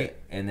angry,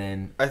 and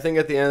then I think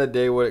at the end of the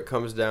day, what it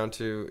comes down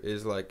to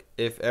is like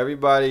if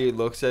everybody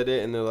looks at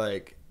it and they're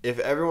like, if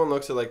everyone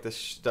looks at like the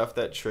stuff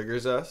that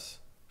triggers us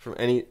from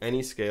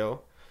any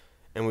scale,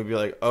 and we'd be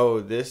like, oh,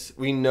 this,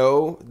 we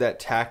know that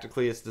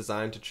tactically it's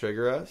designed to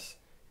trigger us,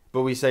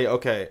 but we say,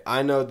 okay,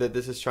 I know that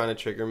this is trying to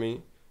trigger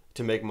me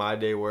to make my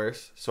day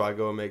worse, so I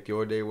go and make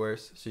your day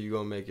worse, so you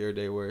go and make your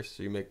day worse,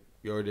 so you make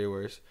your day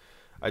worse.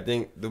 I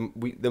think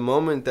the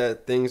moment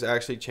that things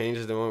actually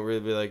changes, the moment where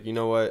we'll be like, you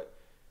know what,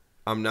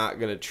 I'm not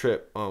going to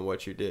trip on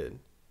what you did.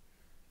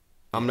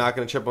 I'm not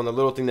going to trip on the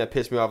little thing that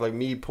pissed me off, like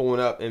me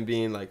pulling up and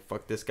being like,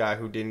 fuck this guy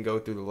who didn't go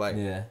through the light.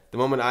 Yeah. The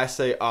moment I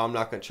say, oh, I'm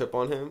not going to trip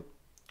on him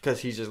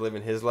because he's just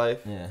living his life,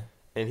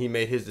 and he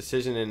made his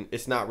decision, and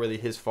it's not really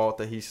his fault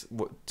that he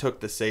took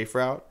the safe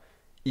route,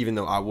 even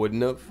though I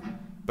wouldn't have,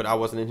 but I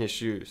wasn't in his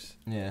shoes.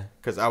 Yeah.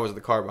 Because I was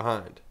the car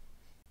behind.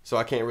 So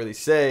I can't really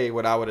say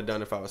what I would have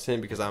done if I was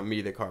him because I'm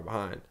me, the car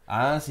behind.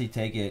 I honestly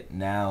take it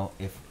now,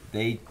 if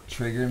they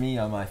trigger me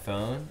on my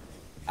phone,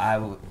 I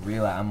would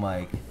realize, I'm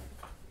like,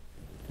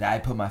 I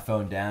put my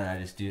phone down and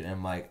I just do it, and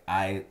I'm like,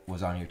 I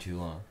was on here too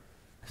long.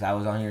 Because I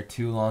was on here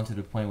too long to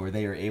the point where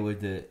they were able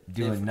to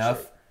do enough.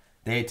 Sure.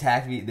 They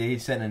attacked me. They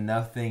sent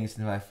enough things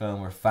to my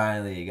phone where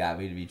finally it got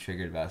me to be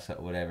triggered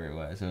about whatever it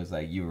was. So it was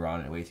like, you were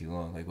on it way too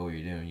long. Like, what were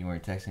you doing? You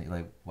weren't texting.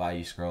 Like, why are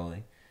you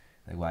scrolling?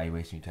 Like, why are you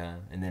wasting your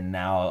time? And then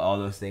now all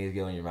those things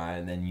go in your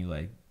mind, and then you,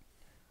 like,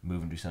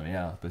 move and do something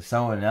else. But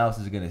someone else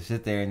is going to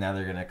sit there, and now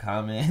they're going to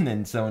comment, and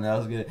then someone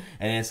else is going to...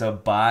 And it's a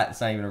bot.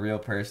 It's not even a real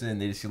person.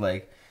 And they just,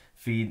 like,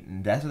 feed...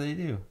 And that's what they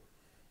do.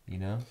 You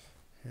know?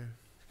 Yeah.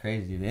 It's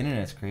crazy, dude. The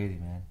internet's crazy,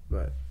 man.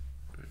 But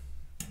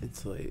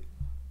it's late,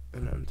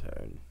 and I'm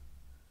tired.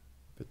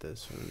 But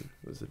this one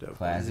was a dope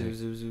classic.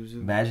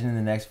 Imagine in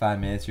the next 5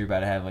 minutes you're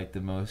about to have, like,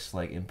 the most,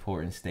 like,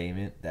 important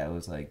statement that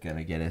was, like, going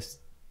to get us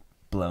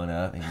blown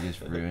up, and you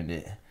just ruined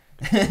it.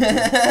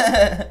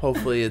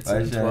 Hopefully it's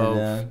in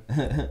 12.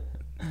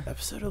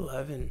 Episode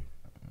 11.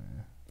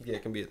 Yeah,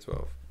 it can be at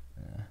 12.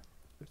 Yeah.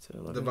 Episode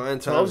 11. Divine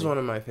 12 is one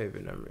of my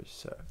favorite numbers.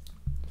 So.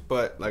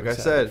 But like I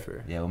said,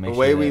 we'll the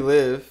way we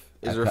live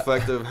is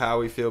reflective of how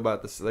we feel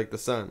about this, like the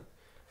sun,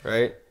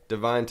 right?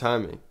 Divine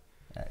timing.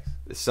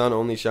 The sun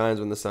only shines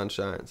when the sun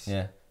shines.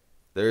 Yeah.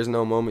 There is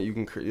no moment you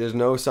can there's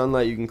no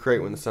sunlight you can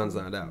create when the sun's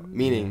not out.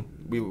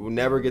 Meaning, we will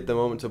never get the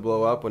moment to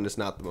blow up when it's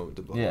not the moment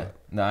to blow up. Yeah.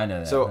 No, I know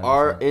that. So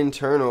our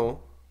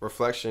internal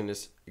reflection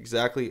is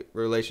exactly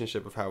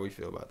relationship of how we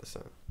feel about the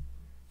sun.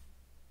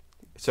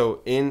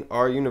 So in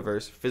our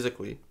universe,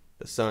 physically,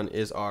 the sun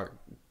is our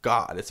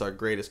God. It's our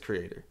greatest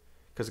creator.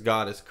 Because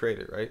God is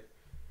creator, right?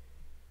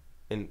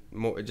 And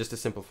more, just to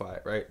simplify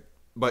it, right?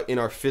 But in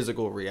our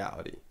physical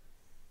reality,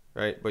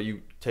 right? But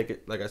you take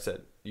it, like I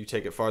said, you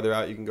take it farther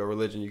out, you can go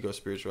religion, you go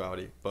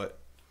spirituality. But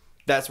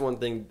that's one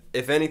thing,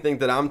 if anything,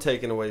 that I'm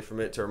taking away from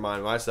it to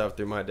remind myself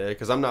through my day.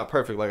 Because I'm not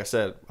perfect. Like I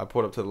said, I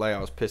pulled up to the light, I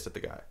was pissed at the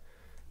guy.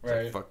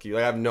 Right. Like, fuck you.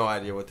 Like, I have no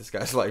idea what this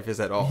guy's life is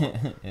at all.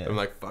 Yeah. I'm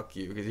like, fuck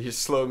you. Because he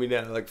just slowed me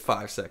down in like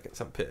 5 seconds.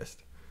 I'm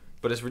pissed.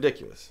 But it's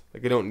ridiculous.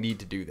 Like, I don't need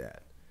to do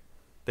that.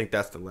 I think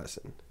that's the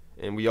lesson.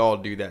 And we all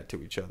do that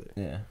to each other.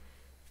 Yeah.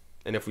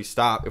 And if we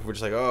stop, if we're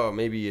just like, oh,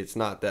 maybe it's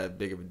not that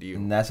big of a deal.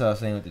 And that's what I was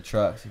saying with the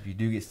trucks. If you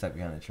do get stuck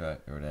behind the truck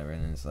or whatever,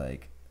 and then it's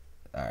like,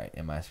 all right,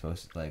 am I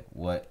supposed to, like,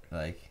 what,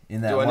 like,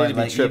 in that do one, I need to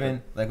be like, tripping?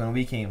 even, like, when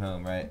we came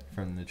home, right,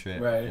 from the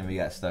trip, right, and we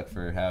got stuck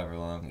for however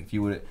long, if he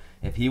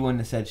wouldn't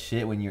have said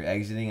shit when you're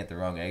exiting at the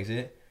wrong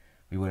exit,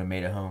 we would have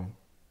made it home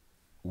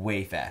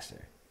way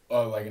faster.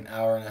 Oh, like an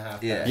hour and a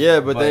half. Yeah, yeah,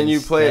 but then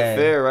you play it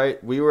fair,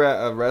 right? We were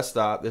at a rest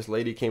stop. This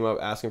lady came up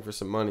asking for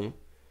some money.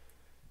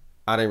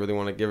 I didn't really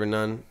want to give her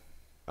none.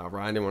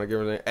 Ryan didn't want to give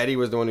her none. Eddie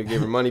was the one who gave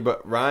her money,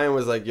 but Ryan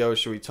was like, yo,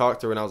 should we talk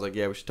to her? And I was like,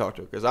 yeah, we should talk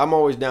to her. Because I'm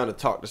always down to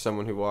talk to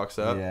someone who walks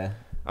up. Yeah.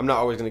 I'm not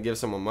always going to give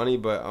someone money,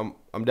 but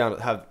I'm down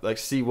to have, like,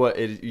 see what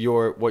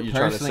you're trying to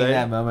say. Personally, in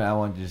that moment, I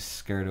want to just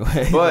skirt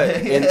away. But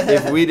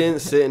if we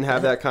didn't sit and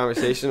have that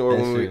conversation, or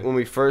when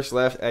we first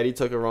left, Eddie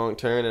took a wrong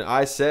turn, and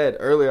I said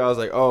earlier, I was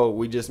like, oh,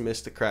 we just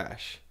missed the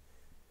crash.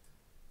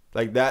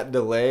 Like, that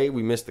delay,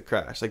 we missed the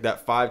crash. Like,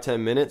 that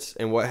 5-10 minutes,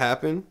 and what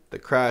happened? The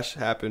crash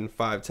happened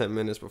 5-10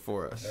 minutes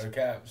before us.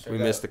 We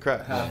missed the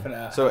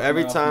crash. So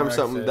every time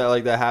something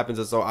like that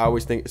happens, I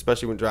always think,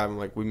 especially when driving,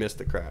 like, we missed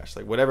the crash.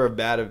 Like, whatever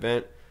bad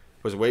event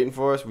was waiting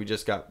for us, we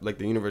just got, like,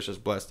 the universe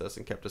just blessed us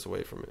and kept us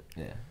away from it.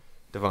 Yeah.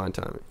 Divine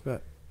timing.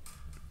 But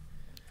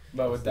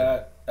with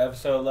that,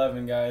 episode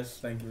 11, guys,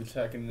 thank you for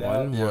checking it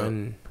out.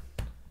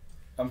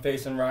 I'm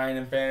facing Ryan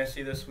in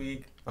fantasy this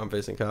week. I'm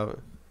facing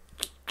Calvin.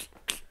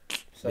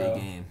 So,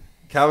 big game.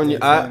 Calvin,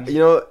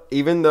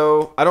 even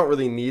though I don't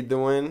really need the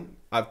win,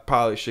 I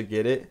probably should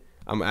get it.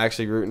 I'm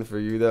actually rooting for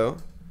you, though.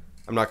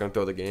 I'm not going to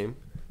throw the game.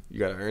 You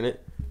got to earn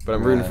it. But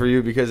I'm rooting for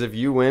you because if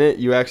you win it,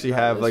 you actually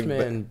have, this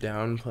man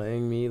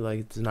downplaying me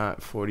like it's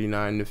not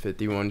 49 to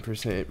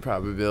 51%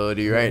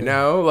 probability right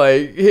now.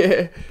 Like,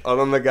 yeah.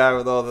 I'm the guy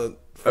with all the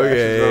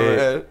flashes on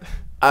my head.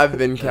 I've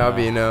been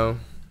Calvino.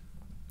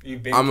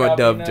 I'm a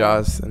Dub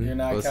Johnson. You're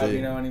not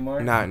Calvino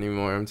anymore? Not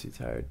anymore. I'm too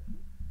tired.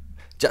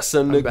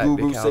 Justin the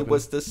Guru say,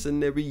 what's the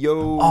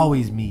scenario?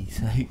 Always me.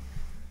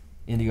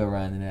 Indigo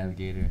Ryan the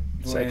Navigator.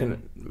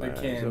 Second, the my eyes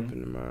kin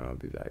open tomorrow. I'll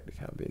be back to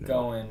Calbino.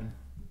 going.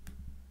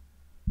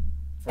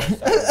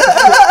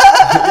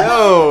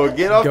 Yo,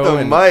 get off the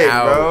Going mic,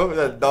 out. bro.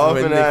 That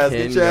dolphin When the ass.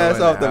 kin Get your ass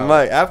going off the out.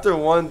 mic. After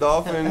one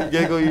dolphin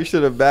giggle, you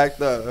should have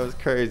backed up. That was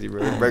crazy,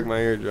 bro. Break my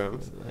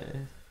eardrums.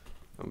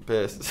 I'm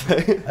pissed.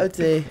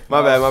 Okay.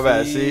 My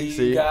bad. See.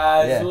 You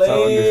guys Yeah,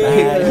 later.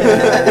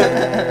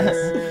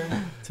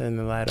 Turn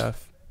the light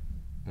off.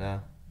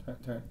 No.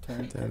 Turn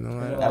the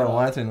light I off. don't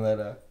want to turn the light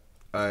off.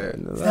 Alright.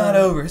 Turn the It's light not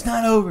off. over. It's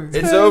not over.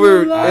 It's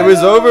over. It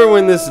was over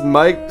when this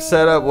mic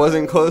setup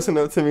wasn't close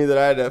enough to me that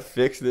I had to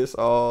fix this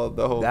all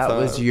the whole That time.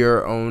 was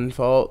your own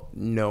fault.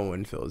 No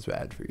one feels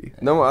bad for you.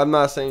 No, I'm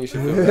not saying you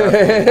should feel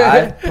bad.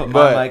 I put my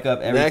But mic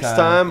up every next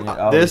time. and it time,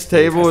 always this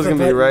stays. table is Press gonna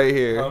the be button. right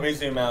here. Let me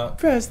zoom out.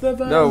 Press the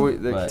button. No,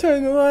 But-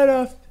 Turn the light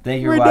off.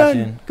 Thank you We're for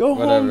watching. done. Go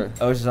Whatever. home.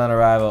 Oceans on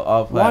Arrival,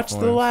 all Watch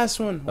platforms. the last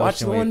one. Watch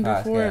the Ocean one Wave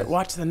before it. Podcast.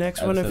 Watch the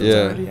next one if Episode it's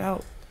Yeah. already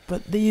out.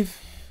 But leave.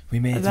 We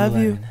made I it to love you.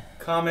 11.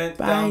 Comment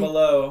Bye. down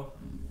below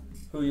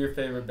who your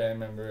favorite band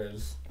member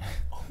is.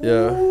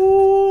 Yeah. What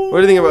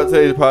do you think about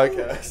today's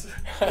podcast?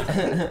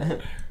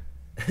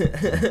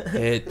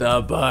 Hit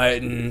the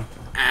button.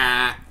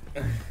 Ah.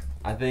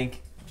 I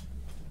think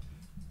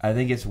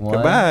it's one.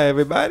 Goodbye,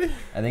 everybody.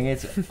 I think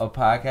it's a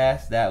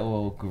podcast that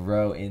will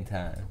grow in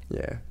time.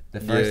 Yeah. The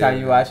first Yeah. time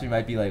you watch it, you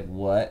might be like,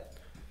 "What?"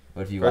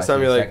 But if you First watch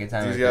time it you're the like, second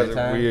time these or guys third are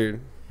time, weird.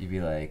 you'd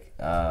be like,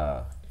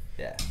 yeah.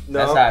 No,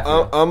 That's how I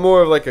feel. I'm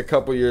more of like a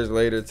couple years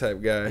later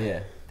type guy. Yeah,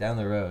 down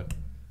the road,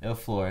 it'll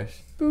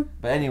flourish. Boop.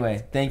 But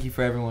anyway, thank you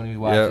for everyone who Yep.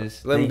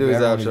 watches. Let him Thank do you his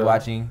for everyone who's outro.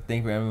 watching. Thank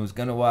you for everyone who's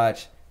gonna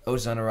watch.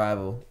 Oceans on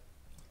Arrival.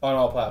 On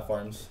all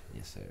platforms.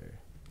 Yes, sir.